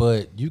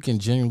 but you can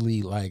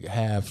genuinely like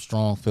have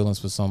strong feelings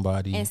for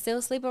somebody And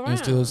still sleep around. and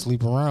still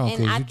sleep around And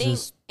because I you think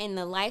just in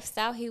the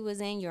lifestyle he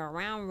was in, you're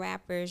around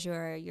rappers,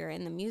 you're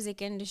in the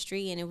music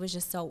industry, and it was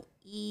just so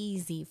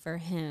easy for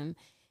him.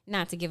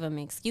 Not to give him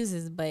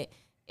excuses, but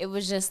it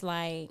was just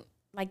like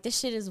this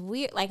shit is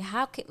weird. Like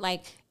how could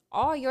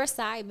all your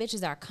side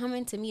bitches are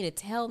coming to me to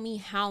tell me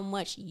how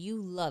much you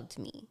loved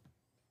me.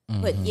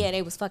 But yeah,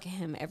 they was fucking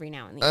him every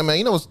now and then. I mean,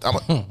 you know,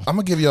 I'm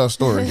gonna give y'all a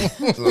story.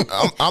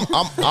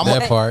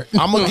 that part.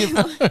 I'm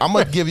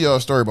gonna give y'all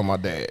a story about my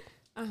dad.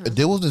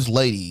 There was this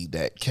lady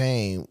that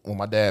came when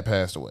my dad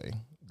passed away.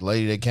 The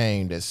lady that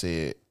came that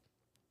said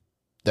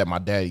that my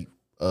daddy,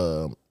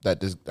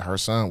 her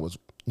son was,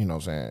 you know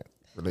what I'm saying,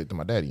 related to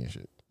my daddy and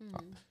shit.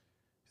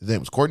 His name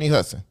was Courtney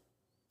Hudson.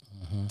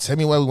 Tell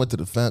me why we went to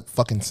the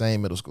fucking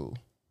same middle school.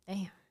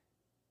 Damn.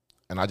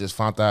 And I just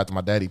found out that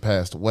my daddy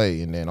passed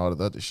away, and then all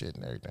the other shit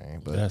and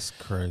everything. But That's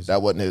crazy.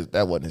 that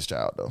wasn't his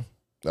child though.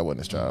 That wasn't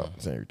his child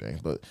and everything.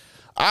 But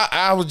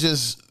I would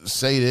just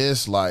say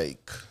this,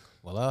 like,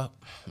 Well,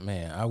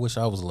 I wish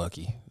I was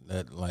lucky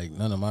that like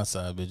none of my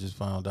side bitches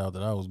found out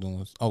that I was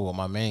doing. Oh well,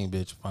 my main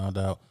bitch found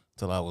out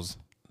till I was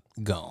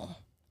gone.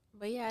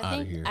 But yeah,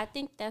 Outta here. I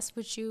think that's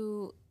what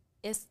you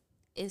is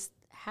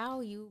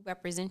how you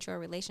represent your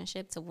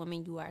relationship to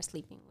women you are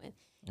sleeping with.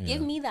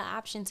 Give me the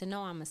option to know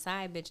I'm a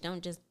side bitch.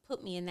 Don't just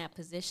put me in that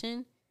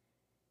position.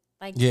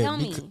 Like, tell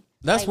me.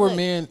 That's Like, where look,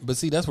 men. But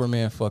see, that's where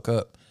men fuck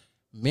up.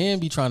 Men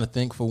be trying to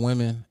think for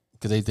women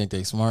because they think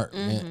they smart.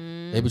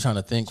 They be trying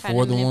to think Try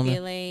for to the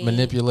woman,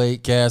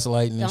 manipulate,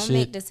 gaslighting, and Don't shit.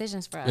 make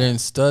decisions for us.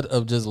 Instead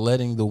of just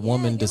letting the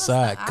woman give us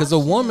decide, the because a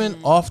woman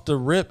option. off the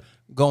rip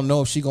gonna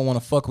know if she gonna want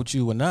to fuck with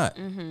you or not.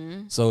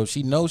 So if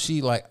she knows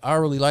she like, I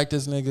really like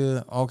this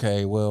nigga.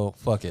 Okay, well,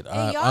 fuck it.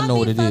 And I know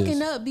what it fucking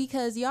is. up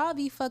because y'all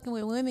be fucking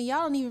with women.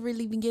 Y'all don't even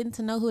really be getting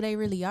to know who they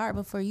really are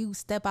before you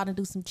step out and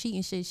do some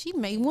cheating shit. She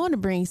may want to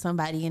bring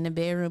somebody in the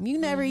bedroom. You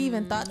never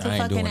even thought to I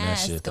ain't fucking doing that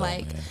ask. shit, though,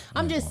 Like, man.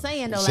 I'm just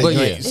saying though. Say Like, you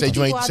yeah. ain't- there's say you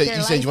people ain't out say there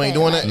you said like you ain't that.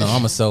 doing Like, that. No,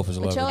 I'm a selfish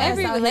lover. your man. ass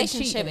Every out here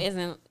relationship cheating.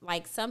 isn't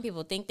like, some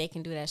people think they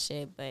can do that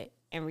shit, but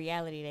in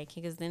reality they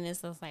can. Because then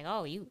it's just like,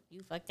 oh, you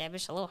fucked that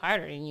bitch a little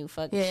harder than you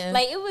fucked. Yeah.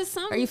 Like, it was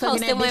some Are you post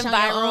fucking that that went bitch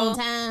on your own viral.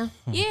 time?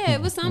 Yeah,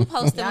 it was some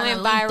post that Y'all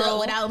went done linked up viral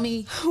without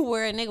me.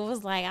 where a nigga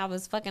was like, I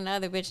was fucking the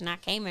other bitch and I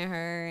came at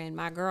her and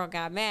my girl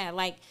got mad.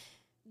 Like,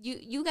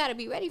 you got to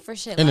be ready for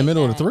shit In the like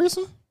middle that. of the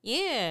threesome,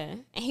 Yeah.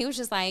 And he was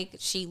just like,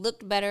 she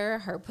looked better.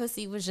 Her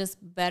pussy was just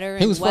better.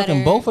 he and was wetter.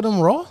 fucking both of them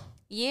raw.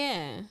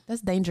 Yeah. That's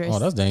dangerous. Oh,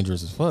 that's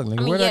dangerous as fuck, nigga. I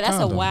mean, Where yeah, that that's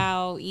condom? a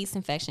wild yeast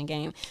infection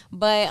game.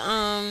 But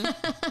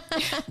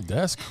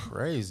That's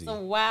crazy. a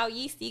wild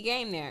yeasty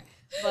game there.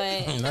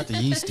 But Not the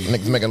yeasty.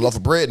 Niggas making a loaf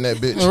of bread in that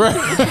bitch.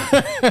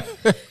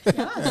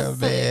 Oh,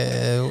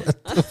 man,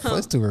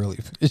 that's too early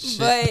for this shit.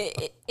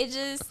 but it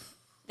just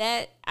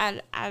that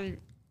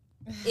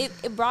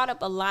it brought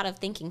up a lot of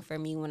thinking for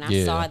me when I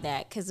Yeah. saw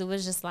that, because it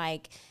was just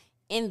like,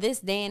 in this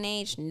day and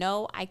age,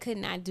 no, I could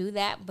not do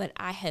that, but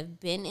I have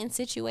been in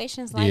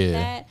situations like Yeah.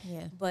 that.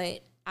 Yeah.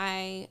 But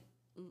I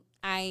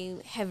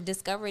have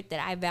discovered that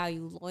I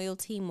value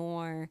loyalty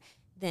more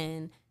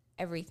than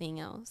everything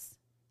else.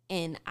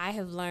 And I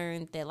have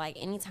learned that, like,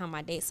 anytime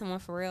I date someone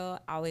for real,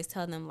 I always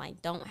tell them,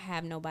 like, don't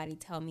have nobody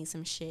tell me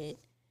some shit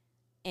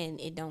and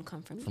it don't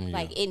come from you. you.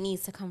 Like, it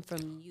needs to come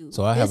from you.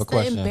 So I have It's a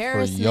question the for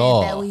embarrassment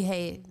y'all. that we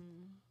hate.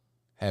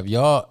 Have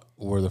y'all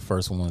were the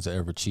first ones to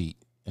ever cheat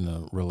in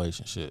a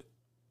relationship?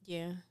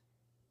 Yeah.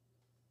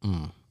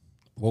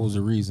 What was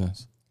the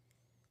reasons?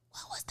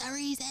 What was the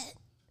reason?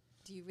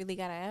 Do you really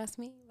gotta ask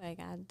me? Like,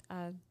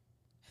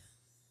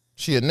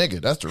 She a nigga.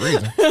 That's the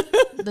reason.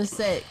 The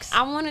sex.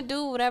 I want to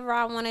do whatever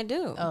I want to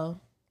do. Oh,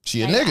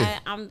 She a Like, nigga.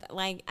 I'm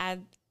like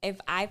if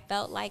I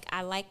felt like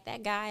I like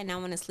that guy and I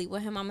want to sleep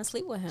with him, I'm gonna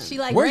sleep with him. She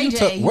like Ray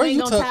J. You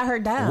ain't gonna tie her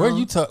down.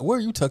 Where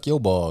you tuck your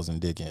balls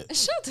and dick at?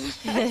 Shut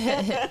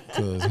up.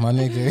 Cause my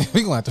nigga,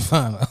 we gonna have to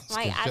find out.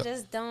 Like I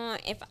just don't.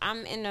 If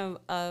I'm in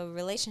a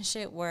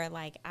relationship where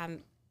like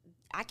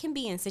I can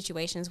be in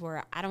situations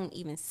where I don't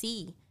even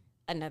see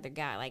another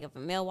guy. Like if a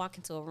male walk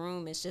into a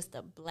room, it's just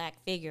a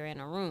black figure in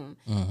a room.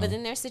 But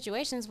then there's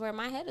situations where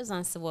my head is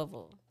on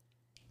swivel.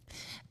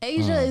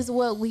 Asia is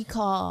what we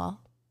call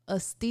a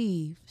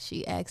Steve.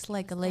 She acts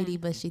like a lady,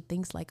 but she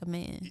thinks like a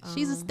man.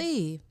 She's a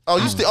Steve. Oh,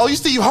 you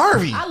Steve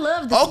Harvey. I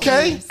love the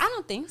Okay. Steves. I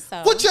don't think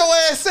so. What your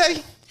ass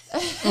say?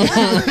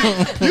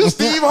 You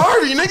Steve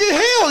Harvey, nigga.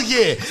 Hell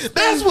yeah.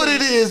 That's what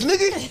it is,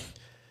 nigga.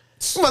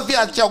 You must be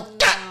out your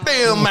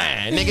goddamn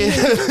mind,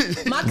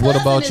 nigga. My cousin What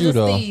about is you, a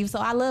though? Steve, so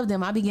I love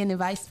them. I be getting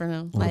advice from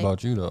them. What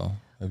about you though?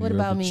 Have what you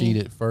about ever me?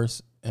 cheated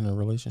first in a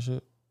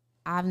relationship?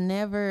 I've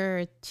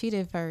never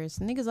cheated first.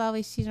 Niggas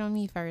always cheat on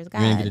me first. God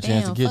You didn't get a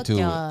chance damn, to get fuck to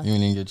y'all. it. You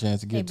didn't get a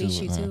chance to They get to beat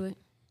you it. huh? to it.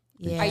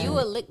 Yeah. Are you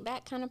a lick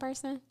back kind of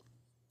person?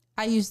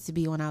 I used to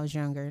be when I was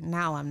younger.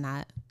 Now I'm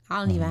not. I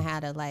don't even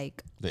have the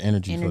like The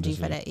energy energy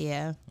for for that. that.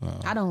 Yeah,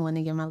 I don't want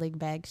to get my lick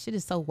back. Shit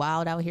is so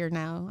wild out here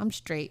now. I'm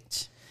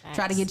straight.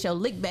 Try to get your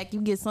lick back,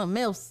 you get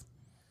something else.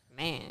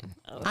 Man.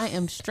 Oh. I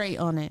am straight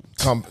on it.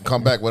 Come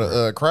back with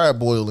a crab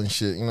boil and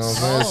shit. You know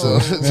what I'm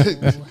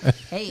saying? So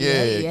Hey,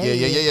 yeah,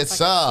 yes sir,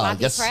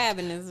 Sloppy yes, crab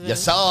in this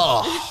yes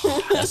sir,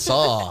 yes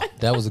sir.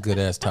 That was a good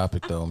ass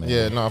topic though, man.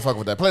 Yeah, no, I fuck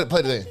with that. Play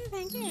the thing.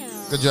 Thank you.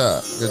 Good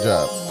job.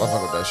 I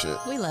fuck with that shit.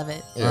 We love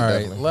it. Yeah, All right.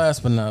 definitely.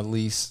 Last but not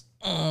least,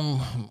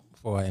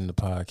 before I end the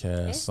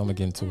podcast, I'm gonna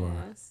get into our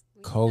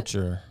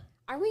culture.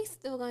 Are we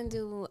still gonna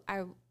do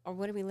or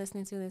what are we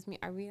listening to this?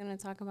 Are we gonna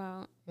talk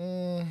about?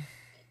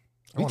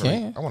 We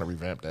can. I want to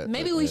revamp that.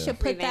 Maybe but, we yeah. should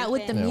put that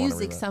with the Yeah, I wanna music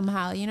revamp.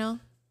 somehow, you know?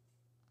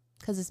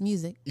 Because it's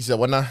music. You said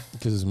what now?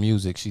 Because it's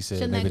music, she said.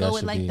 Shouldn't maybe that go that with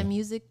should like be. the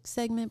music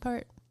segment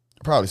part?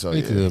 Probably so.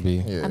 It Yeah. could be.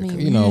 Yeah. I mean,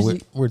 You know,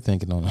 music. we're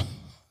thinking on.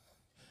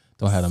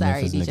 Don't have the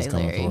Sorry, Memphis DJ niggas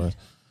coming Larry. for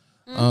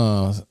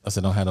us. I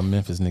said don't have the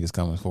Memphis niggas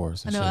coming for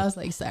us. I and know. shit. I was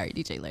like, sorry,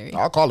 DJ Larry.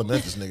 I'll call a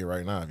Memphis nigga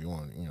right now if you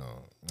want. You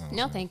know.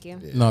 No, thank you.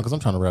 No, because I'm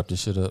trying to wrap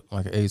this shit up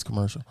like an AIDS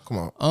commercial.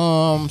 Come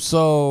on.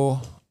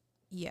 So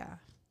Yeah.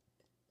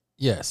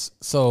 yes.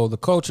 So the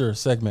culture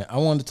segment. I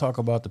wanted to talk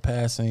about the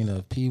passing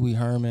of Pee Wee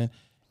Herman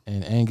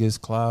and Angus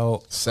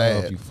Cloud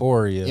Sad. of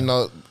Euphoria. You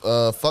know,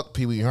 fuck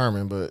Pee Wee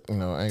Herman, but you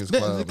know, Angus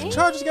Cloud. the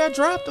charges got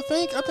dropped. I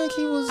think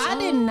he was. I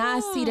did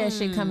not see that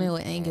shit coming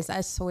with Angus. I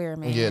swear,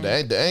 man. Yeah,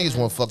 the Angus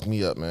one fucked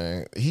me up,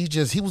 man. He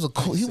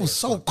was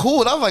so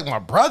cool. I was like my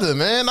brother,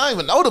 man. I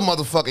didn't even know the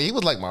motherfucker. He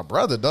was like my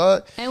brother,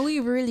 dog. And we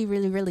really,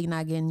 really, really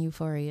not getting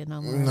Euphoria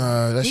no more.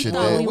 Nah, that we shit.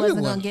 thought we That,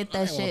 wasn't gonna get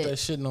that I don't want that shit.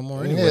 shit no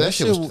more. yeah, Anyway, that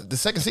shit was. The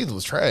second season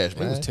was trash,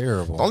 man. was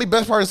terrible. The only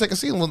best part of the second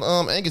season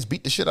was Angus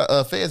beat the shit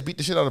out. Fez beat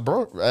the shit out of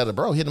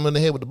bro. Hit him in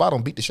the head with the bottle,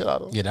 beat the shit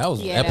out of him. Yeah, that was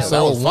Yeah, that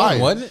episode was one, fire.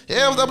 wasn't it?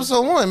 Yeah, it was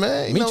episode 1,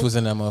 man. You Meech know? was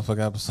in that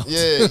motherfucker episode.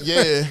 Yeah.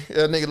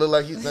 That nigga looked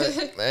like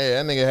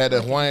that nigga had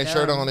that Hawaiian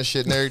shirt on and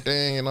shit and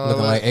everything and all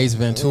Looking that. like Ace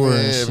Ventura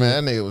and Yeah, shit.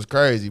 man, that nigga was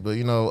crazy. But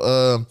you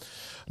know,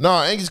 no,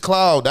 Angus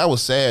Cloud, that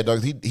was sad,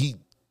 dog. Did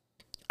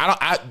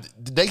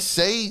they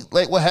say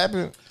like what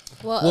happened?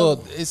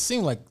 Well, it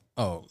seemed like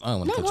I don't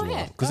want to No, cut go you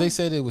ahead. off because Go they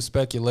said it was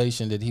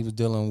speculation that he was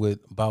dealing with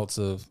bouts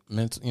of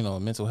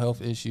mental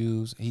health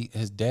issues.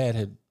 His dad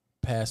had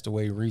passed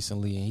away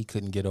recently, and he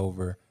couldn't get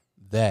over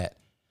that.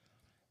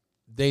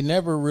 They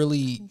never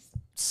really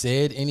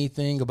said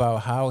anything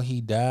about how he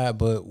died,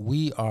 but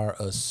we are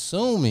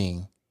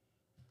assuming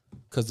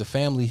because the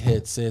family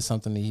had said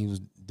something that he was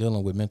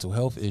dealing with mental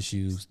health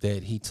issues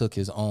that he took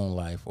his own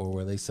life, or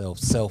where they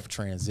self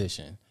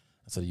transition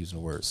instead of using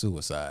the word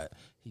suicide.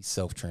 He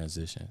self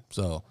transitioned.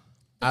 So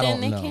I Then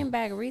don't they know. came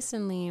back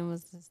recently and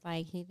was just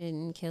like he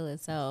didn't kill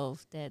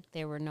himself, that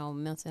there were no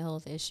mental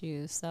health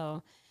issues.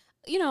 So,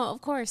 you know,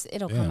 of course,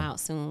 it'll come out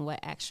soon what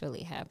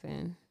actually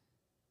happened.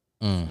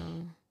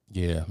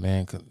 Yeah,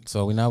 man.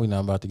 So we now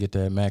about to get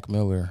that Mac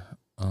Miller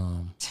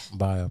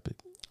biopic.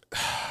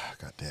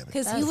 God damn it.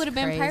 Because he That's would have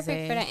been perfect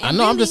crazy. for that. I And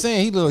know. I'm really, just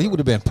saying he would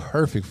have been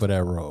perfect for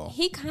that role.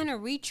 He kind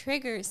of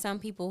re-triggered some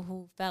people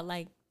who felt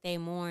like they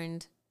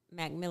mourned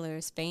Mac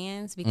Miller's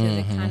fans because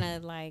it kind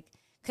of like,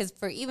 because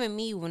for even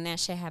me, when that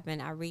shit happened,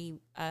 I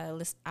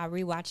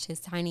rewatched his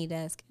Tiny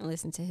Desk and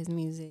listened to his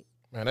music.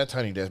 Man, that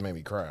Tiny Desk made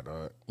me cry,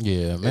 dog.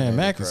 Yeah, made man. me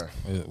Mac cry.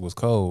 was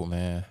cold,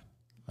 man.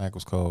 Mac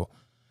was cold.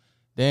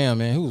 Damn,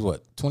 man. Who was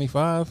what?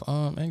 25?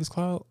 Angus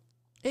Cloud.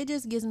 It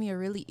just gives me a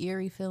really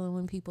eerie feeling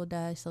when people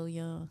die so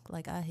young.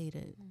 Like, I hate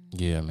it.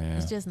 Yeah, man.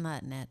 It's just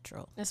not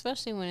natural.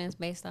 Especially when it's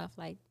based off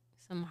like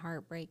some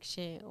heartbreak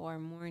shit or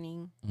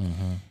mourning.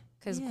 Mm-hmm.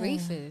 Because Yeah.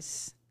 grief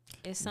is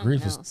something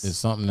Grief else. is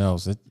something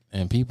else,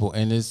 and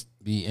it's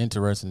be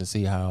interesting to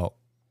see how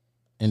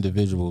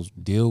individuals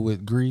deal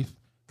with grief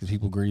because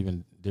people grieve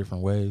in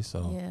different ways.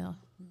 So Yeah.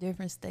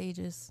 Different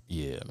stages.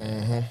 yeah,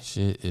 man,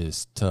 shit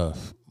is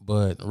tough.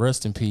 But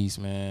rest in peace,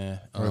 man.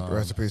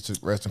 Rest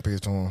in peace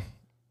to him.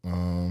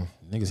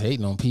 Niggas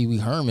hating on Pee Wee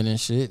Herman and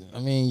shit. I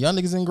mean, y'all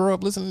niggas didn't grow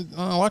up listening,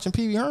 watching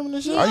Pee Wee Herman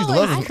and shit. I used to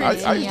love his. creeped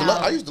me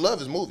out. I used to love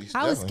his movies.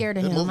 I was definitely. scared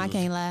of His him. I movies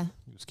can't lie.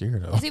 You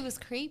scared of? Cause he was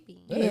creepy.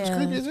 Yeah, it was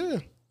creepy as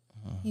hell.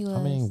 He was.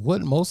 I mean,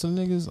 what most of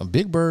the niggas,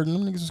 Big Bird and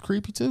them niggas was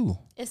creepy too.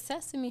 It's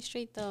Sesame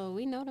Street though.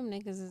 We know them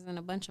niggas is in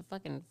a bunch of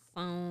fucking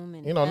foam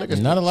and You know, niggas-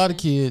 And not a lot of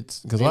kids,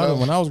 because You know?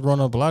 when I was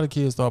growing up, a lot of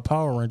kids thought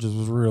Power Rangers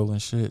was real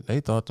and shit. They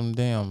thought them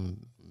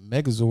damn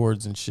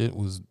Megazords and shit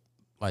was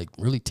like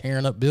really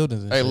tearing up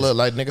buildings. And Hey, shit. look,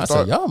 like niggas I thought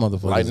said, y'all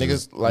motherfuckers, like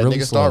is niggas really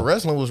thought slow.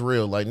 wrestling was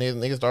real. Like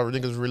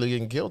niggas really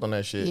getting killed on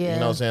that shit. Yeah. You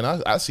know what I'm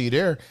saying? I see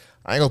there.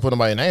 I ain't gonna put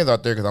nobody's names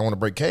out there because I want to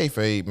break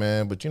kayfabe,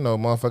 man. But you know,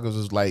 motherfuckers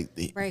is like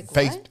Break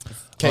face what?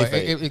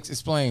 kayfabe.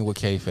 Explain what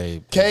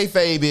kayfabe.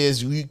 Kayfabe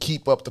is you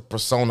keep up the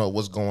persona of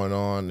what's going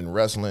on in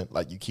wrestling.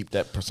 Like you keep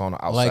that persona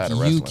outside Like of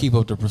you wrestling. keep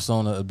up the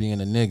persona of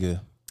being a nigga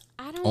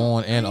I don't,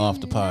 on and I'm off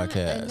the not a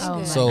podcast.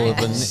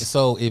 nigga.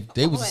 So if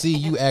they would see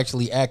you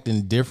actually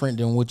acting different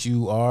than what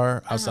you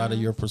are outside of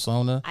your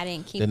persona, I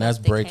didn't keep then up that's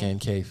the breaking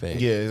kayfabe.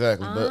 Yeah,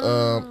 exactly.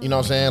 But you know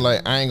what I'm saying?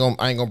 Like I ain't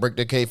gonna break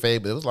that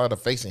kayfabe. But it was a lot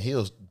of face and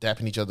heels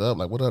dapping each other up.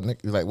 Like what up, Nick?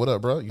 Like what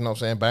up, bro? You know what I'm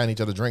saying? Buying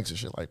each other drinks and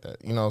shit like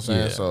that. You know what I'm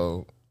saying? Yeah.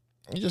 So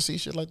you just see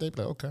shit like that.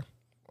 Be like okay.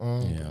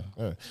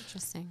 Yeah.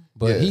 Interesting.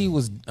 But Yeah. he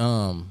was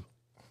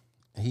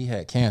he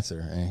had cancer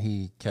and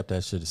he kept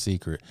that shit a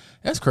secret.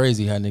 That's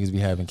crazy how niggas be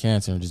having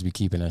cancer and just be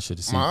keeping that shit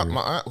a secret.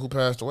 My aunt who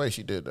passed away,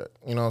 she did that.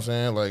 You know what I'm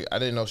saying? Like I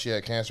didn't know she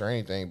had cancer or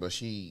anything, but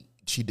she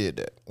did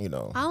that. You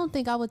know. I don't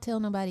think I would tell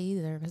nobody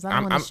either because I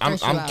don't want I'm to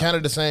stress you out. kind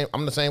of the same.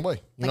 I'm the same way.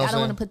 You know Like, what I don't I'm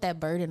want to saying? put that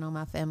burden on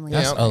my family.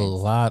 That's Yeah. a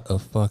lot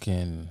of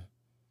fucking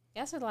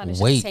That's a lot of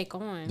shit weight to take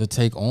on. to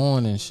take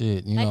on and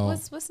shit. You like know,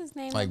 what's his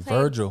name? like who played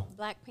Virgil.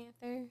 Black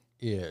Panther.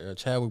 Yeah,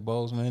 Chadwick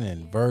Boseman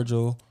and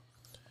Virgil.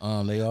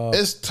 They all.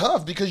 It's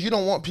tough because you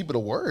don't want people to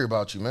worry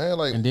about you, man.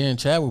 Like And then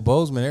Chadwick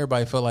Boseman,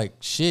 everybody felt like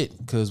shit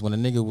because when the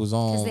nigga was they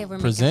on were making fun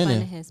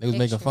presenting, of his they was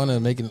making fun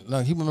of making. No,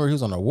 he remember he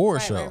was on a war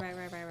show, Right.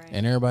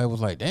 and everybody was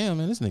like, "Damn,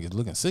 man, this nigga's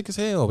looking sick as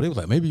hell." But they was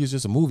like, maybe it's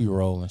just a movie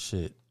role and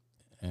shit.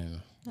 And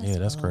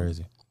that's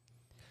crazy.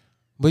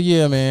 But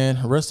yeah, man,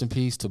 rest in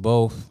peace to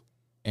both.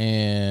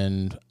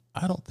 And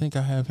I don't think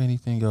I have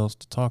anything else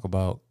to talk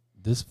about.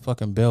 This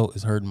fucking belt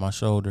is hurting my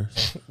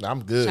shoulders.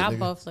 I'm good. Y'all nigga.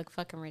 both look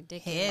fucking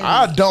ridiculous.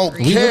 I don't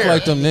We care. look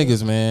like them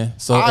niggas, man.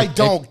 So I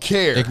don't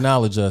care.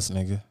 Acknowledge us,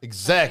 nigga.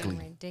 Exactly.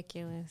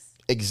 Ridiculous.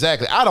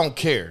 Exactly. I don't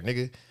care,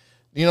 nigga.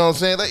 You know what I'm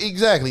saying? Like,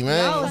 exactly,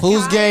 man.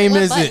 Whose game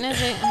What is button it?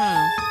 is it?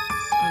 Huh.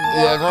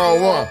 Yeah,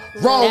 wrong one.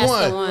 Wrong That's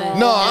one. the one.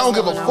 No, I That's don't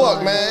the give a one I fuck,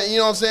 want. man. You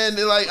know what I'm saying?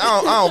 They're like,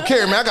 I don't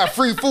care, man. I got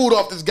free food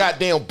off this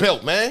goddamn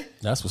belt, man.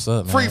 That's what's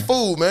up, man. Free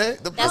food, man.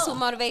 That's what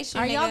motivates you.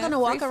 Are y'all nigga. gonna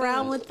walk Free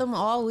around food. with them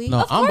all week?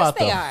 No, Of I'm course about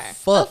they to are.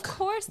 fuck Of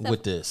course the-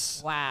 with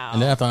this. Wow.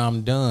 And then after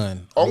I'm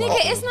done, Oh,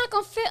 Nigga, it's not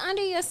gonna fit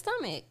under your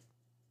stomach.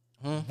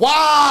 wow.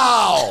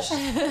 Wow. it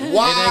ain't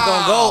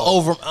gonna go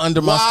over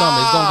under my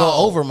stomach. It's gonna go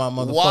over my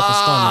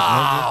motherfucking stomach,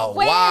 nigga. Wow.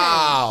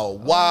 Wow.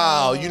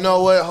 Wow. You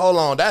know what? Hold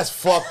on. That's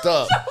fucked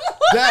up.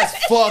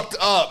 That's fucked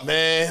up,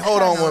 man.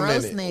 Hold on one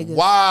roast minute. niggas.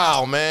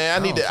 Wow,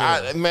 man. I need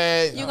to,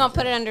 man. You gonna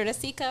put it under the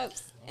C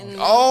cups? And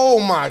Oh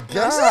my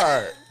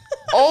God.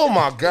 Oh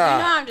my no,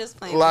 God. I'm just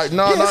playing. Like,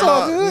 no, It's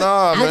all good.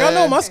 no, Like, man. I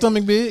know my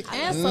stomach big.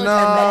 And so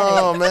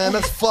No, man.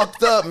 That's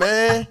fucked up,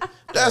 man.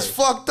 That's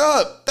fucked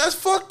up. That's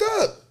fucked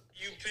up.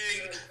 You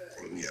pig.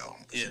 Yo,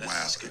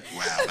 wow.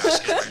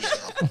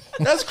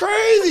 That's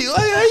crazy.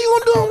 Like, how you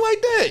gonna do him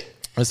like that?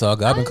 It's all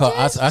good. I've been called.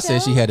 I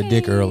said she had a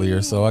dick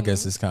earlier, so I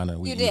guess it's kind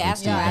of You did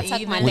ask me. I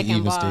took my We dick and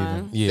even ball.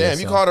 Steven. Yeah. Damn,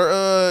 you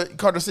so-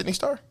 called her Sydney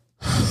Star?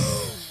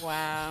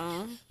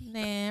 Wow.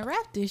 Man,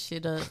 wrap this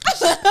shit up.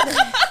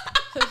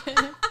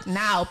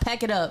 Now,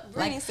 pack it up.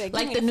 Brittany said,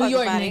 Like "Get the me New the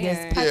York fuck up outta niggas.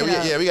 here." Pack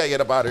it up. We gotta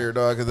get up out of here,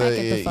 dog. Cause Pack it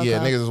the fuck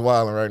up. niggas is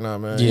wilding right now,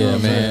 man. You know Yeah, what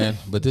I'm saying? man.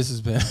 But this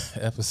has been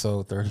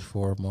episode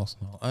 34 of Most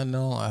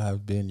Unknown. I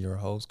have been your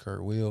host,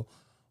 Kurt Will,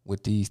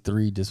 with these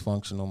three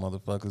dysfunctional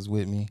motherfuckers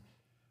with me.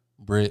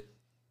 Britt,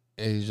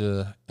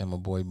 Asia, and my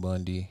boy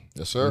Bundy.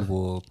 Yes, sir. We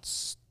will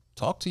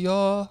talk to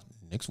y'all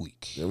next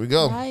week. There we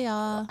go. Bye,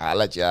 y'all. I'll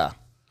let y'all.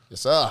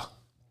 Yes, sir.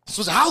 This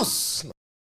was a house.